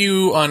look at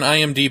you on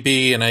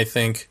IMDb and I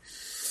think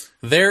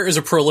there is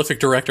a prolific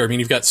director. I mean,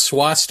 you've got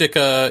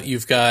Swastika,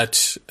 you've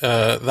got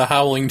The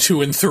Howling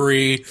 2 and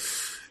 3,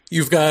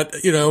 you've got,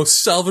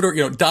 Salvador,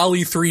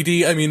 Dali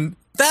 3D. I mean,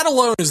 that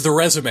alone is the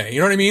resume. You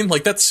know what I mean?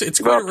 It's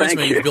quite a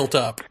resume you've built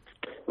up.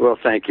 Well,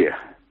 thank you.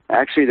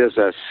 Actually,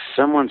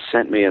 someone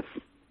sent me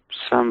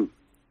some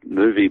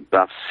movie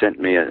buff sent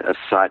me a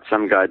site.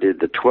 Some guy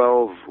did the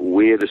 12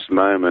 weirdest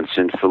moments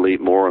in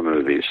Philippe Mora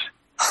movies.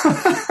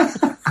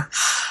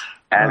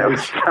 And it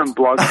was some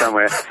blog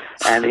somewhere,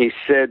 and he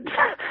said,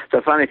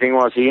 the funny thing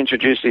was, he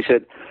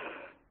said,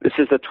 this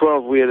is the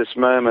 12 weirdest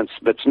moments,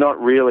 but it's not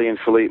really in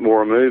Philippe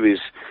Mora movies.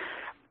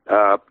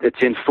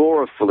 It's in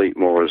 4 of Philippe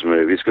Mora's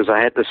movies, because I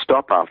had to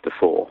stop after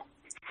 4.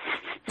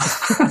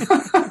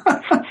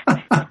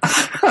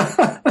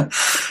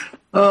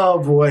 Oh,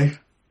 boy.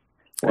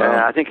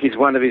 Wow. I think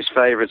one of his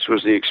favorites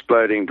was the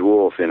exploding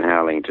dwarf in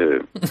Howling II.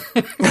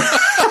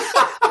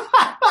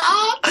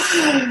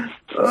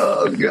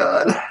 Oh,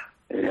 God.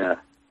 Yeah.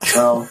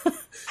 Well,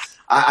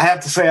 I have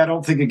to say, I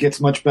don't think it gets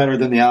much better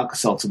than the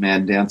Alka-Seltzer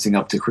Man dancing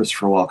up to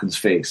Christopher Walken's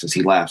face as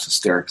he laughs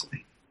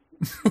hysterically.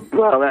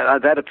 Well,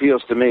 that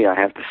appeals to me, I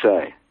have to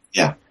say.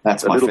 Yeah,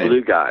 that's the my favorite. The little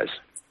blue guys.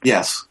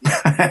 Yes.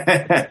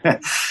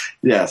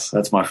 Yes,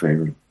 that's my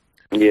favorite.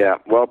 Yeah,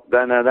 well,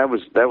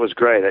 that was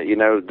great. I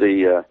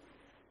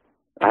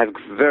have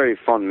very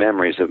fond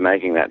memories of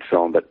making that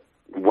film, but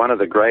one of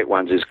the great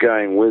ones is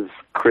going with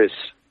Chris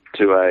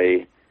to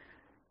a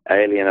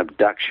alien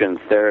abduction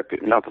therapy,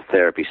 not a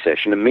therapy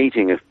session, a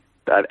meeting of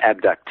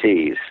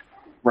abductees.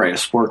 Right, a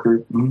sport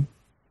group. Mm-hmm.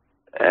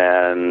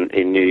 And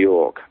in New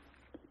York,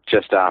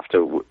 just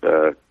after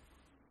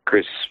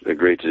Chris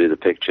agreed to do the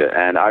picture,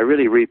 and I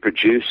really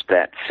reproduced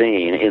that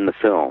scene in the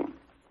film.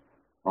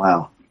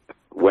 Wow.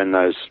 When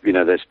there's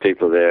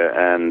people there,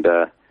 and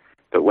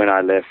but when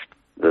I left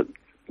the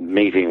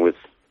meeting with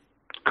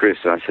Chris,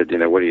 I said,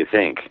 what do you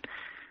think?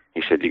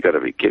 He said, you got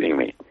to be kidding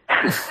me.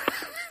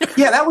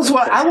 Yeah, that was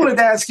what I wanted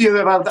to ask you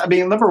about. I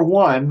mean, number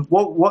one,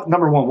 what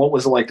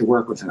was it like to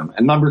work with him?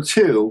 And number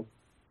two,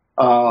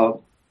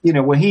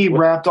 when he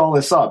wrapped all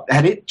this up,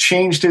 had it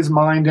changed his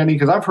mind any?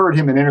 Because I've heard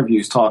him in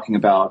interviews talking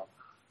about,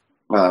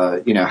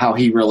 how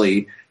he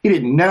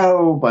didn't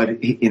know,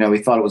 but he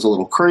thought it was a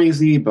little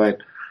crazy, but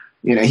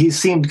he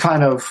seemed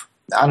kind of,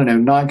 I don't know,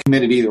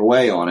 non-committed either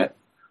way on it.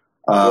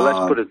 Well,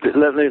 let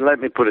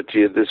me put it to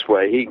you this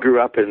way. He grew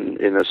up in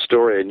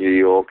Astoria, in New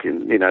York,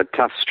 in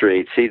tough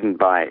streets. He didn't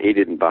buy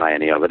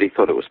any of it. He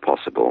thought it was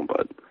possible,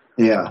 but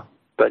yeah.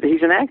 But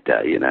he's an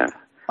actor,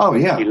 Oh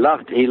yeah. He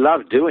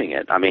loved doing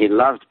it. I mean, he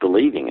loved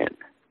believing it.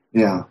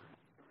 Yeah.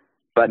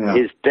 But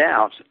his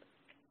doubt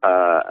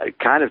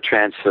kind of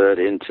transferred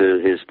into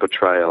his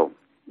portrayal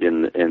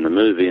in the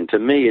movie, and to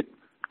me,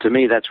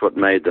 that's what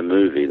made the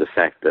movie. The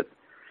fact that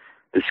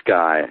this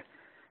guy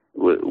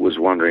was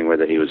wondering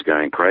whether he was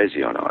going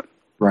crazy or not.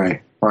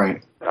 Right.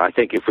 I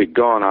think if we'd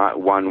gone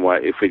one way,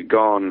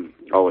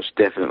 it's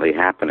definitely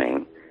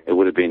happening, it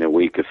would have been a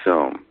weaker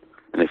film.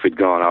 And if we'd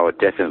gone, it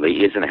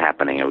definitely isn't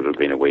happening, it would have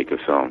been a weaker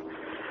film.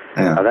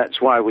 Yeah. That's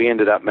why we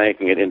ended up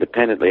making it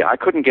independently. I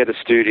couldn't get a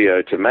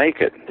studio to make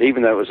it,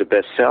 even though it was a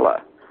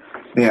bestseller.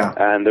 Yeah.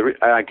 And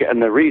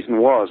the reason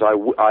was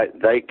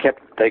they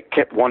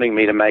kept wanting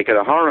me to make it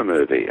a horror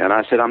movie, and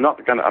I said I'm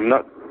not going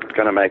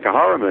to make a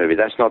horror movie.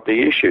 That's not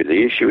the issue.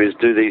 The issue is,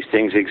 do these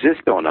things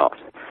exist or not?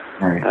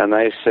 Right. And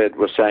they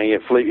were saying,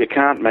 Philippe, you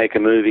can't make a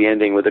movie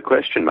ending with a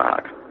question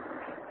mark.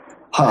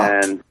 Huh.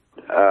 And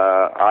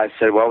I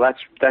said, well,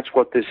 that's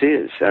what this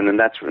is, and then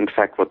that's in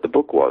fact what the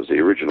book was. The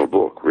original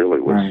book really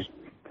was. Right.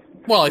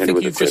 Well, I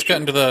think you've just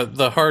gotten to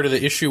the heart of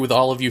the issue with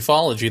all of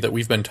ufology that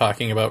we've been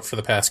talking about for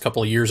the past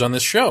couple of years on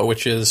this show,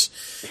 which is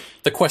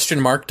the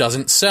question mark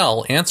doesn't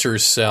sell,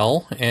 answers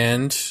sell,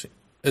 and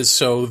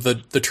so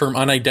the term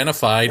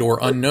unidentified or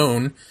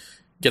unknown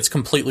gets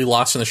completely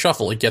lost in the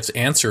shuffle. It gets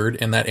answered,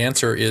 and that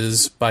answer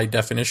is, by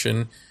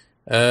definition,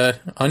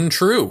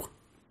 untrue.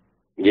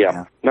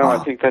 Yeah. No, I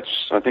think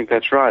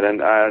that's right,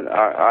 and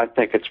I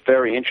think it's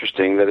very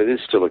interesting that it is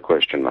still a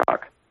question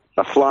mark.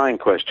 A flying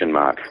question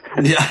mark.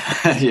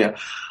 Yeah.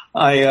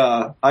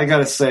 I got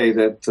to say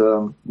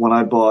that when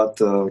I bought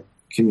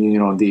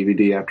Communion on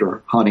DVD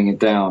after hunting it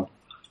down,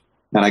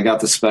 and I got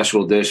the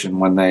special edition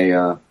when they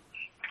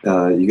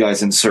you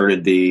guys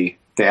inserted the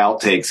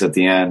outtakes at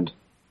the end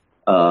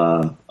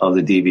of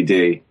the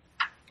DVD.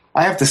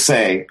 I have to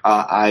say,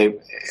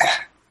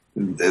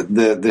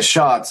 the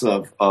shots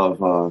of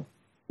Mr.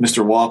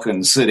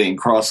 Walken sitting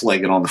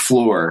cross-legged on the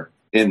floor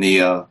in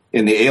the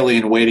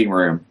alien waiting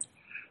room,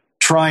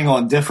 trying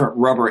on different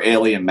rubber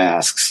alien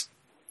masks,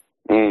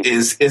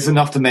 is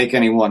enough to make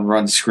anyone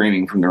run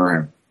screaming from the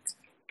room.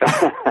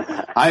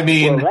 I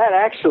mean, well,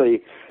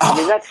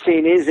 that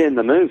scene is in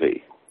the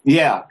movie.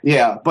 Yeah,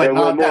 but there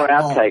were more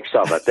outtakes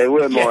of it.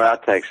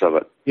 Outtakes of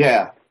it.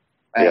 Yeah,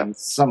 and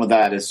some of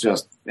that is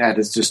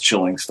just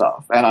chilling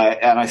stuff. And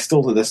I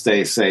still to this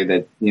day say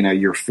that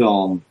your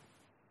film,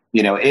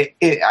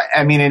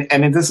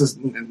 and this is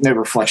no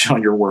reflection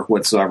on your work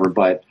whatsoever,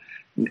 but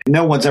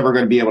no one's ever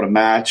going to be able to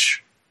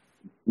match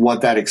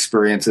what that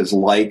experience is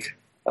like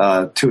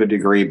to a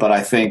degree. But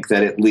I think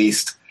that at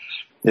least,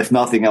 if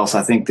nothing else,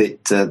 I think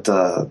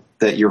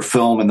that your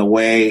film and the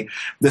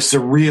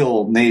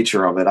surreal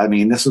nature of it. I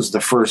mean, this was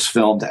the first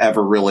film to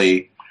ever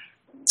really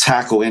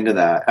tackle into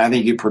that. I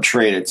think you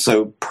portrayed it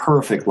so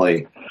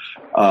perfectly.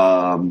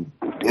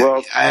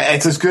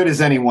 It's as good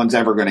as anyone's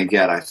ever going to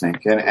get, I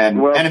think. And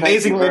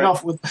amazingly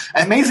enough,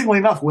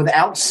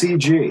 without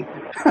CG.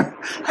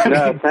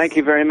 Thank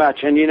you very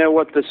much. And you know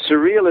what? The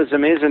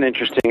surrealism is an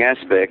interesting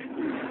aspect.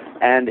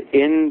 And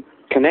in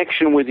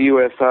connection with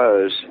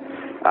UFOs,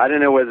 I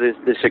don't know whether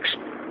this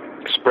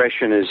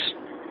expression is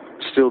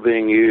still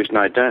being used, and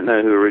I don't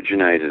know who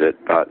originated it,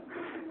 but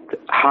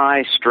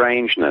high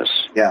strangeness.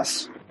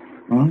 Yes.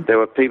 Mm-hmm. There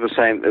were people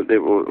saying that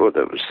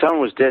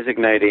someone was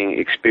designating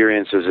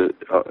experiences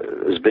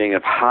as being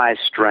of high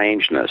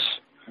strangeness.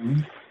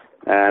 Mm-hmm.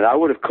 And I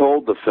would have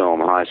called the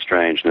film High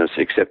Strangeness,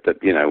 except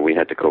that, we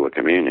had to call it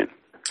Communion.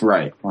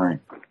 Right.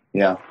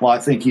 Yeah. Well, I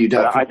think you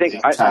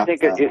definitely. I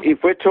think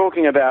if we're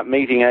talking about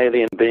meeting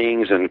alien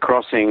beings and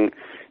crossing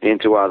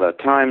into other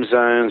time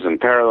zones and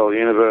parallel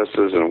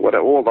universes and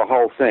all the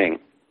whole thing,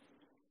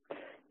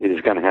 it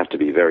is going to have to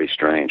be very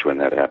strange when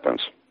that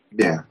happens.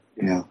 Yeah.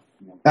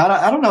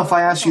 I don't know if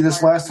I asked you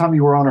this last time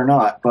you were on or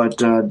not, but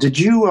did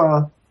you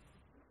or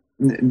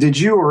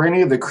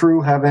any of the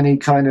crew have any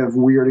kind of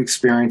weird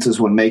experiences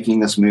when making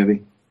this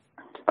movie?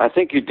 I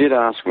think you did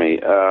ask me.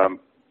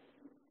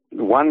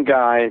 One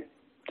guy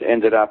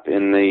ended up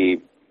in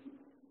the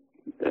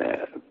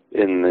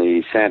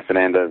San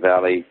Fernando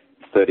Valley,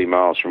 30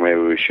 miles from where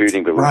we were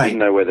shooting, but we didn't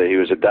know whether he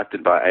was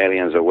abducted by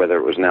aliens or whether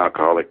it was an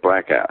alcoholic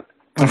blackout.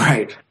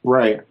 Right.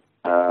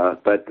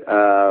 But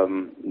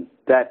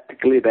that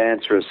glib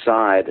answer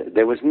aside,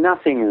 there was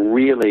nothing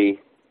really.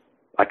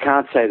 I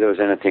can't say there was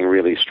anything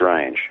really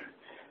strange,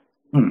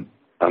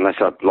 unless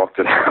I blocked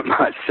it out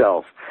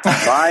myself.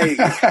 My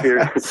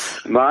experience,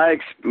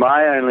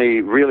 my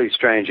only really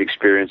strange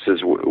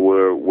experiences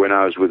were when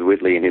I was with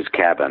Whitley in his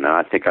cabin. And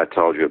I think I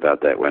told you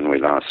about that when we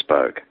last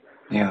spoke.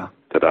 Yeah.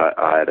 That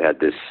I had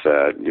this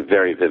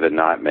very vivid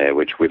nightmare,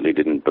 which Whitley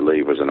didn't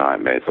believe was a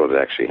nightmare, thought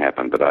it actually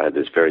happened. But I had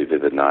this very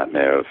vivid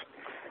nightmare of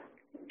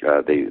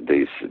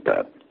these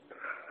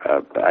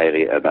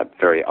alien, a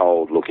very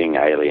old-looking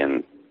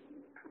alien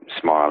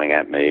smiling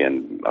at me,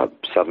 and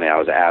suddenly I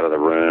was out of the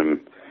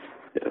room,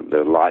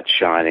 the light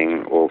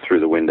shining all through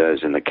the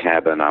windows in the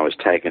cabin. I was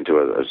taken to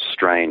a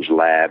strange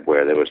lab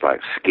where there was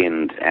like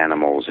skinned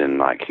animals in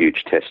like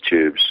huge test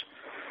tubes.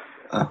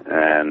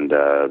 And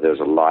there was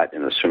a light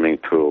in the swimming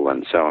pool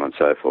and so on and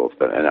so forth.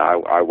 And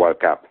I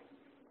woke up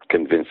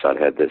convinced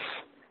I'd had this,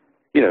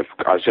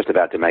 I was just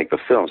about to make the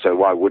film, so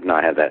why wouldn't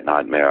I have that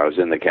nightmare? I was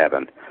in the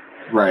cabin.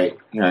 Right.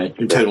 You're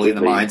totally in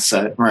the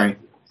mindset. Right.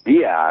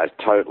 Yeah,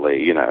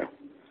 totally,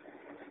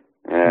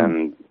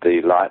 And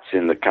the lights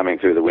coming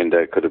through the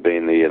window could have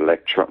been the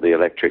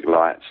electric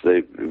lights.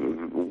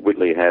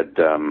 Whitley had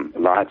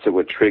lights that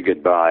were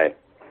triggered by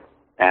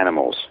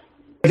animals.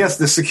 I guess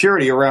the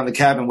security around the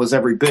cabin was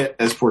every bit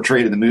as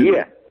portrayed in the movie.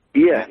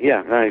 Yeah,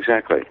 no,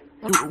 exactly.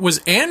 Was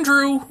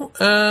Andrew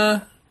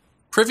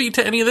privy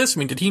to any of this? I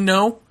mean, did he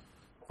know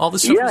all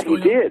this stuff was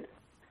going on? Yeah, he did.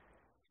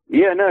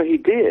 Yeah, no, he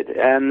did.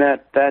 And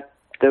that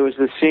there was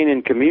the scene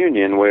in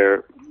Communion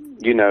where,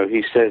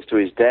 he says to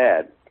his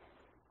dad,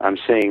 I'm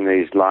seeing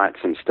these lights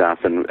and stuff,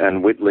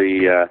 and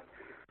Whitley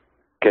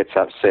gets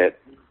upset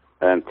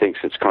and thinks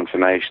it's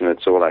confirmation that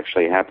it's all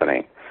actually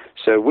happening.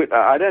 So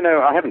I don't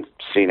know. I haven't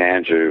seen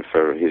Andrew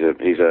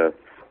he's a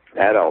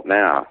adult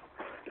now,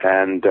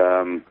 and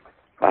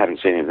I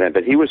haven't seen him then.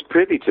 But he was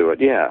privy to it.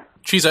 Yeah.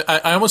 Geez,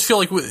 I almost feel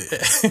like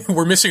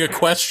we're missing a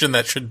question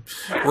that should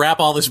wrap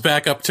all this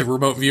back up to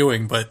remote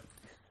viewing, but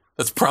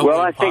that's probably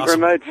I think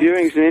remote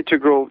viewing is an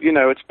integral.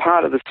 It's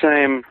part of the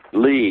same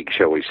league,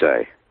 shall we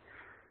say?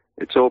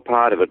 It's all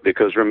part of it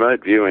because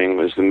remote viewing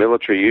was the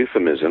military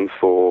euphemism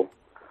for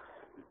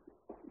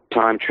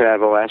time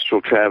travel,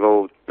 astral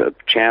travel,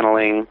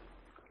 channeling.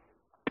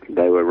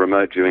 They were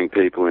remote viewing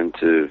people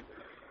into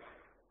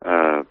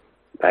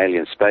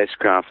alien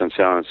spacecraft and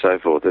so on and so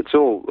forth. It's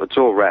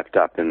all wrapped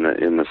up in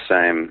the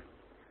same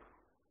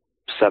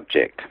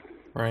subject.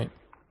 Right.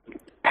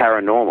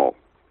 Paranormal,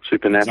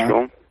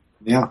 supernatural,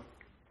 yeah,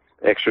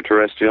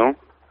 extraterrestrial,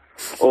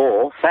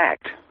 or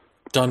fact.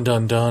 Dun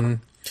dun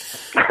dun.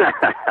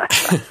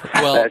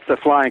 Well, that's the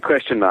flying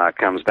question mark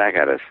comes back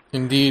at us.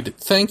 Indeed.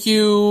 Thank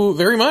you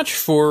very much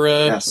for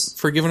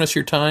giving us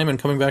your time and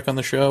coming back on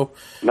the show.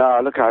 No,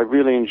 look, I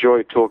really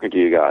enjoyed talking to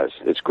you guys.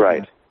 It's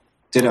great.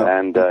 Ditto.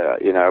 And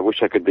I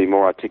wish I could be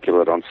more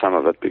articulate on some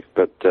of it,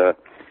 but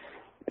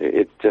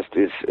it just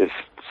is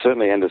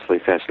certainly endlessly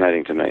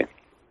fascinating to me.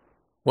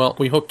 Well,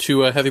 we hope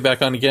to have you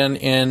back on again,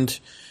 and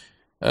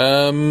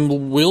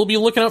we'll be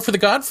looking out for the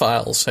God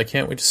Files. I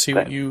can't wait to see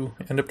what you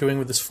end up doing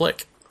with this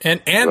flick.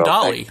 And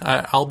Dolly.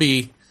 I'll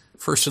be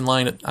first in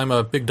line. I'm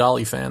a big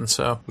Dolly fan,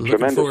 so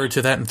looking forward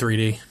to that in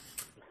 3D.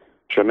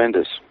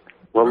 Tremendous.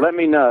 Well, let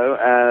me know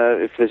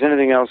if there's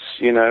anything else,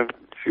 if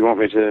you want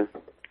me to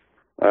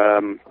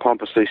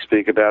pompously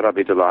speak about, I'll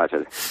be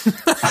delighted.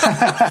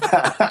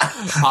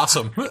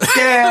 Awesome.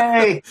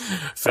 Yay!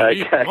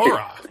 Philippe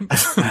Mora.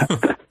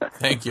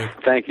 Thank you.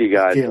 Thank you,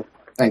 guys. Thank you.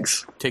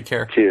 Thanks. Take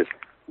care. Cheers.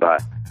 Bye.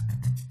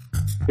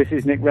 This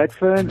is Nick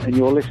Redfern, and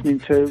you're listening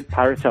to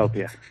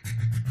Paratopia.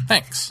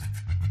 Thanks.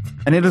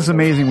 And it is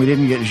amazing we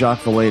didn't get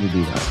Jacques Vallée to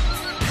do that.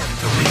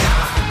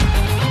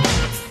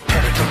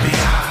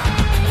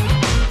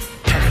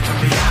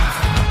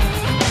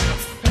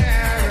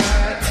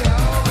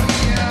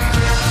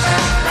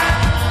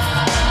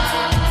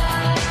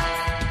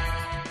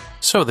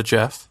 So the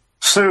Jeff.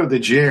 So the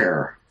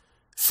Jer.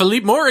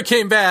 Philippe Mora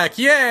came back.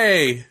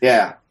 Yay!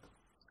 Yeah.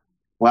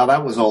 Wow,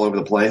 that was all over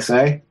the place,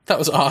 eh? That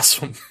was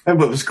awesome. It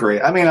was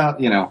great. I mean,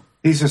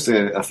 he's just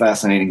a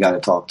fascinating guy to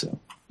talk to.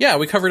 Yeah,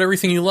 we covered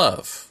everything you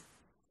love.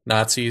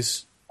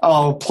 Nazis.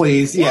 Oh,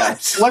 please. Yeah.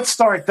 Let's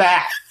start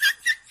that.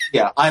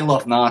 Yeah, I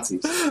love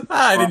Nazis.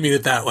 I didn't mean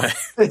it that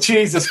way.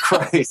 Jesus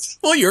Christ.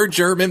 Well, you're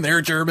German.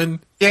 They're German.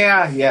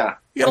 Yeah.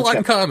 You got a lot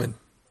in common.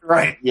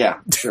 Right. Yeah,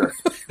 sure.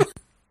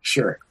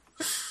 Sure.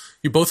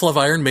 You both love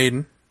Iron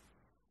Maiden.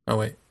 Oh,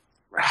 wait.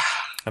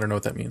 I don't know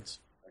what that means.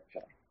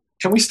 Okay.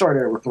 Can we start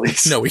over,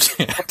 please? No, we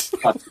can't.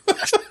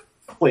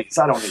 Please,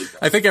 I don't need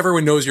that. I think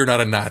everyone knows you're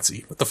not a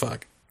Nazi. What the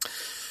fuck?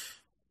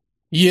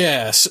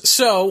 Yes.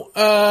 So,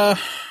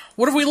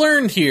 what have we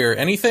learned here?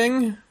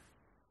 Anything?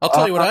 I'll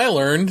tell you what I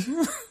learned.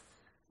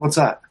 What's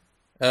that?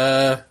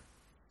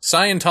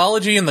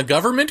 Scientology and the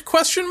government? ?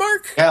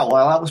 Yeah,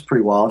 well, that was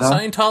pretty wild, huh?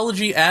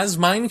 Scientology as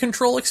mind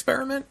control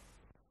experiment?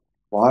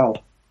 Wild.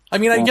 I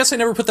mean, I guess I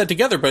never put that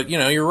together, but,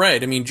 you're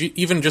right. I mean,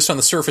 even just on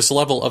the surface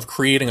level of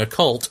creating a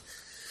cult,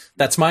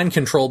 that's mind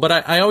control.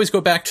 But I always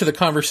go back to the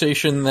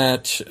conversation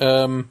that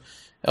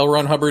L.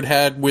 Ron Hubbard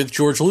had with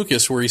George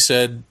Lucas, where he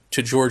said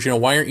to George,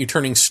 why aren't you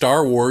turning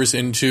Star Wars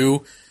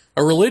into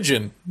a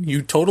religion?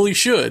 You totally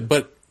should.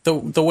 But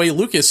the way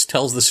Lucas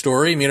tells the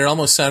story, it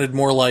almost sounded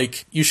more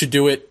like you should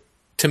do it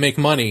to make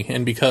money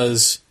and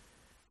because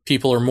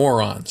people are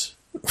morons.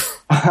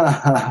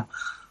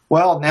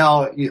 Well,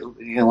 now,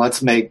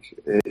 let's make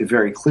it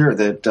very clear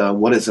that,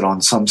 what is it, on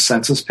some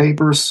census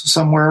papers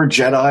somewhere,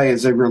 Jedi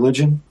is a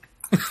religion?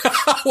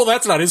 Well,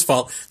 that's not his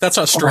fault. That's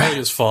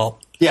Australia's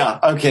fault. Yeah,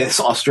 okay, it's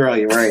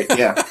Australia, right,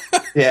 yeah.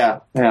 yeah.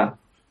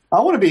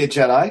 I want to be a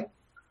Jedi.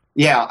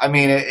 Yeah,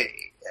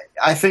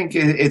 I think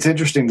it's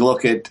interesting to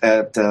look at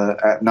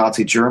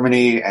Nazi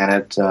Germany and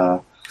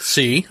at...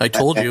 See, I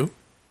told you.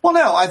 Well,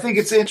 no, I think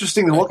it's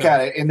interesting to look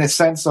at it in the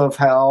sense of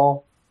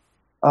how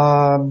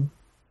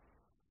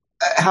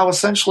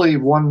essentially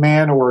one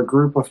man or a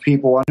group of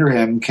people under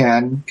him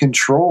can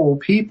control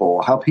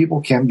people, how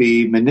people can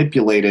be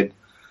manipulated,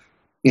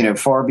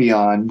 far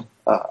beyond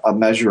a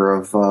measure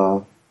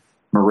of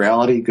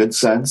morality, good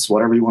sense,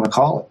 whatever you want to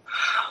call it,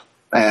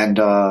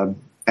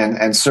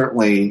 and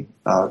certainly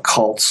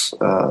cults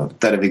that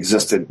have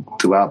existed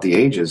throughout the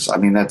ages.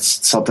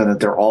 That's something that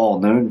they're all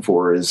known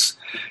for, is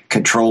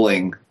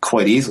controlling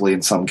quite easily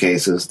in some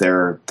cases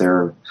their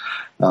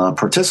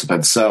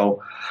participants.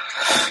 So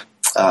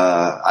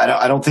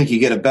I don't think you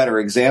get a better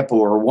example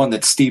or one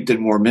that's steeped in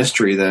more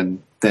mystery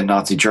than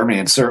Nazi Germany.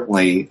 And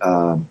certainly,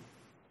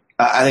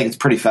 I think it's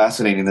pretty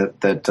fascinating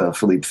that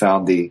Philippe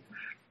found the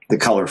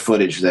color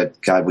footage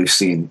that, God, we've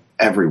seen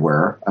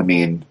everywhere.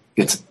 You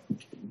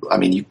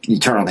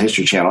turn on the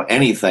History Channel,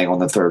 anything on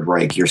the Third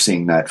Reich, you're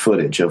seeing that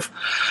footage of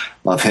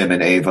him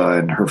and Ava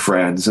and her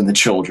friends and the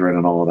children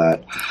and all of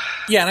that.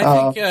 Yeah, and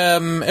I think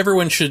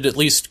everyone should at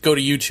least go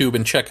to YouTube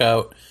and check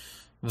out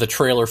the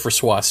trailer for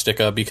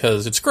Swastika,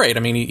 because it's great.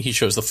 He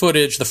shows the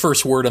footage. The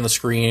first word on the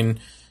screen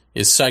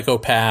is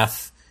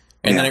psychopath,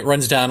 and then it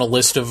runs down a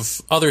list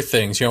of other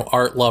things,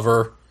 art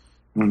lover,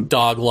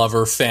 dog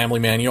lover, family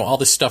man, all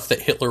this stuff that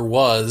Hitler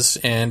was.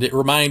 And it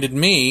reminded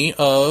me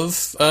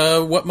of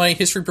what my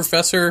history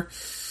professor,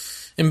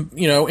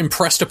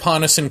 impressed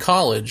upon us in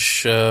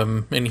college.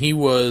 And he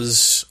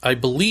was, I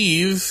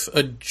believe,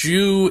 a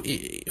Jew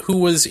who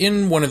was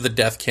in one of the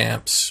death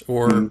camps,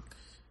 or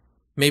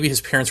maybe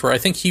his parents were. I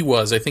think he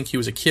was a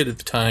kid at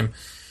the time.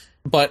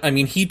 But,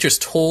 he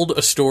just told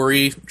a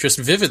story just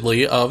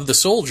vividly of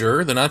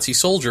the Nazi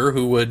soldier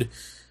who would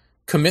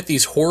commit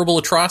these horrible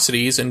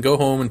atrocities and go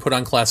home and put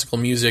on classical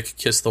music,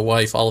 kiss the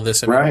wife, all of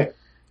this.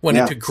 Went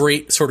into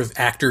great sort of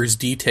actor's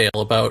detail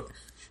about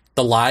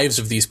the lives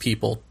of these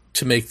people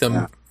to make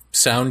them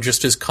sound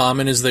just as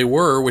common as they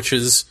were, which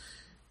is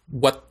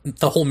what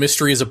the whole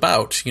mystery is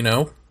about,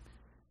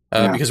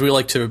 because we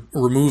like to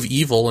remove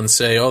evil and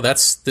say, oh,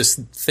 that's this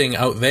thing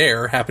out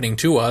there happening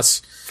to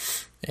us.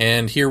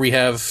 And here we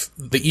have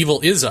the evil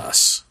is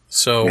us.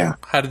 So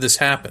how did this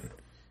happen?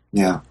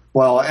 Yeah.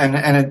 Well,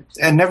 and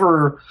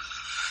never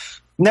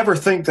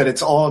think that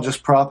it's all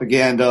just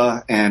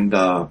propaganda and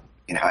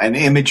and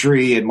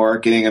imagery and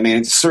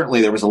marketing.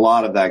 Certainly there was a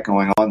lot of that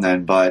going on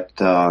then, but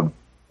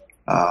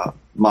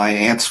my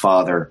aunt's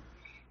father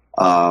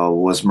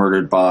was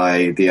murdered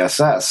by the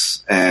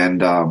SS,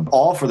 and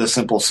all for the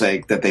simple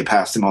sake that they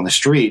passed him on the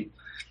street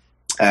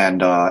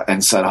and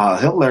said "Heil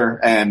Hitler,"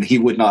 and he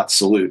would not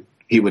salute.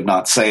 He would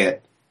not say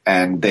it.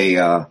 And they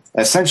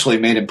essentially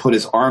made him put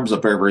his arms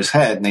up over his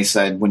head, and they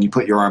said, when you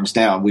put your arms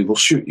down, we will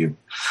shoot you.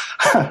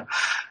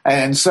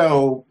 And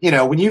so,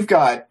 when you've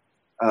got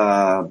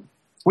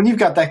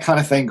that kind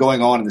of thing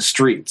going on in the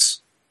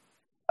streets,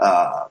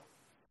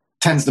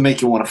 tends to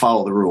make you want to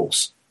follow the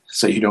rules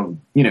so you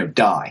don't,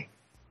 die.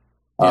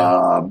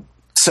 So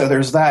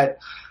there's that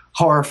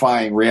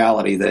horrifying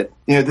reality that,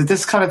 that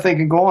this kind of thing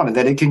can go on, and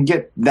that it can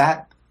get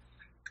that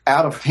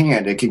out of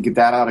hand, it can get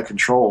that out of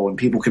control, and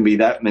people can be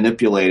that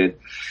manipulated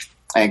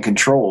and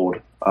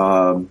controlled,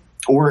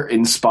 or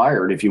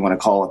inspired, if you want to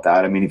call it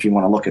that. If you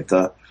want to look at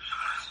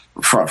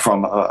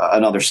from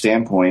another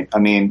standpoint,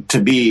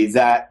 to be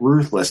that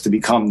ruthless, to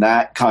become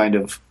that kind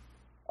of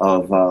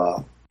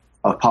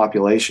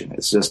population,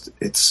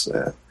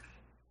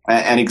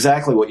 and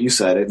exactly what you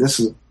said. This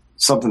is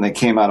something that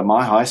came out of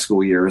my high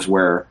school years,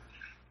 where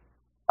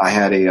I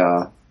had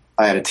a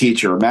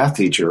math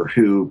teacher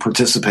who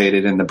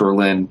participated in the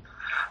Berlin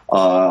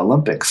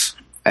Olympics,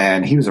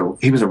 and he was a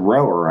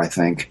rower. I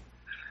think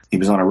he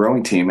was on a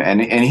rowing team,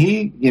 and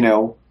he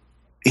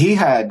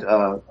had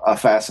a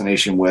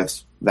fascination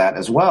with that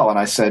as well. And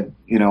I said,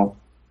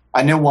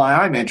 I know why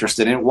I'm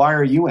interested in it. Why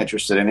are you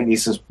interested in it? And he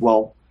says,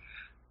 well,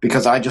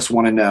 because I just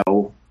want to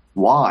know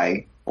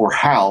why or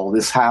how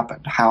this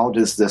happened. How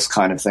does this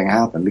kind of thing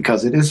happen?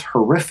 Because it is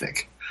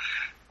horrific.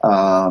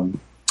 And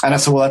I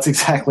said, well, that's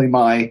exactly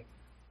my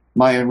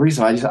own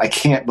reason. I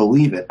can't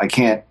believe it. I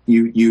can't.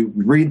 You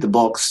read the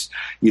books,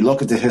 you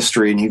look at the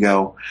history, and you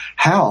go,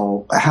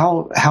 how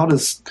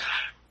does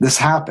this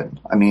happen?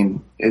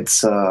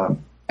 It's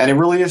and it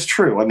really is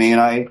true.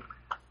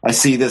 I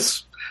see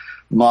this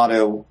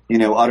motto,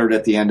 uttered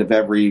at the end of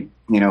every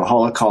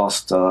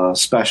Holocaust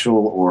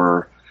special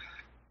or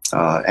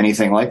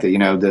anything like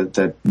that.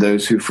 That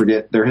those who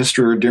forget their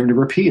history are doomed to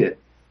repeat it.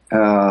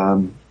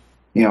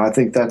 I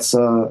think that's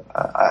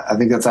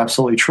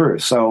absolutely true.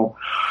 So,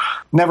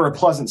 never a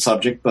pleasant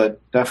subject, but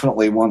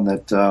definitely one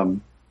that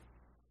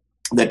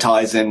that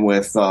ties in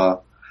with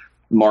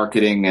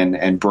marketing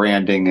and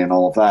branding and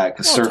all of that.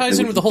 Well, it ties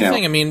in with the whole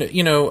thing. I mean,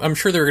 I'm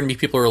sure there are going to be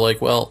people who are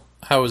like, well,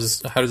 how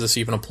does this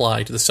even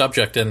apply to the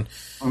subject? And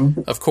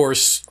of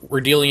course,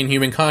 we're dealing in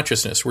human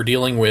consciousness. We're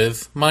dealing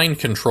with mind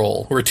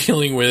control. We're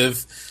dealing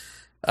with,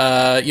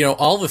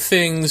 all the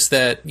things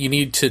that you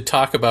need to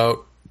talk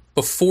about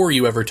before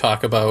you ever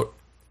talk about,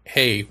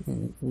 hey,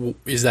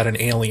 is that an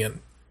alien?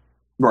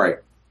 Right.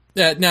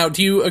 Now,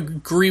 do you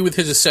agree with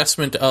his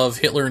assessment of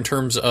Hitler in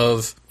terms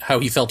of how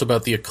he felt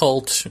about the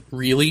occult,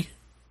 really?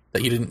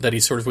 That he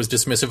sort of was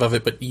dismissive of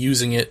it, but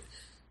using it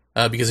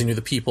because he knew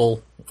the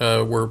people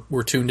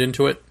were tuned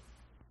into it?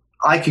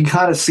 I can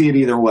kind of see it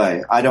either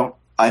way. I don't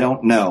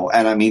know.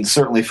 And I mean,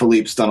 certainly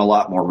Philippe's done a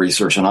lot more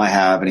research than I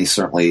have, and he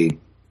certainly,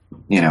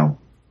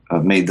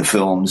 made the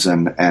films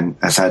and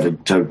has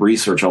had to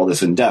research all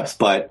this in depth.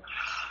 But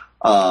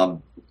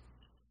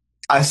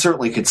I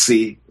certainly could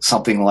see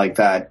something like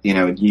that,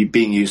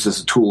 being used as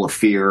a tool of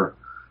fear,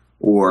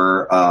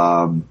 or,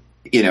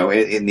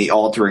 in the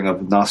altering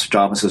of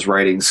Nostradamus'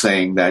 writings,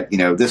 saying that,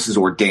 this is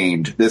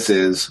ordained, this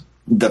is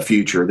the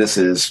future, this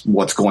is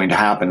what's going to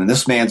happen. And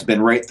this man's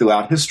been right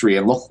throughout history,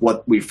 and look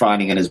what we're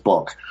finding in his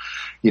book.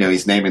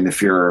 He's naming the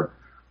Führer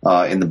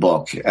in the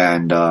book,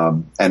 and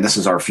this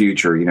is our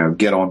future,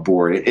 get on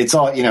board. It's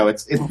all,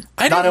 it's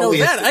I didn't know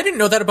that. I didn't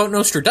know that about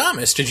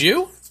Nostradamus. Did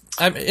you?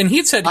 And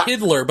he'd said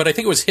Hitler, but I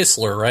think it was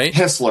Hissler, right?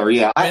 Hissler,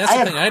 yeah. That's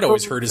the thing I'd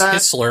always heard is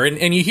Hissler.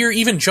 And you hear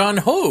even John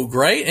Hogue,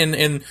 right?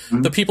 And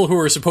the people who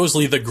are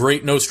supposedly the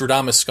great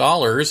Nostradamus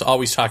scholars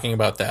always talking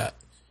about that.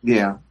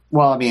 Yeah.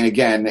 Well, I mean,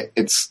 again,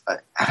 it's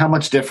how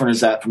much different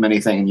is that from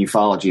anything in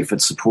ufology? If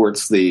it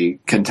supports the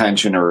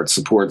contention or it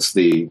supports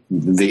the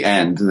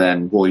end,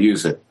 then we'll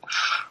use it.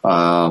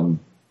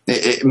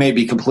 It may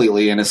be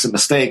completely innocent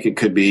mistake. It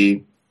could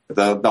be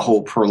the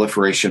whole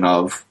proliferation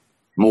of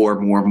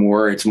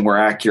more. It's more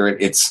accurate.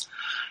 It's,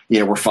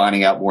 we're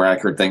finding out more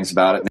accurate things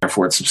about it, and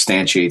therefore it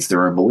substantiates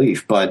their own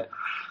belief. But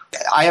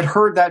I had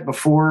heard that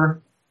before.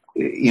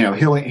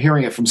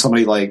 Hearing it from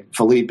somebody like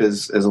Philippe it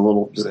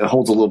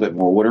holds a little bit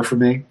more water for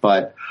me.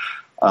 But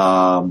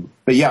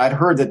yeah, I'd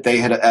heard that they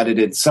had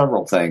edited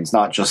several things,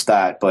 not just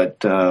that,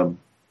 but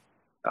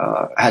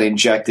had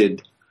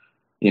injected,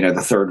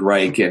 the Third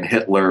Reich and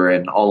Hitler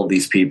and all of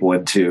these people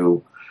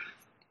into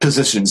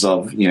positions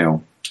of,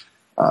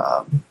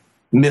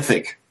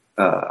 mythic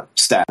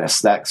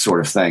status, that sort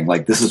of thing.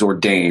 Like, this is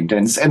ordained.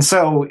 And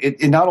so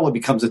it not only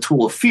becomes a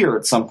tool of fear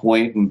at some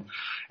point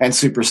and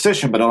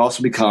superstition, but it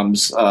also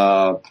becomes,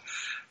 a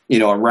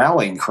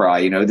rallying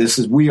cry.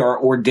 We are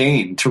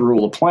ordained to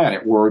rule a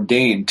planet. We're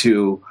ordained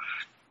to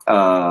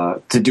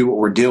do what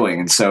we're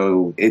doing. And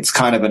so it's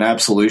kind of an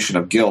absolution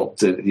of guilt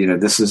that,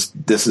 this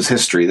is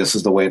history. This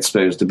is the way it's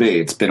supposed to be.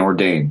 It's been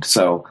ordained.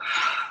 So,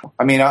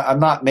 I mean,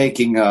 I'm not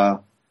making,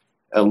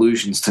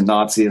 allusions to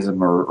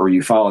Nazism or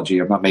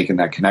ufology. I'm not making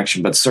that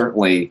connection, but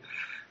certainly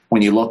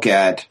when you look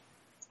at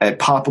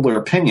popular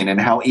opinion and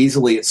how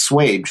easily it's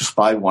swayed just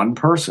by one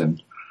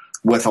person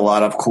with a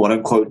lot of quote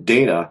unquote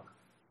data,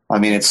 I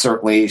mean, it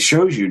certainly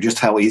shows you just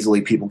how easily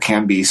people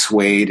can be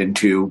swayed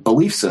into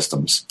belief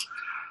systems.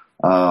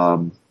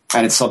 And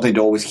it's something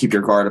to always keep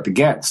your guard up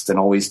against, and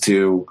always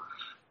to,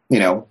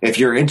 if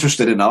you're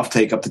interested enough,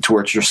 take up the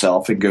torch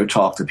yourself and go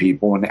talk to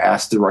people and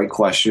ask the right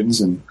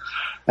questions and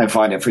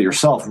find it for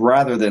yourself,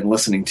 rather than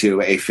listening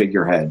to a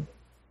figurehead,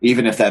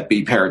 even if that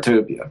be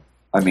Paratopia.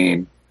 I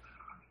mean,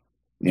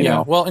 you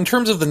know. Well, in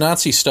terms of the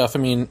Nazi stuff, I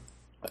mean,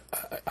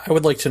 I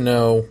would like to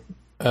know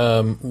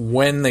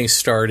when they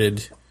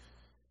started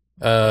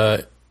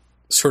sort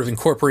of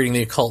incorporating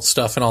the occult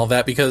stuff and all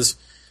that, because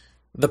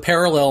the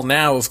parallel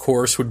now, of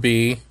course, would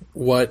be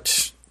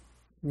what,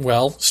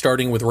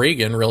 starting with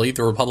Reagan, really,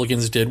 the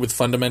Republicans did with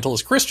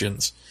fundamentalist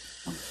Christians.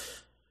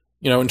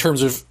 In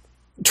terms of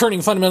turning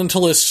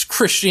fundamentalist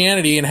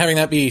Christianity and having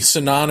that be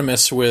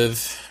synonymous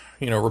with,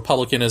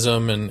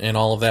 republicanism and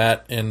all of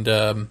that, and,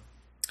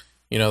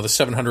 the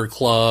 700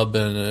 Club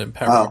and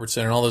Pat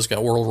Robertson and all those guys,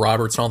 Oral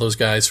Roberts and all those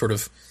guys sort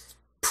of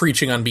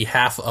preaching on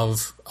behalf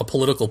of a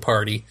political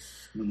party.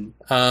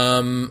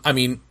 Mm-hmm. I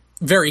mean,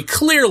 very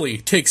clearly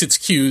takes its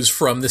cues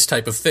from this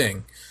type of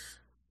thing.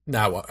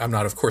 Now, I'm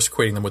not, of course,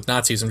 equating them with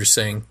Nazis. I'm just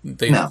saying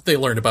they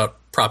learned about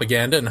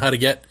propaganda and how to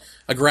get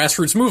a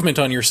grassroots movement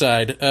on your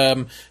side.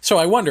 So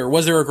I wonder,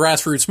 was there a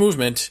grassroots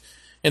movement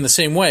in the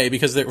same way?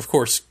 Because, of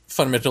course,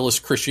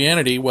 fundamentalist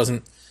Christianity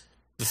wasn't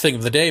the thing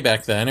of the day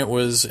back then. It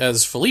was,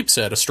 as Philippe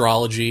said,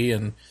 astrology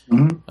and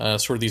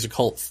sort of these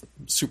occult,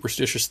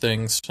 superstitious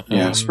things.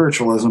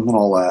 Spiritualism and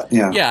all that.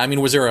 Yeah. I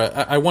mean, was there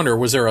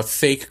a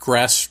fake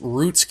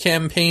grassroots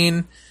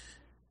campaign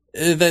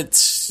that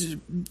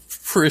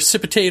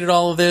precipitated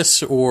all of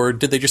this, or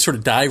did they just sort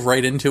of dive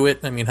right into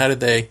it? I mean, how did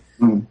they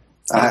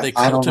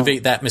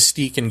cultivate that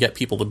mystique and get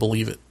people to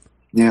believe it?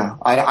 Yeah,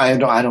 I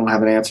don't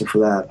have an answer for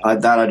that. I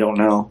don't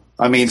know.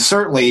 I mean,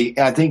 certainly,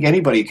 I think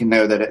anybody can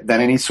know that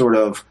any sort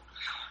of,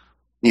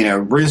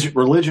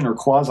 religion or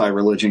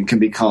quasi-religion can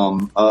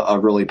become a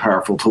really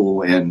powerful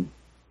tool in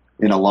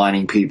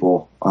aligning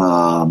people.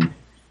 And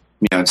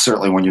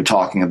certainly when you're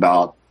talking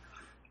about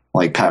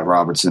like Pat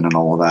Robertson and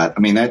all of that. I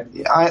mean,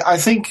 I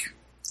think,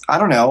 I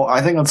don't know.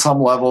 I think on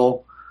some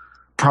level,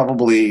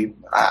 probably,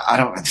 I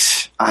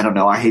don't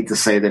know. I hate to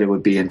say that it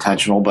would be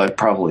intentional, but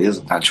probably is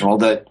intentional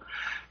that,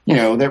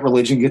 that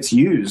religion gets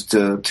used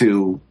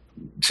to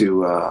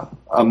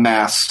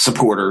amass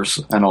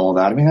supporters and all of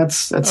that. I mean,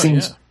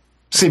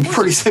 seems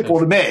pretty simple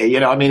to me.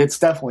 I mean, it's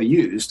definitely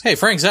used. Hey,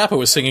 Frank Zappa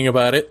was singing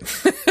about it.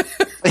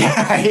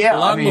 yeah.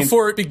 Long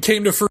before it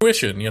came to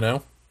fruition,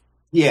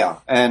 Yeah.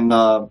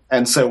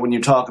 And so when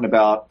you're talking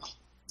about,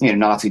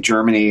 Nazi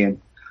Germany and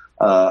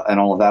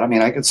all of that, I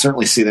mean, I could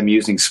certainly see them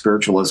using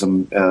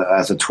spiritualism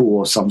as a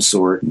tool of some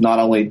sort, not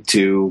only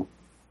to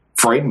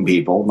frighten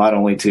people, not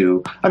only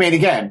to, I mean,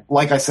 again,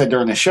 like I said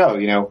during the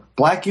show,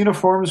 black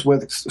uniforms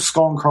with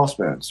skull and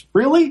crossbones.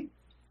 Really?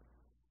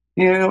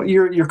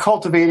 You're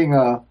cultivating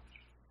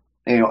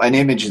an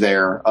image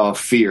there of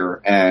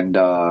fear and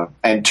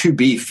to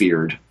be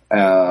feared.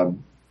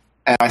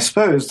 And I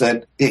suppose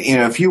that,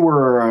 if you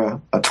were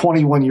a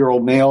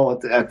 21-year-old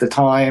male at the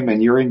time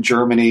and you're in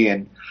Germany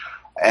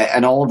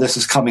and all of this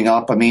is coming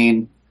up, I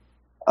mean,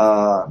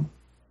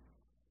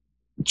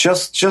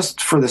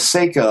 just for the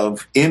sake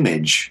of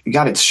image, you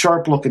got its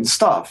sharp looking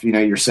stuff,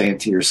 you're saying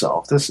to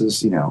yourself, this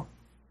is, you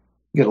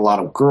get a lot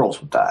of girls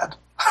with that.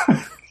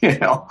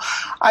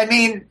 I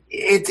mean,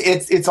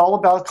 it's all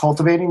about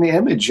cultivating the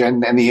image,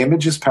 and the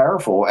image is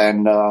powerful.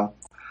 And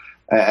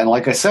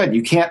like I said,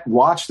 you can't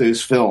watch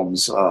those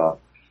films of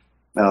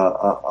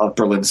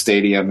Berlin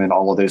Stadium and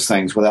all of those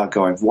things without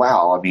going,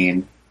 wow, I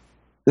mean,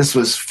 this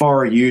was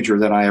far huger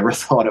than I ever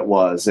thought it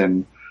was.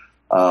 And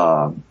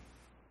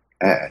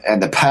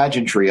the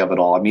pageantry of it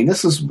all. I mean,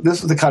 this is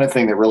the kind of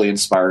thing that really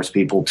inspires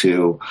people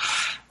to,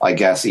 I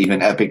guess,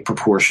 even epic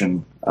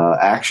proportion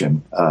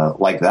action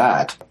like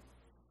that.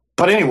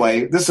 But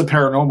anyway, this is a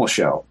paranormal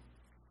show.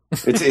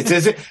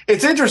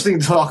 It's interesting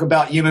to talk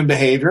about human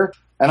behavior,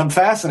 and I'm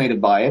fascinated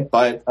by it.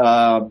 But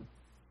the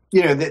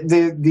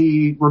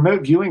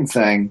remote viewing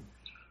thing,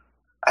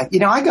 I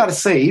got to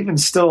say, even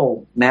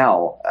still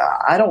now,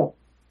 I don't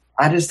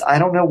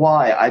know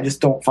why. I just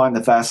don't find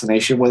the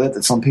fascination with it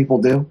that some people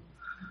do.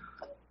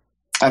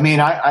 I mean,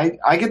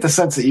 I get the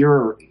sense that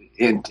you're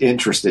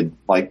interested,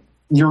 like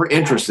you're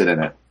interested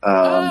in it.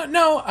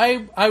 No,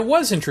 I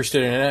was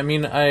interested in it. I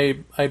mean,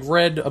 I'd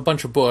read a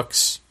bunch of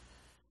books.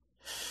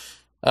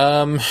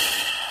 But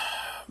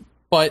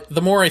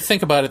the more I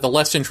think about it, the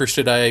less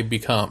interested I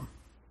become.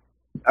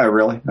 Oh,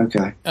 really?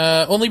 Okay.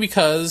 Only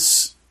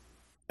because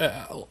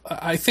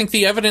I think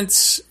the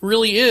evidence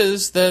really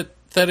is that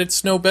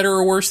it's no better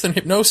or worse than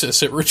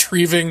hypnosis at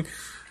retrieving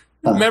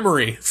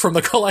memory from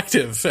the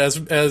collective,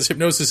 as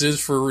hypnosis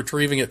is for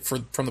retrieving it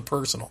from the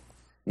personal.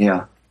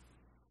 Yeah.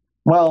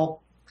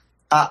 Well,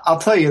 I'll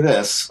tell you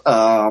this.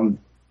 A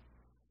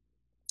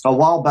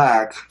while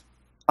back,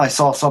 I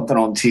saw something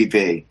on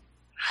TV.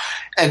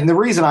 And the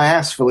reason I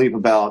asked Philippe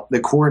about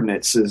the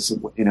coordinates is,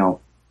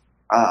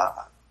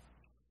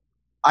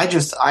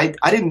 I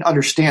didn't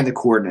understand the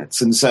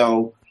coordinates. And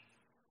so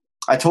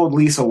I told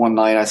Lisa one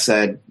night, I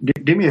said,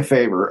 do me a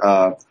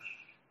favor.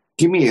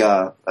 Give me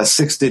a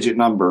 6-digit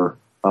number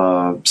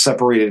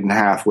separated in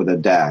half with a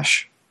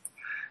dash,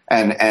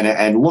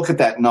 and look at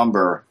that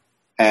number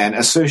and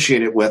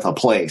associate it with a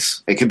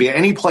place. It could be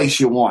any place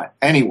you want,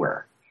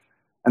 anywhere.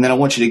 And then I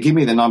want you to give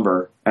me the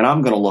number, and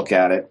I'm going to look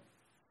at it,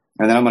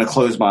 and then I'm going to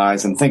close my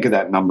eyes and think of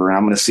that number, and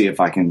I'm going to see if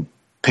I can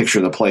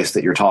picture the place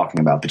that you're talking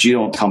about. But you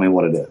don't tell me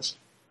what it is.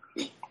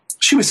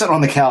 She was sitting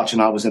on the couch,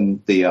 and I was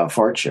in the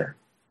fart chair.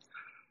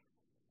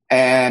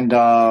 And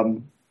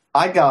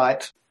I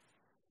got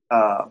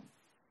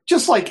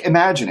just like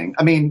imagining.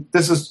 I mean,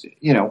 this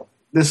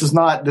is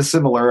not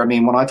dissimilar. I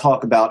mean, when I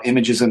talk about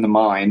images in the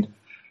mind,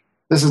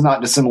 this is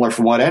not dissimilar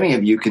from what any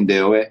of you can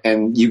do.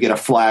 And you get a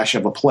flash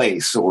of a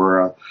place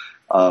or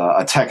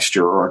a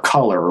texture or a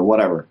color or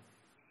whatever.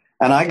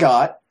 And I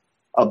got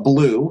a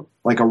blue,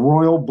 like a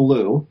royal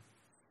blue.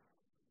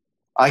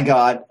 I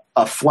got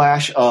a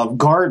flash of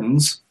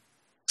gardens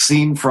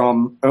seen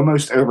from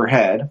almost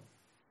overhead.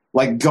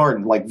 Like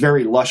garden, like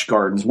very lush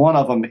gardens. One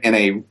of them in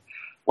a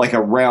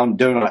round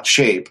donut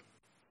shape,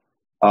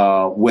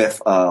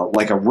 with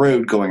like a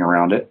road going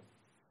around it,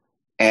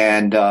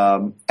 and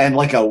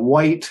like a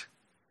white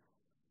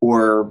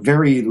or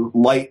very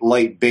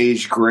light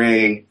beige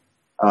gray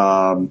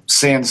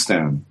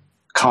sandstone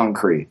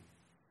concrete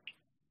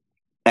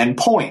and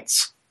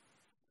points.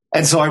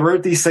 And so I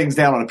wrote these things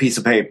down on a piece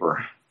of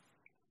paper,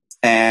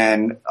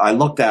 and I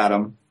looked at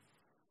them.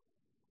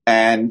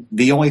 And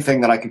the only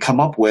thing that I could come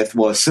up with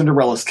was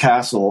Cinderella's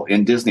castle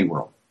in Disney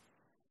World.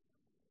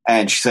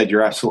 And she said,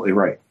 you're absolutely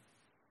right.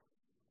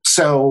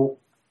 So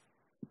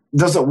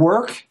does it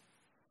work?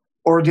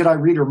 Or did I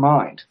read her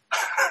mind?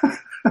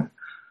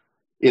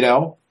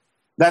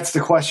 That's the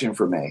question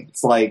for me.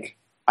 It's like,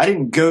 I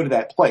didn't go to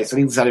that place. At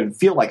least I didn't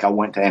feel like I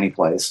went to any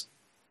place.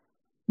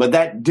 But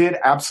that did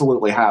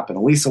absolutely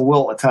happen. Lisa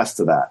will attest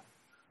to that.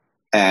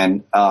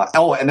 And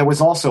and there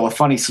was also a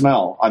funny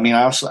smell. I mean,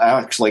 I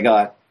actually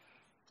got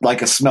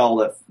like a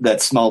smell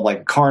that smelled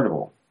like a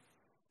carnival.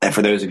 And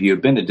for those of you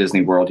who've been to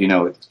Disney World, you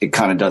know it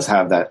kind of does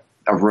have that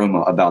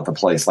aroma about the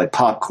place, like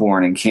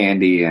popcorn and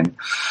candy and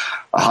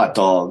hot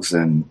dogs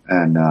and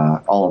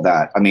all of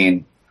that. I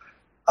mean,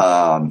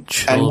 and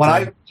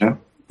when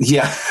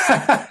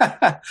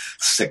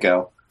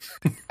sicko.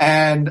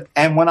 and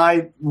when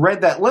I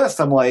read that list,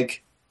 I'm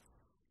like,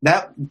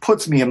 that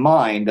puts me in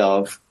mind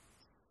of,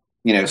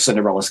 you know,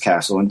 Cinderella's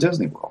castle in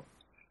Disney World.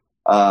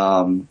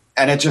 And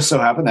it just so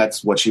happened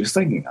that's what she was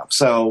thinking of.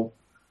 So,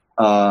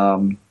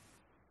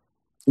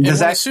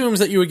 assumes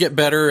that you would get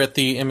better at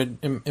the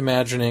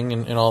imagining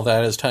and all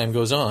that as time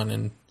goes on.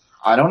 And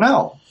I don't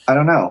know.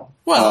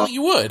 Well,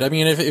 you would. I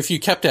mean, if you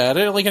kept at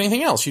it like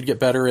anything else, you'd get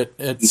better at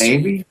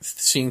maybe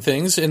seeing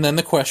things. And then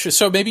the question,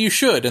 so maybe you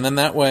should. And then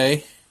that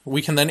way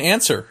we can then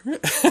answer.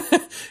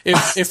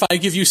 if I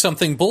give you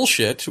something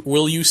bullshit,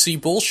 will you see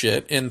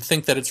bullshit and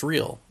think that it's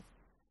real?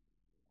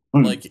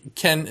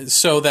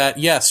 So that,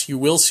 yes, you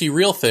will see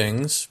real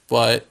things,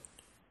 but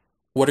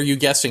what are you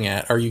guessing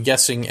at? Are you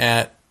guessing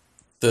at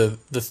the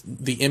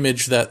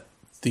image that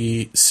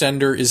the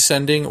sender is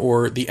sending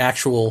or the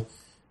actual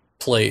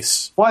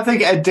place? Well, I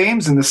think Ed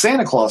Dames in the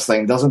Santa Claus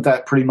thing, doesn't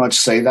that pretty much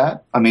say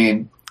that? I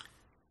mean,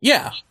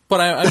 yeah,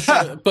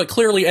 but but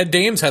clearly Ed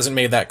Dames hasn't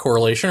made that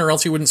correlation, or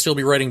else he wouldn't still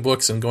be writing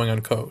books and going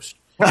on coast.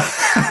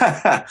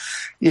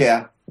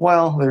 Yeah,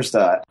 well, there's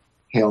that.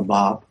 Hail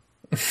Bob.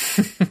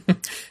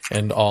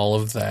 And all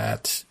of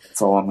that.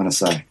 That's all I'm going to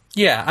say.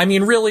 Yeah, I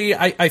mean, really,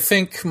 I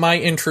think my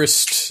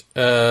interest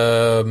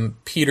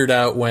petered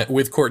out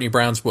with Courtney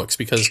Brown's books,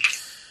 because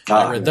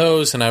I read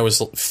those and I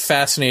was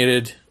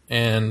fascinated,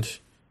 and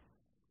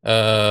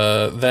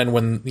then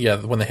when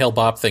the Hail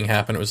Bob thing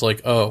happened, it was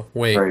like, oh,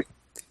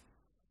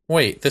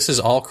 wait, this is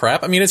all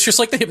crap? I mean, it's just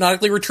like the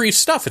hypnotically retrieved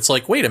stuff. It's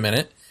like, wait a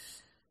minute.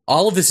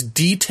 All of this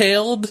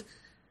detailed,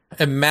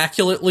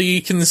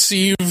 immaculately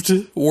conceived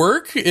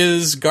work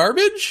is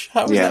garbage?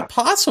 How is that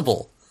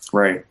possible?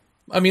 Right.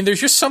 I mean,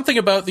 there's just something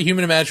about the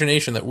human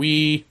imagination that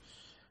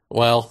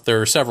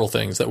there are several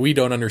things that we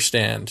don't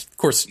understand. Of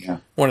course,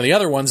 one of the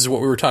other ones is what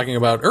we were talking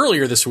about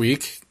earlier this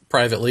week,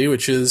 privately,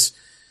 which is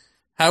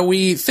how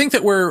we think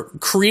that we're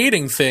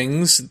creating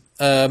things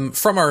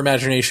from our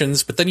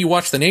imaginations, but then you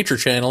watch the Nature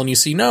Channel and you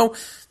see, no,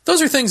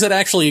 those are things that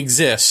actually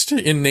exist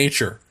in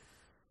nature.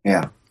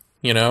 Yeah.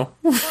 You know?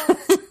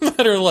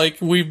 That are like,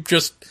 we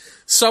just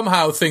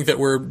somehow think that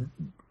we're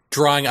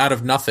drawing out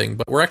of nothing,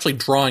 but we're actually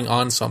drawing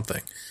on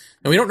something.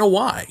 And we don't know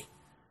why.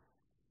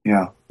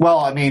 Yeah. Well,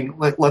 I mean,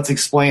 let's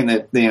explain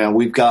that, you know,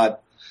 we've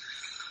got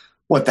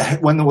when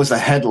there was a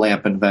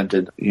headlamp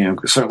invented, you know,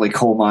 certainly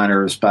coal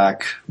miners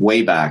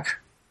way back,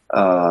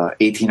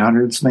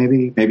 1800s,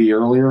 maybe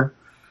earlier.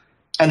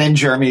 And then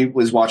Jeremy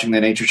was watching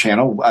the Nature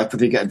Channel. I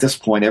think at this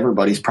point,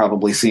 everybody's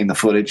probably seen the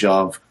footage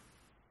of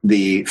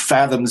the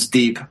fathoms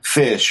deep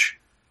fish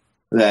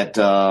that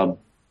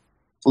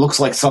looks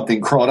like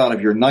something crawled out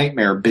of your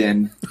nightmare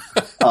bin.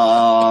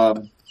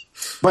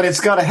 But it's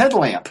got a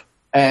headlamp.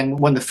 And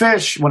when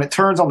it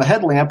turns on the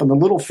headlamp and the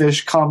little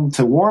fish come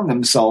to warm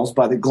themselves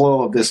by the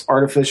glow of this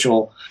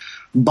artificial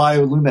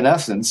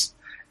bioluminescence,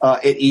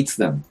 it eats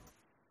them.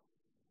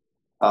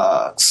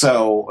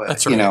 So,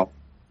 that's right. You know,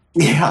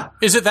 yeah.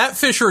 Is it that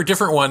fish or a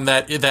different one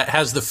that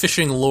has the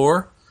fishing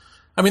lure?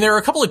 I mean, there are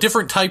a couple of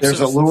different types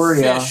of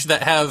fish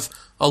that have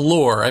a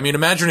lure. I mean,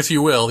 imagine, if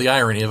you will, the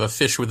irony of a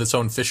fish with its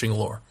own fishing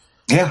lure.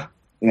 Yeah.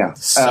 Yeah.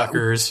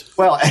 Suckers.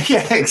 Well,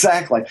 yeah,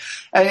 exactly.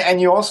 And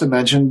you also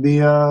mentioned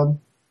the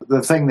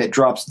thing that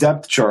drops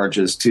depth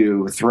charges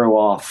to throw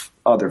off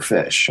other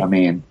fish. I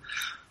mean,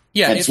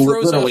 yeah, it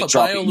throws off a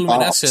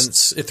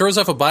bioluminescence. It throws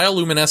off a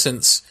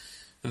bioluminescence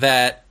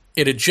that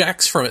it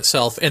ejects from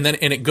itself, and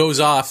it goes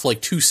off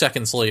like 2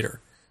 seconds later,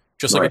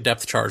 just like a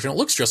depth charge, and it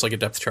looks just like a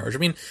depth charge. I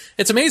mean,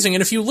 it's amazing.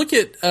 And if you look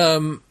at,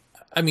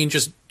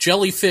 just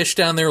jellyfish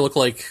down there look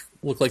like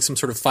some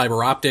sort of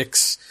fiber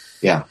optics.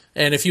 Yeah.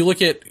 And if you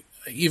look at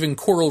even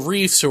coral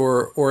reefs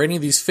or any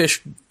of these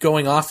fish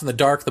going off in the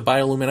dark, the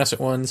bioluminescent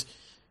ones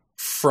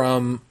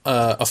from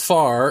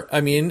afar, I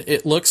mean,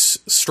 it looks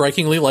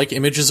strikingly like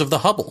images of the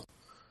Hubble.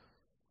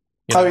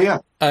 You know? Oh yeah.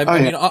 I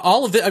mean,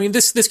 all of it. I mean,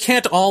 this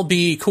can't all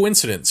be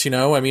coincidence. You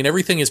know, I mean,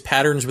 everything is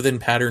patterns within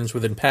patterns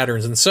within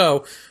patterns. And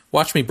so,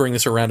 watch me bring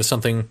this around to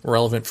something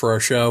relevant for our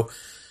show.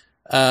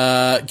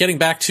 Getting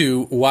back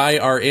to why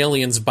are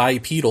aliens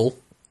bipedal?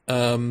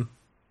 Of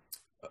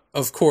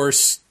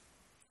course,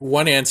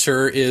 one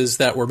answer is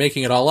that we're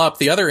making it all up.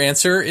 The other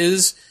answer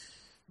is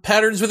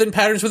patterns within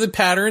patterns within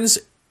patterns.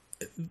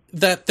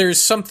 That there's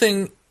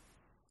something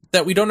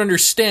that we don't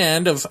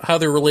understand of how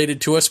they're related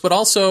to us, but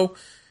also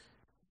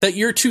that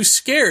you're too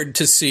scared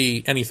to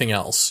see anything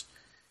else.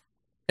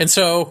 And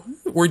so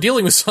we're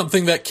dealing with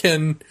something that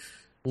can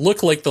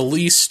look like the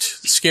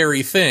least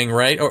scary thing,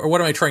 right? Or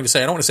what am I trying to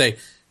say? I don't want to say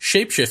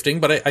shape-shifting,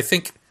 but I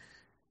think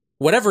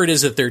whatever it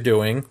is that they're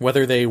doing,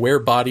 whether they wear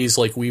bodies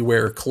like we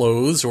wear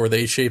clothes, or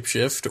they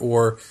shapeshift,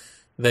 or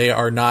they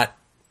are not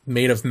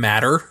made of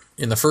matter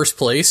in the first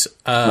place.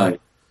 Right.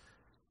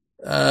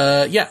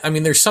 Yeah, I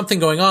mean, there's something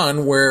going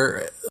on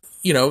where,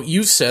 you know,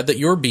 you've said that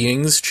your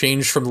beings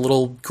changed from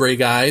little gray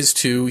guys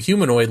to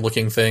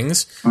humanoid-looking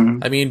things.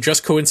 Mm-hmm. I mean,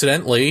 just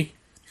coincidentally,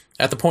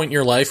 at the point in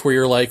your life where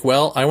you're like,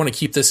 well, I want to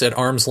keep this at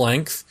arm's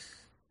length,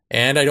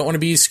 and I don't want to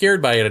be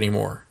scared by it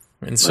anymore.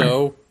 And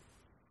so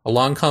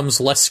along comes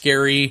less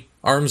scary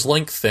arm's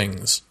length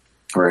things.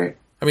 Right.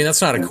 I mean,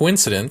 that's not a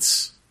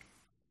coincidence.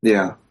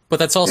 Yeah. But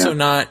that's also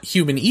not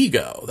human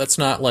ego. That's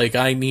not like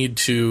I need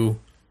to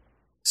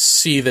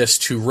see this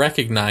to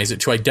recognize it,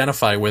 to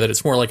identify with it.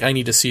 It's more like I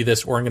need to see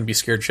this or I'm going to be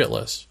scared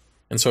shitless.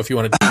 And so if you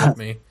want to deal with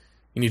me,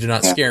 you need to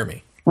not scare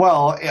me.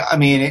 Well, I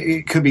mean,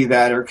 it could be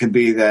that, or it could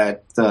be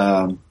that,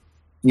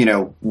 you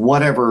know,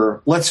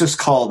 whatever. Let's just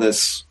call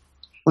this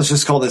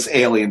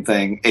alien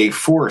thing a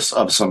force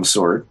of some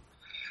sort.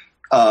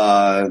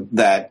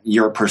 That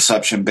your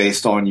perception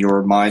based on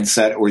your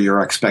mindset or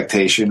your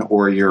expectation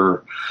or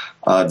your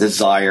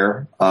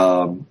desire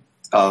of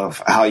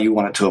how you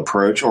want it to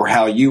approach or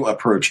how you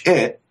approach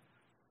it,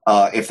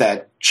 if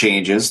that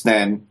changes,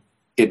 then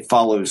it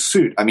follows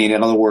suit. I mean,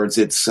 in other words,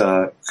 it's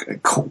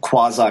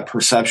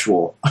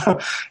quasi-perceptual.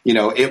 You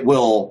know, it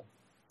will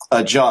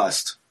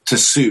adjust to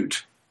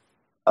suit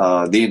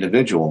the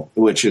individual,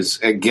 which is,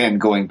 again,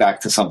 going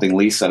back to something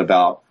Lee said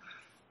about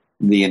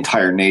the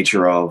entire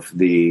nature of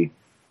the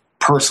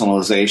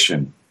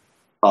personalization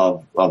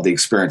of the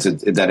experience,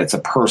 that it's a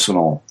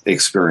personal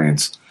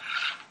experience.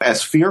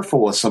 As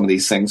fearful as some of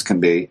these things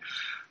can be,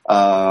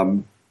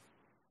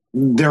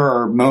 there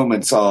are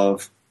moments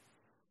of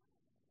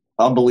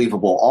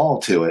unbelievable awe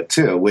to it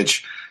too,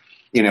 which,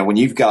 you know, when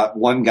you've got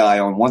one guy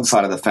on one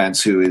side of the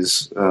fence who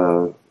is,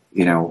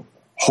 you know,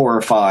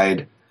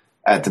 horrified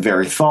at the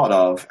very thought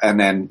of, and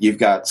then you've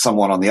got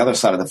someone on the other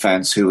side of the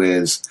fence who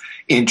is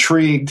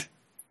intrigued,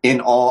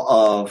 in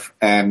awe of,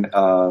 and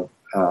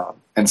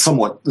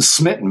somewhat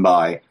smitten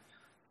by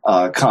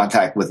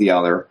contact with the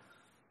other,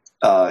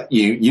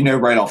 you know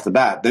right off the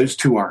bat those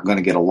two aren't going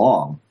to get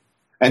along.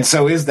 And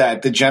so is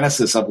that the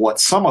genesis of what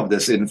some of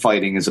this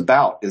infighting is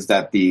about, is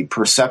that the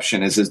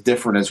perception is as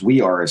different as we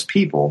are as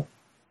people.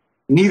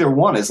 Neither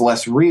one is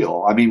less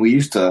real. I mean, we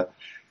used to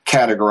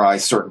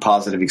categorize certain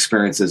positive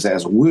experiences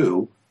as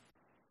woo,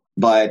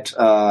 but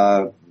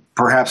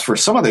perhaps for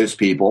some of those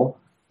people,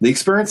 the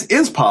experience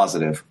is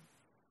positive.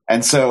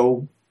 And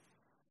so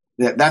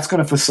that's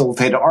going to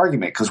facilitate an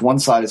argument because one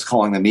side is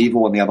calling them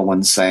evil and the other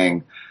one's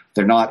saying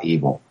they're not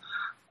evil.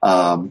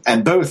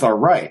 And both are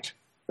right.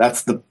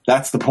 That's the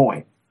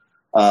point.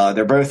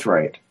 They're both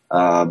right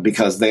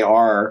because they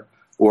are,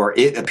 or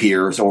it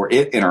appears, or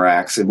it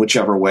interacts in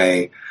whichever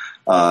way,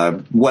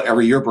 whatever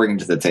you're bringing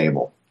to the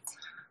table.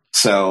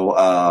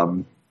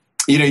 So,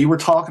 you know, you were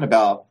talking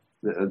about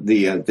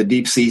the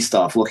deep sea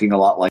stuff looking a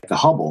lot like the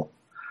Hubble.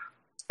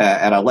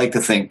 And I like to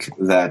think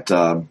that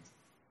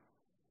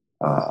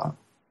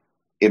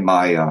in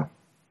my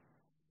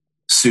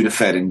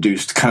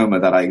Sudafed-induced coma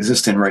that I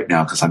exist in right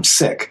now because I'm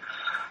sick,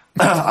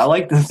 I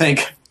like to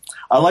think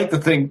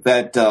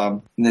that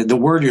the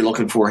word you're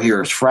looking for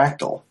here is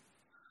fractal,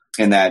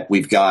 in that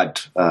we've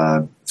got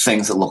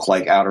things that look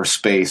like outer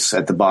space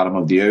at the bottom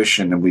of the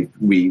ocean, and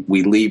we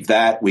leave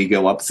that, we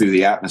go up through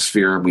the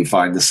atmosphere, and we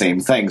find the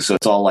same thing. So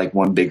it's all like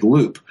one big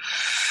loop,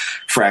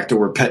 fractal,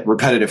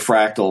 repetitive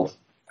fractal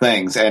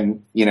things.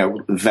 And, you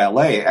know,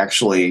 Valet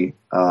actually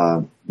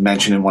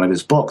mentioned in one of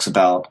his books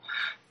about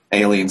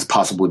aliens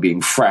possibly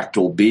being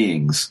fractal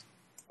beings,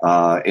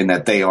 in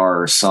that they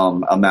are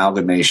some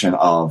amalgamation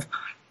of,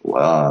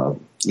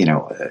 you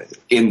know,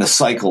 in the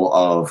cycle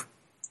of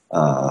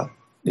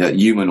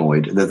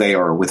humanoid, that they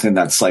are within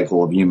that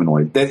cycle of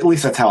humanoid. At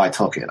least that's how I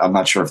took it. I'm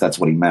not sure if that's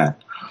what he meant.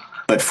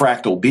 But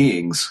fractal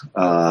beings,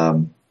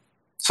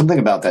 something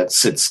about that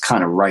sits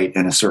kind of right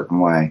in a certain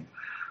way.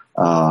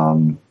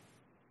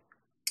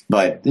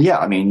 But yeah,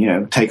 I mean, you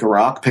know, take a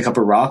rock, pick up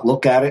a rock,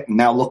 look at it, and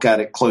now look at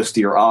it close to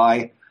your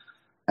eye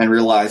and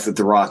realize that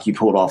the rock you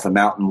pulled off the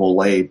mountain will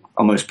lay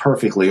almost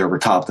perfectly over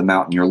top the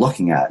mountain you're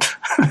looking at.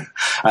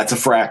 That's a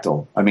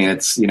fractal. I mean,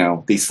 it's, you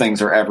know, these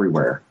things are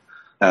everywhere.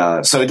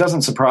 So it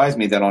doesn't surprise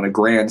me that on a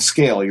grand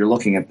scale, you're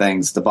looking at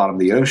things at the bottom of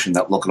the ocean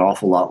that look an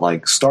awful lot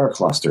like star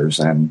clusters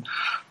and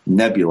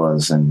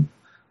nebulas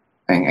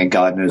and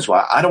God knows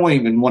why. I don't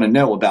even want to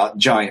know about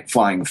giant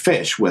flying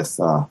fish with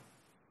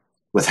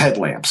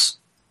headlamps.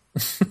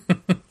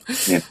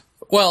 Yeah.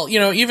 Well, you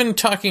know, even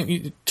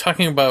talking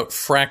about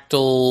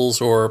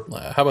fractals, or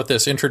how about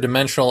this,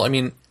 interdimensional? I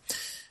mean,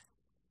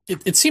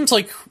 it seems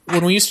like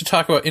when we used to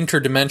talk about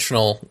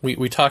interdimensional,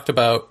 we talked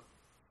about,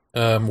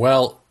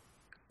 well,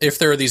 if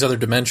there are these other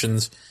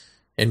dimensions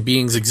and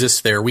beings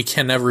exist there, we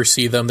can never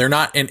see them. They're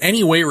not in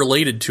any way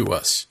related to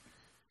us.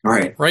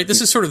 Right. Right?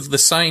 This is sort of the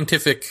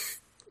scientific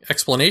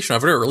explanation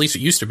of it, or at least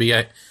it used to be.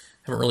 I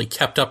haven't really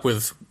kept up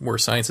with where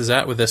science is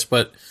at with this,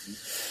 but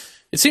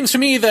it seems to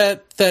me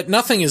that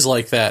nothing is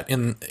like that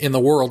in the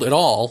world at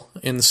all.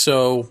 And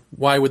so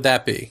why would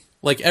that be?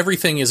 Like,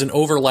 everything is an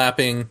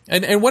overlapping,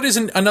 and what is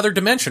another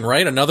dimension,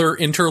 right? Another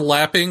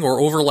interlapping or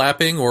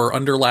overlapping or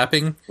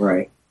underlapping.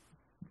 Right.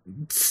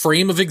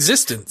 frame of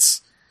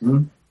existence.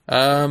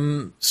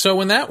 Mm-hmm.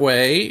 So in that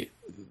way,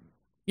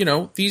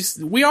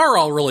 we are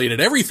all related.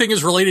 Everything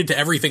is related to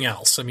everything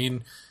else. I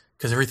mean,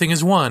 because everything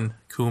is one.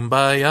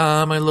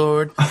 Kumbaya, my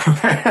lord.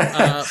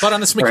 But on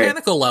this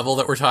mechanical level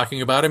that we're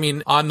talking about, I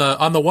mean, on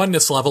the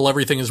oneness level,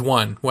 everything is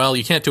one. Well,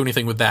 you can't do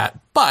anything with that.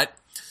 But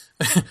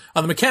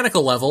on the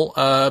mechanical level,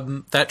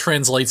 that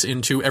translates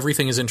into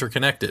everything is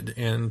interconnected.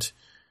 And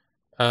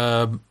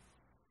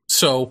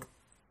so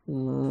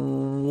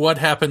what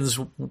happens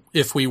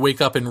if we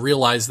wake up and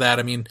realize that?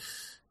 I mean,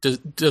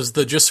 does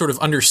the just sort of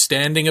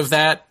understanding of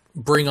that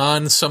bring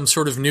on some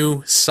sort of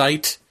new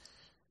sight?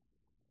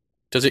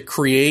 Does it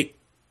create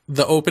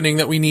the opening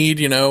that we need?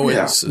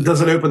 Does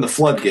it open the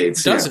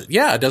floodgates? Does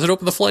it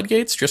open the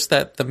floodgates? Just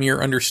the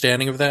mere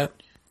understanding of that?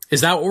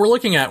 Is that what we're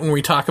looking at when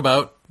we talk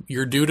about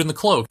your dude in the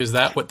cloak? Is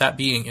that what that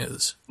being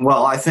is?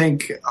 Well, I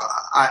think,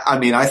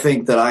 I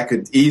think that I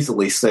could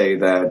easily say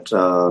that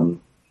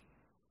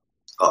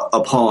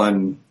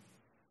upon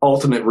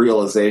ultimate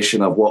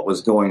realization of what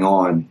was going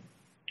on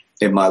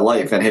in my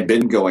life and had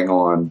been going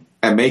on,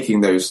 and making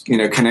those,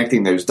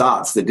 connecting those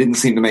dots that didn't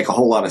seem to make a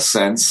whole lot of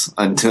sense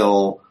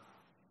until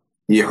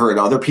you heard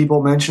other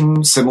people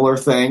mention similar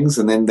things,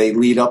 and then they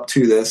lead up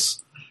to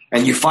this,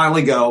 and you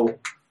finally go,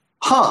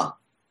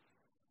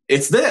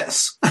 it's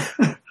this.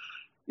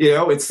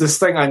 It's this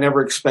thing I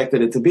never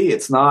expected it to be.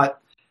 It's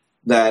not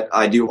that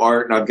I do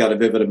art and I've got a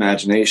vivid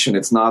imagination.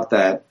 It's not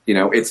that,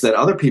 it's that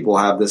other people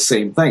have this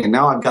same thing. And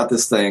now I've got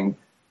this thing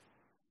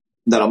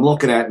that I'm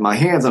looking at in my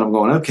hands, and I'm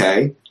going,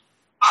 okay,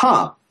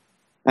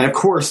 And of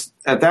course,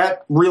 at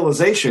that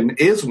realization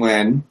is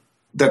when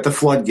that the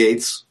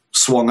floodgates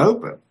swung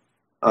open,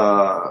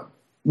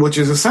 which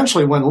is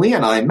essentially when Lee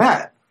and I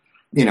met.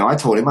 I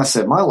told him, I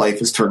said, my life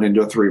has turned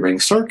into a 3-ring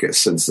circus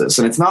since this.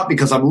 And it's not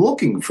because I'm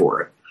looking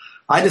for it.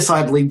 I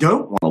decidedly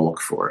don't want to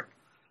look for it.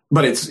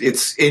 But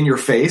it's in your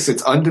face.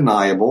 It's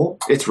undeniable.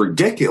 It's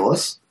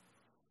ridiculous.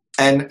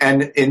 And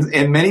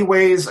in many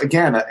ways,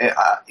 again,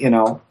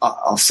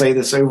 I'll say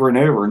this over and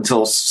over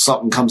until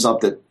something comes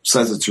up that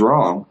says it's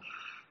wrong.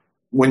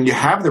 When you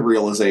have the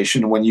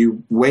realization, when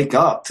you wake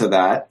up to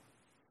that,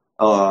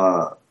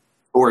 or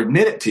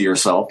admit it to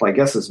yourself, I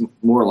guess is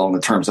more along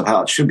the terms of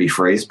how it should be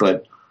phrased,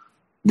 but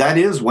that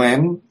is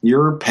when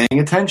you're paying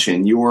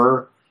attention.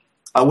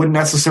 I wouldn't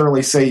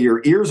necessarily say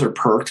your ears are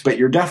perked, but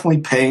you're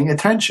definitely paying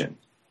attention.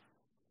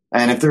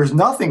 And if there's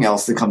nothing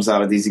else that comes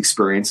out of these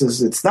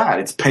experiences, it's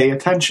pay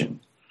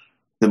attention.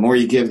 The more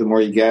you give, the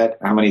more you get.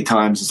 How many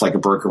times it's like a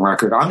broken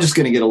record. I'm just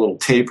going to get a little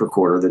tape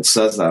recorder that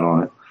says that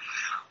on it.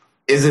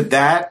 Is it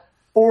that?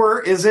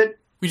 Or is it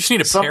we just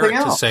need a something parrot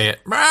else? to say it.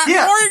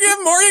 Yeah. More you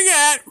give, more you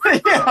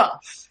get.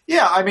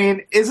 Yeah. I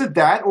mean, is it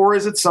that, or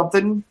is it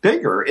something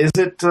bigger? Is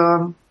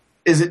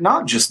it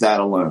not just that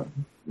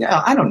alone?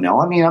 Yeah, I don't know.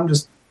 I mean,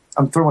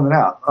 I'm throwing it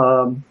out.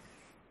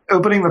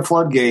 Opening the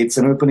floodgates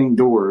and opening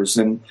doors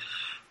and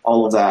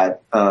all of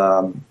that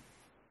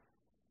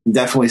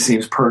definitely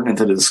seems pertinent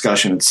to the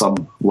discussion at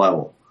some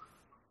level.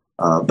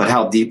 But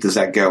how deep does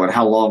that go, and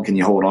how long can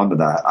you hold on to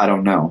that? I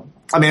don't know.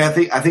 I mean, I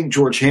think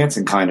George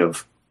Hansen kind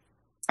of,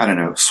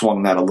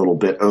 swung that a little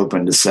bit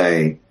open to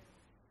say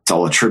it's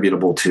all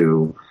attributable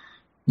to,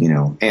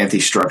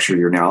 anti-structure.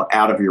 You're now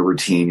out of your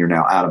routine. You're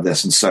now out of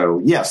this. And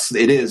so, yes,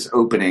 it is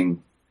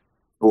opening,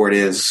 or it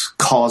is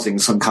causing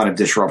some kind of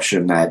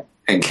disruption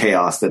and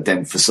chaos that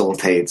then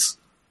facilitates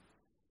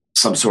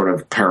some sort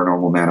of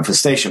paranormal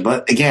manifestation.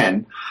 But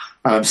again,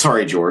 I'm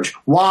sorry, George,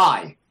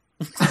 why?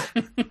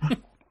 I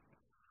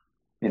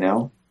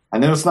know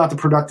it's not the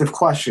productive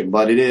question,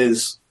 but it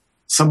is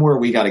somewhere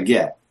we got to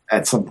get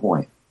at some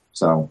point.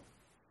 So,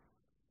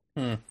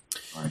 Right.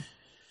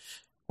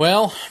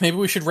 Well, maybe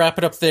we should wrap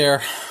it up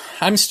there.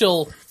 I'm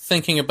still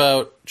thinking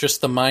about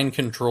just the mind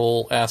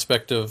control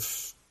aspect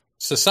of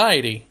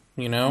society,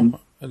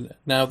 Mm-hmm.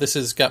 Now this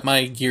has got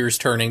my gears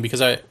turning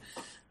because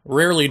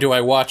rarely do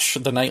I watch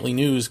the nightly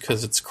news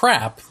because it's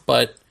crap,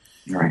 but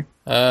right.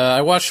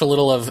 I watched a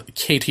little of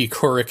Katie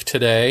Couric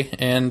today,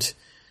 and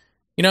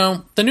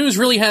the news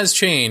really has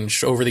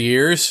changed over the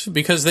years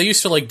because they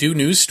used to do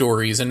news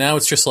stories, and now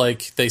it's just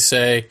like they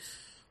say,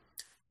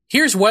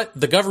 here's what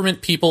the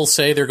government people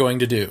say they're going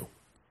to do.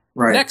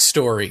 Right. Next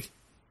story.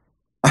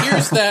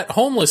 Here's that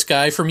homeless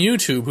guy from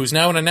YouTube who's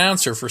now an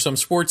announcer for some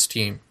sports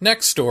team.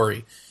 Next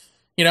story.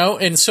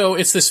 And so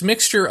it's this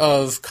mixture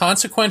of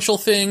consequential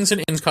things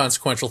and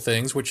inconsequential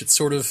things, which it's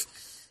sort of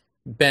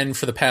been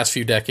for the past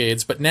few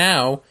decades. But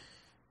now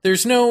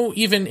there's no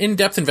even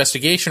in-depth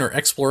investigation or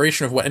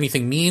exploration of what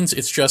anything means.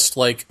 It's just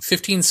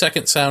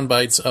 15-second sound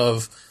bites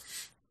of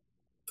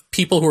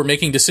people who are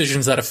making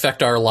decisions that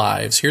affect our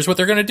lives. Here's what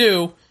they're going to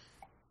do.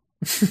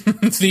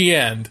 The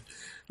end.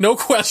 No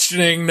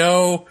questioning.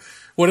 No,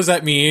 what does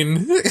that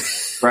mean?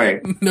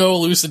 Right. No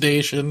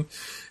elucidation.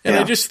 And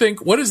I just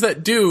think, what does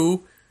that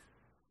do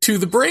to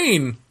the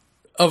brain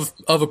of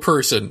a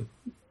person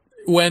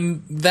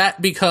when that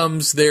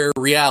becomes their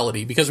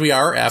reality? Because we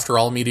are, after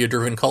all,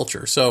 media-driven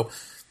culture. So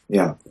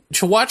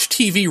to watch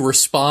TV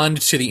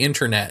respond to the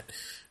internet,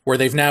 where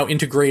they've now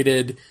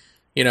integrated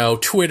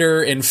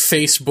Twitter and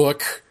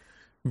Facebook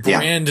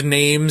brand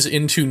names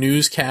into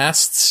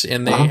newscasts,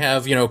 and they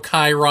have,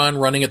 Chiron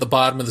running at the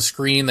bottom of the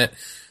screen that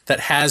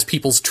has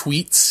people's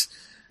tweets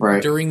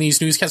during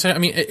these newscasts. I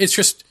mean,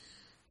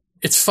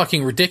 it's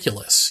fucking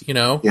ridiculous,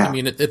 Yeah. I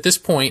mean, at this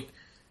point,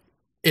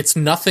 it's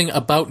nothing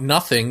about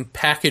nothing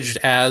packaged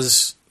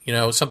as,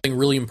 something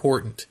really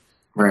important.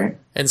 Right.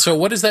 And so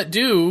what does that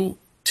do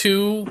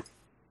to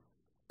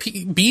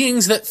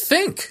beings that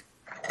think,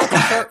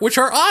 which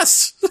are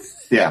us?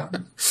 Yeah.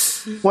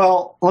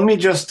 Well, let me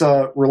just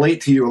relate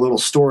to you a little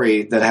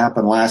story that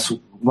happened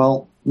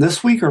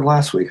this week or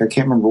last week. I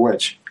can't remember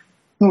which.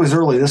 It was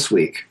early this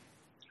week.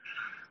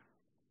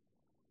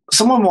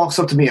 Someone walks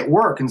up to me at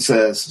work and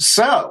says,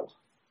 "So,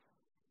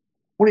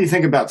 what do you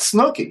think about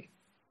Snooki?"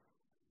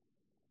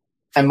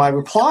 And my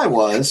reply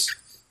was,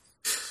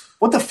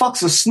 "What the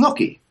fuck's a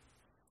Snooki?"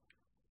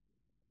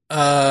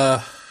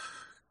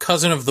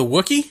 Cousin of the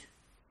Wookiee?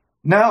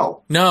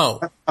 No.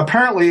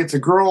 Apparently it's a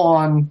girl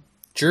on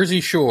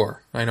Jersey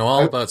Shore. I know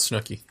all about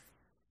Snooki.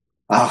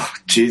 Oh,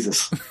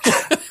 Jesus.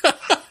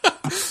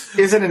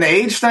 Is it an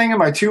age thing?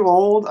 Am I too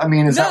old? I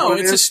mean, that what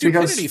it is? It's a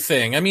stupidity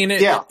thing. I mean,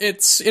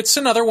 it's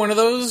another one of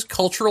those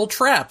cultural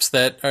traps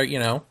that are,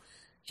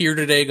 here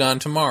today, gone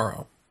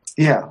tomorrow.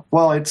 Yeah.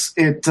 Well, I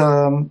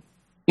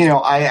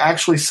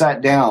actually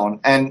sat down,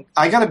 and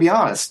I got to be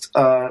honest,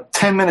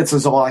 10 minutes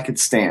is all I could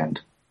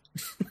stand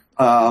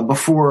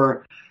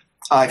before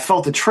I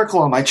felt a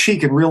trickle on my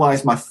cheek and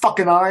realized my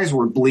fucking eyes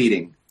were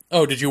bleeding.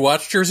 Oh, did you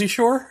watch Jersey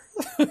Shore?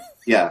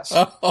 Yes.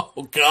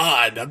 Oh,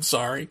 God, I'm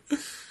sorry.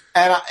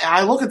 And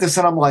I look at this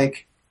and I'm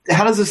like,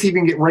 how does this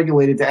even get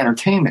regulated to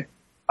entertainment?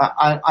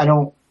 I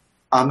don't,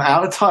 I'm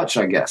out of touch,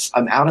 I guess.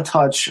 I'm out of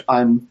touch.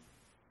 I'm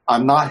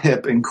not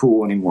hip and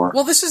cool anymore.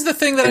 Well, this is the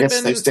thing that I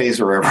guess those days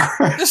are over.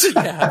 This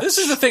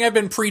is the thing I've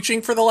been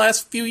preaching for the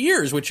last few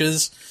years, which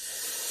is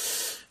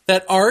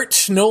that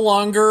art no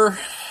longer,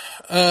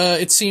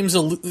 it seems,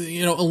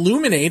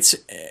 illuminates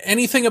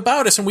anything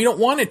about us, and we don't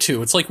want it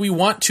to. It's like we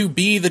want to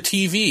be the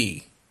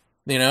TV.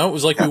 It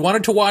was like we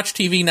wanted to watch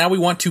TV, now we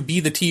want to be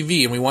the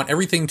TV, and we want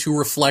everything to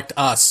reflect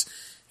us.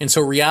 And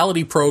so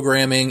reality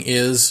programming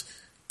is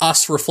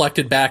us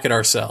reflected back at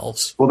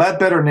ourselves. Well, that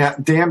better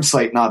damn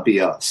sight not be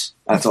us.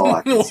 That's all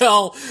I can say.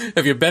 Well,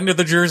 have you been to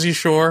the Jersey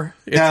Shore?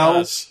 It's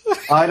no, us.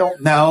 I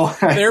don't know.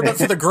 There, but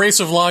for the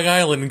grace of Long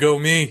Island, go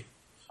me.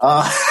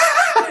 I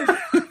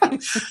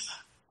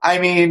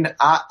mean,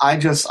 I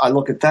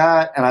look at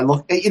that and I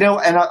look, and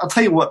I'll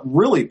tell you what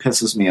really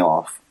pisses me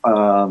off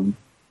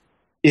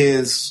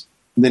is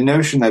the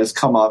notion that has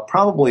come up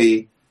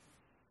probably,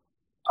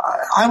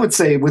 I would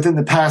say within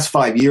the past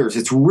 5 years,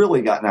 it's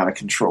really gotten out of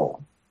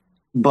control.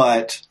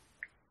 But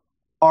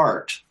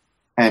art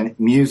and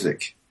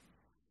music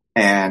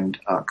and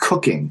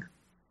cooking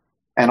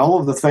and all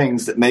of the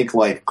things that make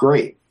life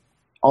great,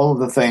 all of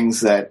the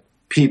things that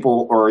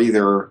people are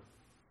either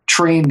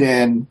trained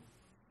in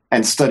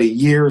and study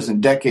years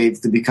and decades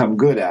to become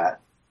good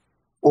at,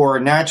 or are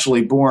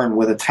naturally born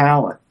with a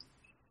talent,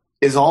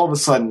 is all of a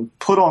sudden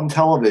put on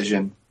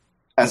television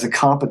as a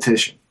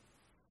competition.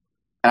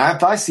 And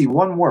if I see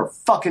one more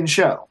fucking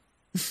show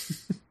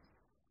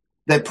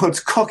that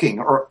puts cooking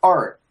or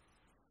art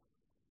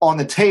on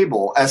the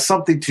table as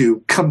something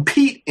to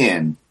compete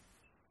in,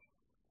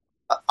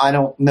 I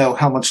don't know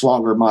how much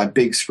longer my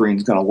big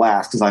screen's going to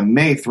last, because I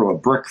may throw a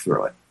brick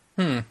through it.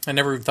 I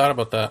never even thought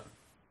about that.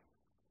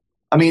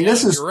 I mean,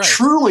 this is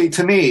truly,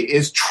 to me,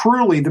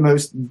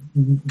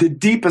 the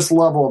deepest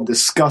level of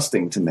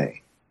disgusting to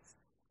me.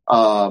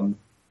 And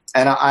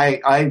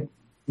I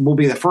will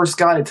be the first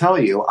guy to tell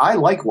you, I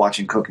like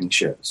watching cooking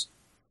shows.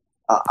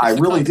 I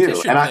really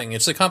do. And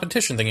it's a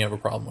competition thing you have a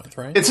problem with,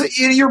 right?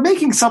 You're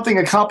making something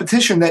a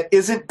competition that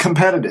isn't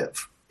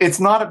competitive. It's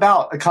not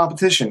about a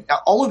competition.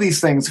 All of these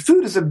things,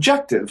 food is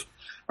subjective.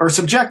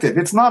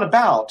 It's not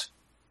about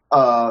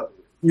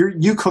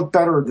you cook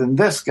better than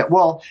this guy.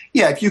 Well,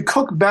 yeah, if you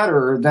cook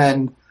better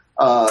than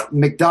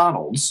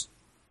McDonald's,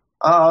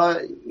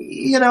 I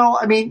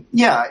mean,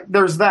 yeah,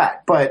 there's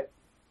that. But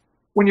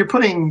when you're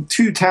putting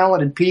two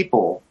talented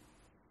people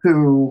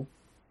who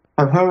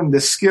have honed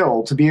this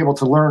skill to be able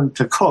to learn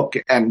to cook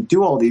and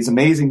do all these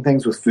amazing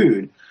things with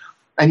food,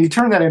 and you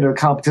turn that into a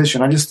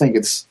competition, I just think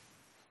it's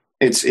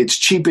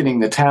cheapening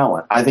the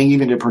talent. I think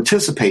even to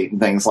participate in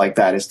things like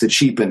that is to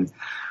cheapen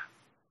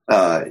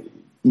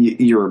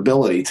your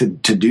ability to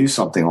do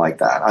something like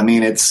that. I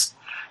mean, it's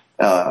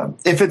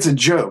if it's a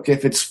joke,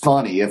 if it's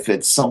funny, if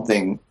it's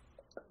something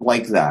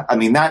like that, I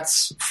mean,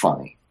 that's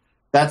funny.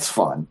 That's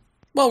fun.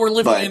 Well, we're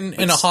living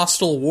in a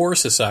hostile war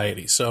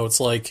society, so it's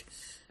like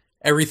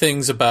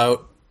everything's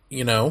about,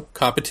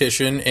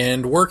 competition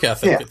and work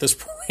ethic at this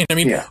point. I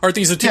mean, aren't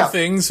these the two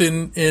things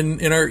in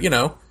our,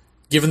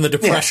 given the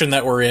depression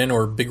that we're in,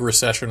 or big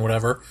recession,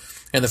 whatever,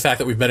 and the fact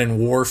that we've been in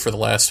war for the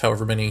last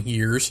however many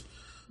years?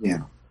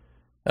 Yeah.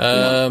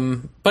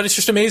 But it's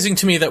just amazing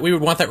to me that we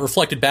would want that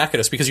reflected back at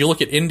us, because you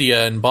look at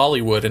India and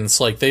Bollywood, and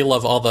it's like they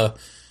love all the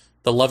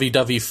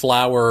lovey-dovey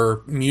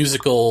flower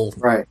musical,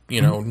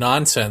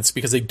 nonsense,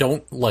 because they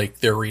don't like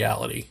their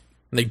reality.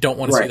 and they don't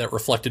want to see Right. that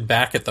reflected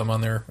back at them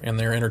on their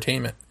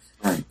entertainment.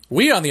 Right.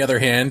 We, on the other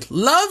hand,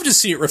 love to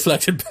see it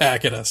reflected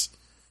back at us.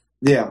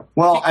 Yeah.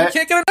 Well, I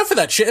can't get enough of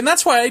that shit, and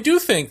that's why I do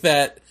think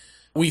that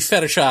we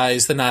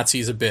fetishize the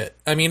Nazis a bit.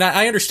 I mean,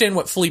 I understand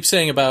what Philippe's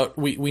saying about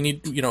we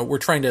need, we're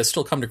trying to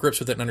still come to grips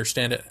with it and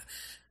understand it.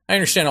 I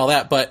understand all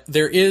that, but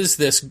there is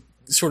this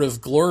sort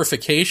of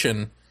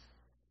glorification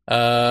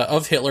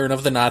of Hitler and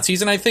of the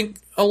Nazis, and I think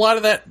a lot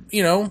of that,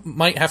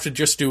 might have to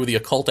just do with the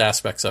occult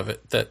aspects of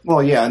it.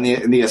 Well, yeah, and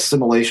the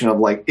assimilation of,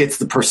 like, it's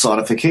the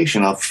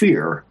personification of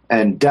fear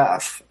and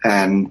death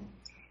and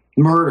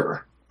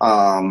murder.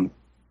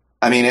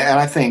 I mean, and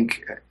I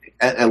think,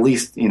 at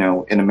least,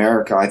 in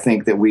America, I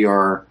think that we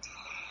are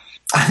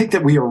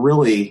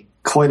really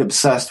quite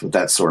obsessed with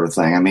that sort of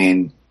thing. I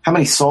mean, how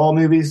many Saw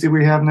movies do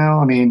we have now?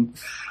 I mean,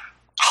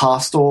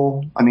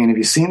 Hostel. I mean, have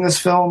you seen this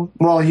film?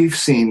 Well, you've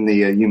seen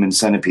the Human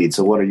Centipede,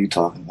 so what are you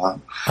talking about?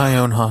 I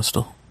own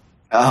Hostel.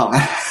 Oh,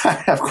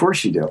 of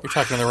course you do. You're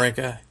talking to the right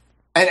guy.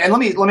 And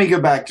let me go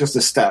back just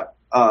a step.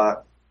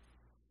 Don't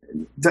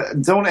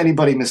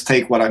anybody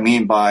mistake what I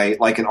mean by,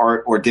 like, an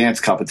art or dance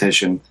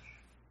competition.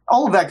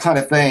 All of that kind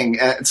of thing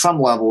at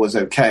some level is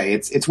okay.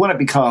 It's when it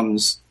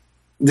becomes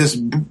this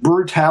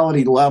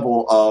brutality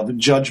level of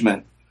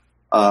judgment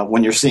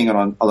when you're seeing it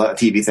on a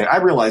TV thing. I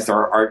realize there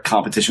are art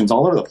competitions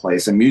all over the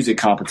place and music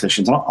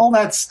competitions, and all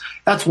that's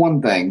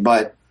one thing.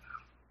 But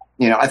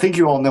I think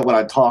you all know what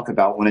I talk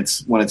about when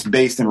it's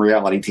based in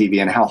reality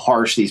TV and how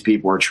harsh these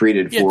people are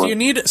treated. Yeah, do you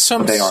need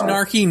some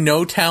snarky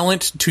no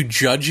talent to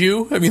judge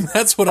you? I mean,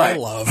 that's what I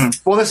love.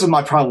 Well, this is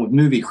my problem with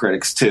movie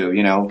critics too.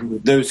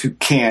 Those who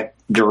can't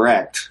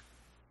direct,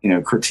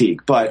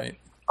 critique. But right.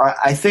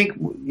 I think,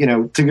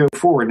 to go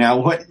forward now,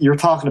 what you're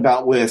talking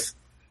about with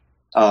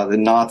the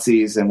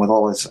Nazis and with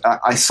all this,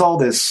 I saw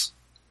this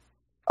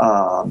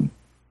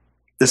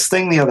this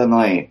thing the other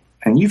night,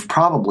 and you've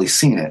probably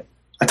seen it.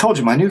 I told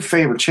you my new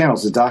favorite channel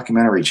is the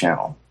documentary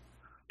channel.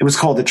 It was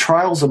called The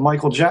Trials of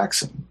Michael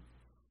Jackson.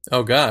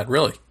 Oh, God,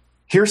 really?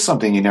 Here's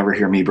something you never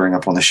hear me bring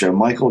up on the show,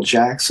 Michael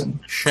Jackson.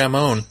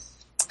 Shamone.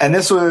 And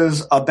this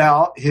was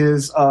about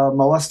his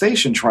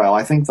molestation trial,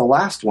 I think the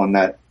last one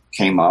that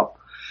came up.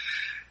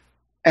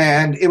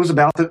 And it was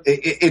about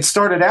it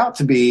started out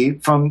to be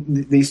from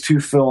these two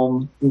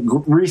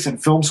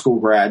recent film school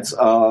grads,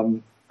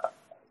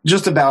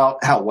 just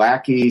about how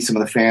wacky some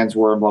of the fans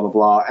were, blah, blah,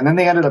 blah. And then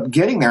they ended up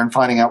getting there and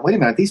finding out, wait a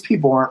minute, these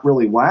people aren't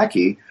really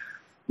wacky.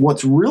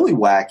 What's really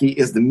wacky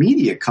is the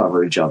media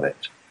coverage of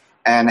it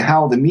and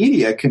how the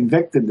media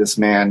convicted this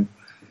man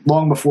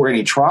long before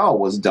any trial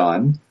was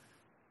done,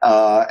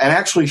 and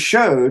actually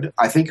showed,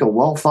 I think, a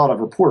well-thought-of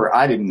reporter,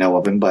 I didn't know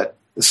of him, but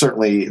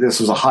certainly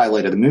this was a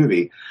highlight of the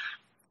movie,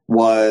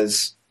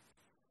 was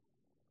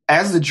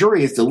as the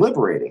jury is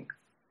deliberating,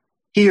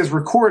 he is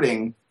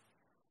recording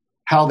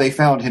how they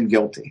found him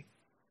guilty.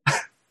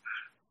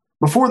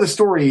 Before the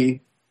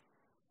story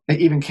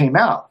even came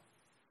out,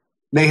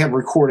 they had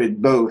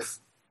recorded both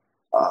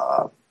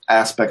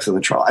aspects of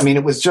the trial. I mean,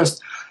 it was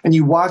just, and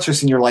you watch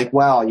this and you're like,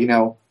 wow,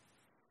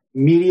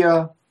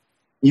 media,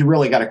 you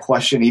really got to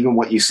question even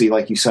what you see,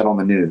 like you said, on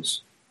the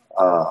news,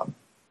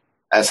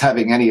 as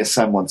having any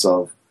semblance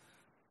of,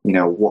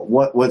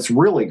 what's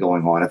really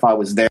going on. If I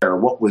was there,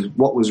 what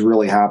was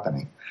really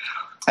happening?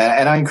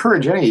 And I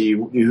encourage any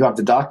of you who have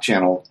the Doc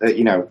channel,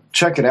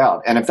 check it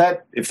out. And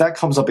if that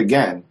comes up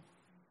again,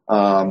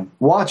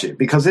 watch it,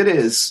 because it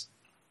is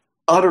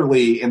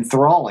utterly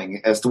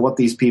enthralling as to what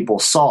these people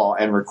saw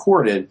and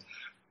recorded,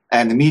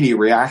 and the media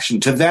reaction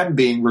to them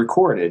being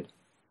recorded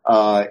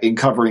in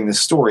covering this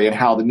story, and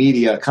how the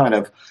media kind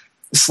of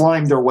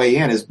slimed their way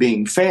in as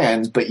being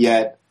fans, but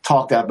yet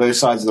talked out both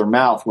sides of their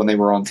mouth when they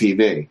were on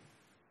TV.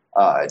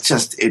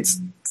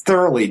 It's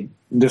thoroughly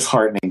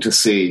disheartening to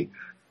see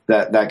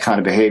that kind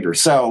of behavior.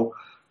 So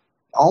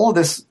all of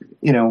this,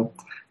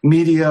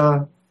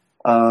 media,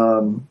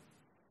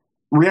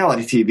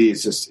 reality TV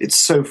is just, it's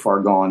so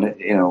far gone.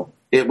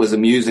 It was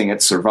amusing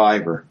at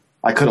Survivor.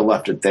 I could have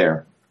left it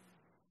there.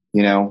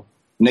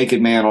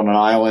 Naked man on an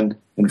island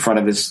in front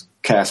of his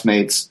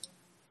castmates.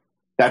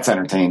 That's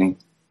entertaining.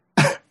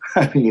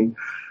 I mean,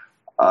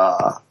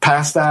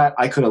 past that,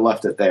 I could have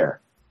left it there.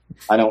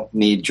 I don't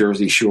need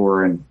Jersey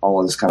Shore and all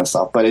of this kind of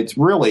stuff. But it's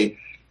really,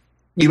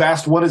 you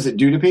asked, what does it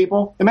do to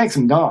people? It makes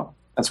them dumb.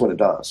 That's what it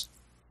does.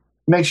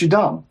 It makes you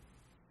dumb.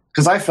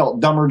 Because I felt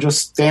dumber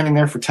just standing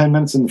there for 10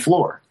 minutes on the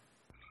floor.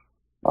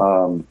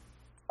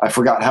 I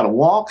forgot how to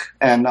walk,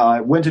 and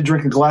I went to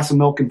drink a glass of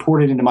milk and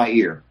poured it into my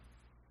ear.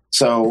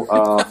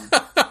 So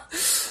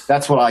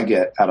that's what I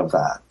get out of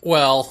that.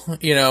 Well,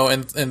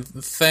 and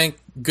thank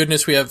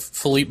goodness we have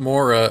Philippe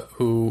Mora,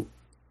 who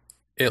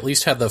at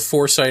least had the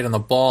foresight and the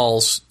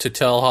balls to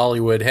tell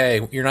Hollywood,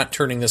 hey, you're not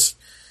turning this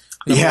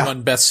number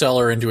one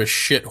bestseller into a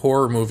shit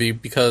horror movie,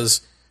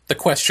 because the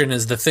question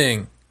is the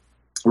thing.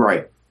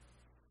 Right.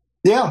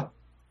 Yeah.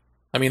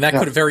 I mean, that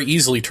could have very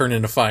easily turned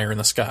into Fire in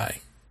the Sky.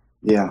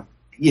 Yeah.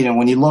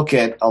 When you look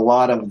at a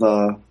lot of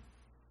the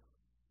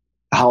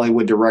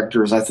Hollywood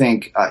directors, I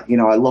think, I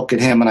look at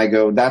him and I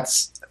go,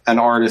 that's an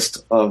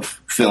artist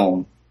of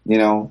film.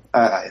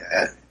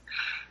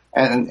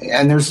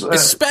 And there's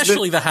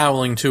especially the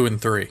Howling 2 and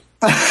 3.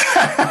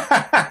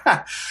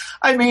 I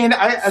mean,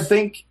 I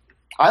think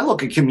I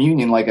look at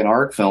Communion like an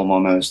art film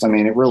almost. I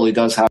mean, it really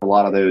does have a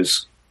lot of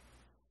those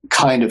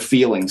kind of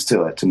feelings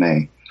to it to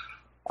me.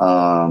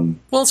 Well,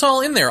 it's all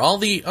in there. All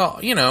the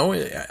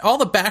all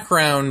the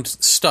background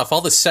stuff,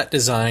 all the set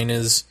design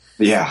is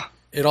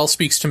it all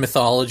speaks to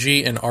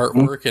mythology and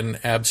artwork and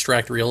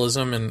abstract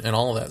realism and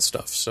all of that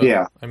stuff.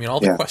 So I mean, all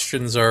the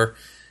questions are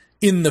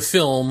in the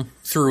film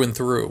through and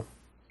through.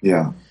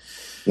 Yeah.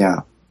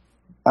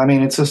 I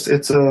mean,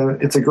 it's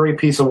a great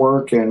piece of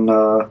work, and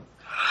and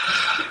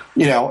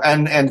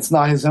it's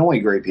not his only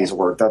great piece of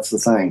work. That's the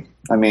thing.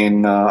 I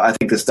mean, I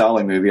think this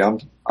Dolly movie,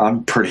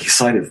 I'm pretty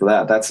excited for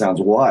that. That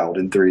sounds wild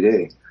in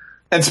 3D.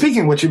 And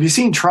speaking of which, have you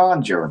seen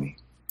Tron, Jeremy?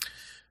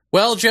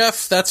 Well,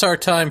 Jeff, that's our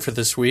time for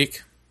this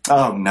week.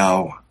 Oh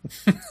no,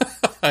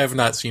 I have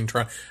not seen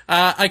Tron.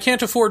 I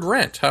can't afford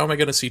rent. How am I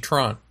going to see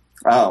Tron?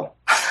 Oh.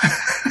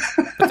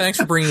 But thanks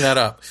for bringing that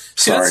up.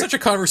 See, Sorry. that's such a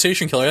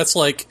conversation killer. That's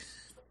like,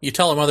 you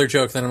tell a mother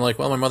joke, then I'm like,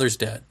 well, my mother's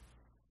dead.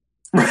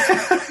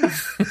 I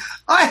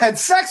had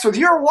sex with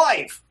your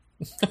wife.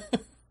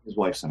 His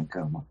wife's in a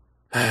coma.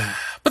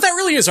 But that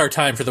really is our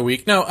time for the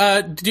week.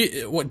 Now,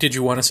 did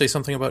you want to say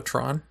something about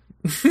Tron?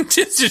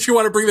 Did you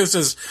want to bring this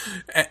as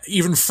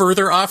even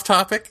further off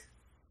topic?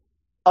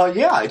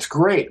 Yeah, it's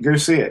great. Go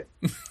see it.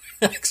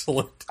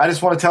 Excellent. I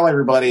just want to tell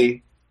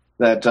everybody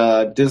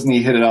that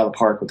Disney hit it out of the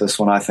park with this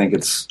one. I think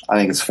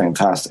it's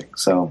fantastic.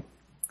 So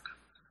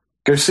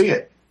go see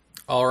it.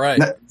 All right.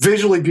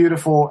 Visually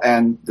beautiful,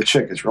 and the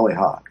chick is really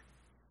hot.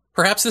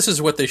 Perhaps this is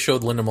what they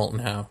showed Linda Moulton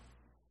Howe.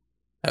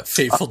 That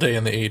fateful day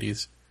in the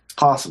 80s. It's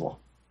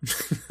possible.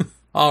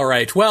 All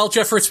right. Well,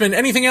 Jeff Ritzman,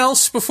 anything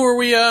else before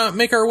we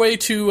make our way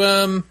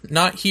to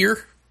not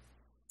here?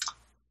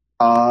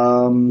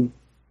 Nope.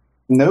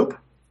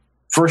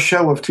 First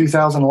show of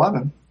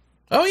 2011.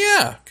 Oh,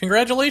 yeah.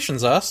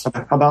 Congratulations, us.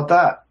 How about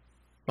that?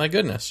 My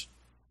goodness.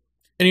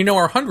 And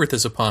our 100th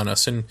is upon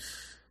us, and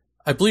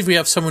I believe we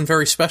have someone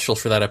very special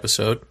for that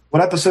episode.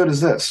 What episode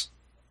is this?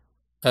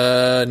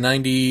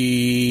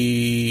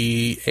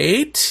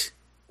 98?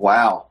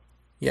 Wow.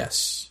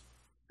 Yes.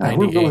 Yeah,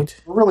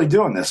 98. We're really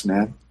doing this,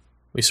 man.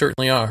 We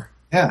certainly are.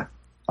 Yeah.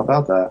 How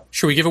about that?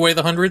 Should we give away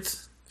the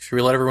 100th? Should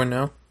we let everyone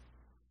know?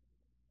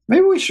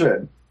 Maybe we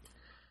should.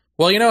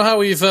 Well, you know how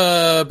we've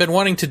been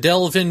wanting to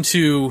delve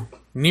into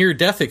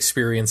near-death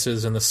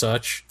experiences and the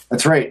such.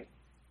 That's right.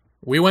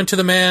 We went to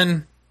the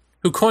man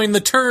who coined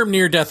the term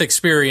near-death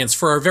experience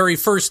for our very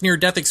first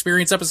near-death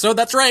experience episode.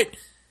 That's right.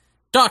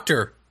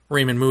 Dr.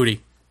 Raymond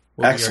Moody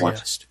will Excellent. be our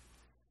guest.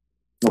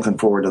 Looking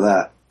forward to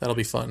that. That'll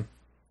be fun.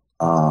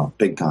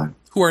 Big time.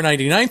 Who our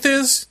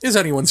 99th is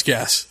anyone's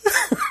guess.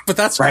 But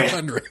that's our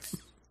 100th.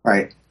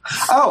 Right.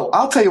 Oh,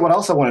 I'll tell you what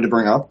else I wanted to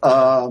bring up.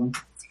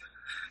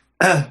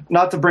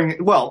 Not to bring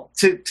it, well,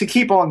 to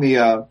keep on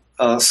the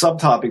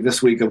subtopic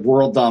this week of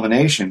world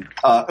domination,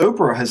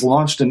 Oprah has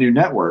launched a new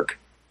network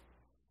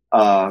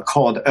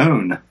called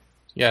OWN,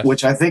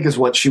 which I think is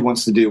what she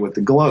wants to do with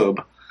the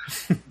globe.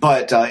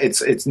 But it's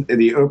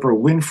the Oprah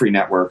Winfrey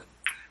Network.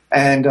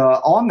 And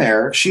on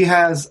there, she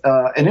has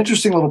an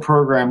interesting little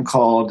program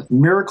called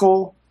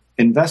Miracle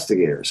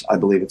Investigators, I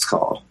believe it's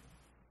called.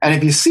 And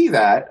if you see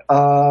that,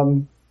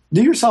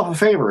 do yourself a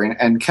favor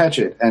and catch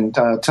it and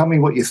tell me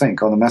what you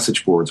think on the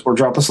message boards, or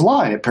drop us a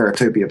line at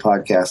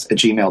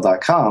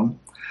paratopiapodcast@gmail.com.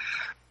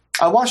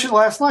 I watched it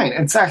last night,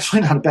 and it's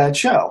actually not a bad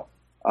show.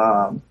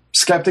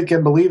 Skeptic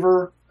and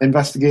believer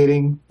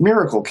investigating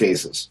miracle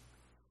cases,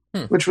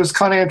 which was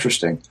kind of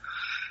interesting.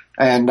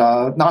 And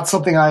not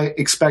something I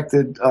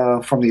expected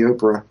from the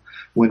Oprah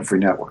Winfrey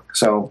Network.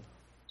 So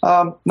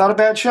not a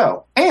bad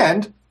show.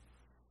 And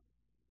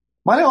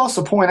might I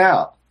also point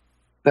out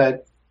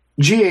that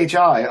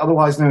GHI,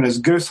 otherwise known as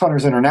Ghost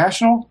Hunters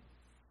International,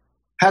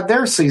 had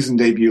their season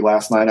debut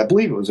last night. I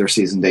believe it was their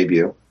season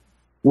debut,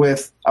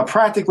 with a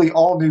practically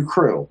all-new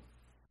crew.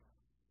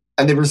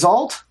 And the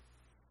result?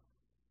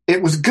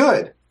 It was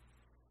good.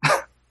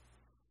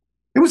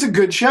 It was a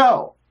good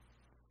show.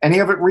 Any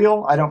of it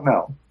real? I don't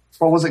know.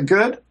 Well, was it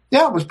good?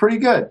 Yeah, it was pretty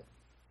good.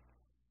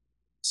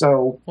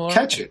 So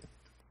catch it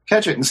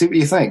and see what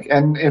you think.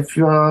 And if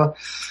we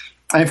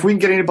can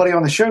get anybody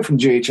on the show from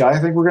GHI, I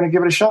think we're going to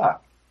give it a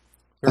shot.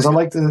 Because I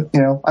like to,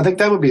 I think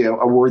that would be a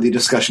worthy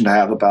discussion to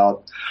have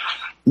about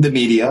the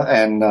media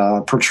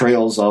and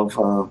portrayals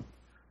of,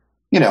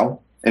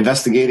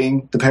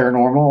 investigating the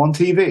paranormal on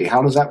TV.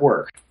 How does that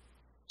work?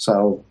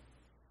 So.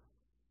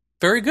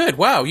 Very good.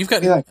 Wow, you've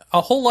got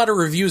a whole lot of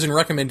reviews and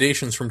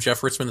recommendations from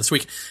Jeff Ritzman this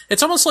week.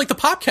 It's almost like the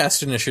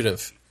podcast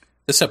initiative,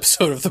 this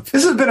episode of the...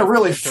 This has been a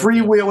really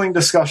freewheeling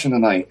discussion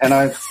tonight, and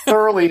I've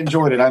thoroughly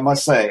enjoyed it, I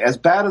must say. As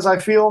bad as I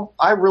feel,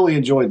 I really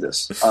enjoyed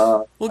this.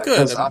 Well,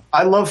 good.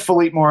 I love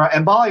Philippe Mora.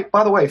 And by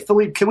the way,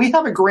 Philippe, can we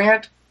have a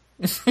grant?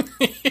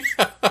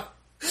 Yeah.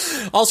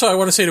 Also, I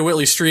want to say to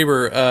Whitley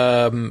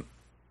Strieber,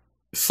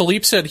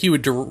 Philippe said he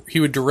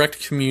would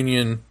direct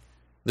Communion,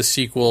 the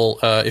sequel,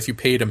 if you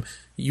paid him.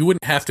 You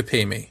wouldn't have to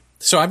pay me.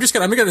 So I'm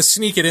gonna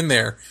sneak it in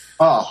there.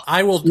 Oh,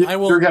 I will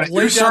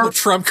lay down the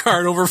trump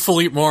card over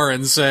Philippe Mora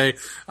and say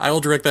I will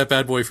direct that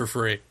bad boy for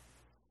free.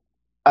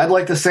 I'd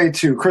like to say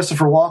to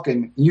Christopher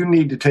Walken, you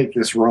need to take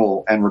this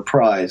role and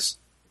reprise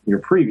your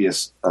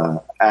previous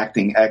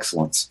acting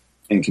excellence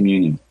in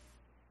Communion.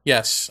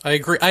 Yes,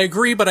 I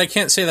agree, but I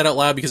can't say that out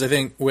loud because I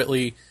think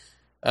Whitley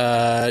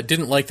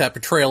didn't like that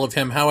portrayal of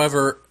him.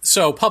 However,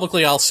 so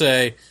publicly I'll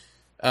say,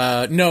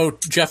 no,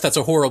 Jeff, that's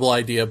a horrible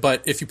idea,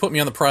 but if you put me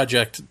on the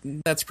project,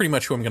 that's pretty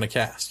much who I'm going to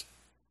cast.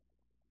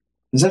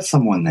 Is that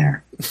someone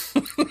there?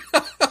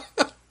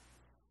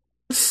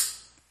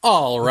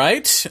 All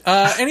right.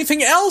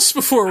 Anything else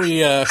before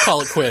we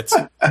call it quits?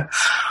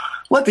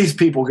 Let these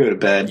people go to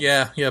bed.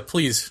 Yeah,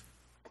 please.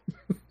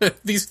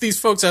 These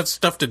folks have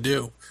stuff to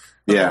do.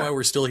 I don't know why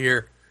we're still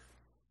here.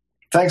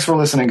 Thanks for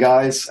listening,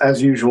 guys.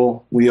 As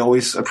usual, we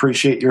always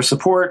appreciate your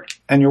support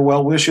and your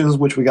well wishes,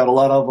 which we got a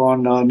lot of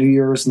on New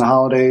Year's and the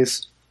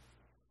holidays.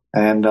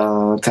 And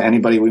to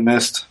anybody we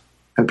missed,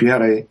 hope you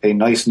had a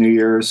nice New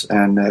Year's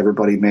and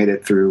everybody made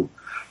it through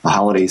the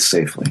holidays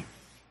safely.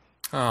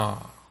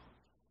 Oh,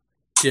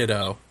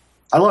 ditto.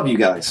 I love you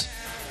guys.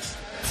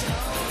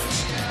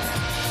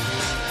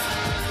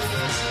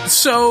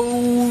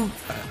 So,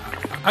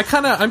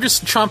 I'm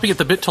just chomping at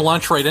the bit to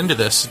launch right into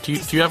this. Do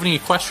you have any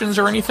questions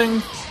or anything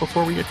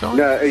before we get going?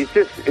 No, it's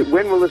just,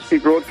 when will this be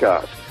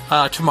broadcast?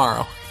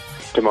 Tomorrow.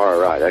 Tomorrow,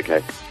 right,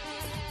 okay.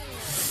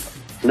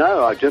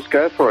 No, I just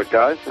go for it,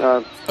 guys.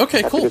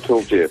 Okay, happy cool. to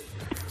talk to you.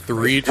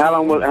 How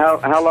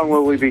long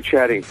will we be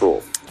chatting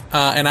for?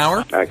 An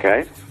hour.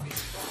 Okay.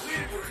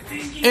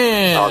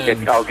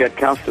 And I'll get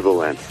comfortable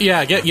then.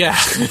 Yeah,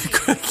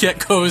 get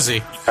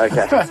cozy.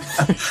 Okay.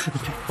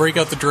 Break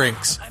out the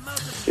drinks.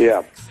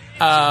 Yeah.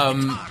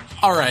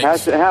 All right.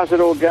 How's it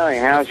all going?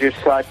 How's your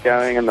site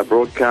going, and the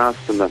broadcast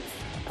and the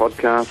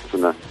podcasts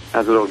and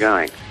how's it all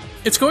going?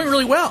 It's going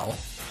really well.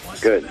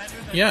 Good.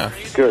 Yeah.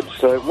 Good.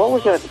 So, what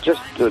was that?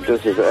 Just as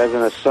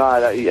an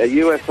aside, a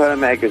UFO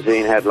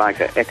magazine had like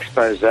an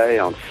expose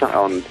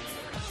on.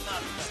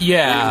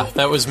 Yeah,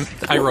 that was.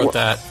 I wrote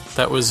that.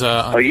 That was.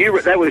 That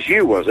was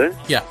you, was it?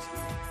 Yeah.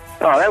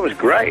 Oh, that was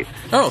great.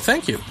 Oh,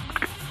 thank you.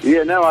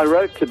 Yeah, no, I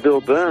wrote to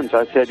Bill Burns.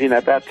 I said,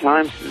 about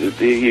time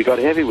you got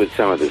heavy with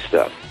some of this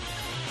stuff.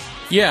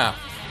 Yeah.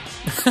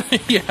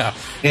 yeah.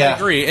 I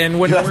agree. And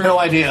when you have no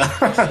idea.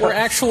 we're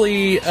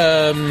actually...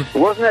 Wasn't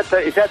that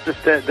is that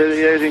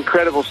the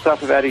incredible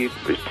stuff about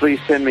please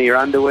send me your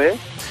underwear?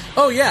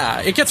 Oh,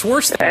 yeah. It gets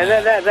worse than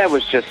that. And that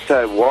was just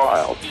so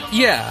wild.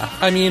 Yeah.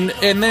 I mean,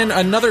 and then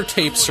another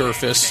tape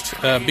surfaced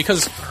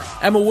because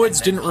Emma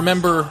Woods didn't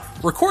remember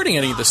recording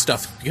any of this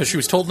stuff because she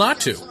was told not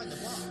to.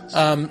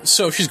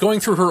 So she's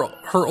going through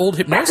her old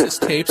hypnosis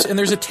tapes, and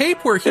there's a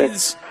tape where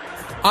he's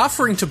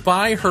offering to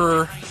buy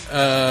her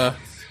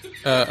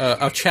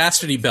a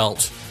chastity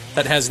belt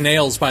that has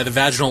nails by the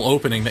vaginal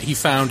opening that he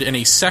found in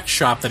a sex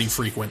shop that he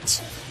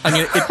frequents. I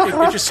mean,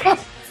 it just...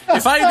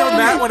 If I had known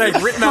that when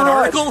I'd written that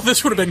article,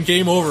 this would have been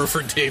game over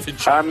for David.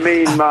 I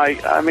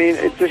mean,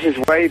 this is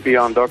way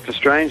beyond Dr.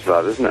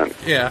 Strangelove, isn't it?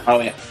 Yeah. Oh,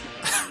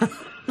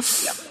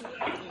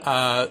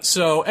 yeah.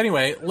 So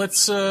anyway,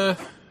 let's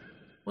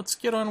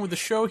get on with the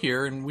show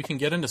here, and we can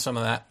get into some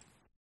of that.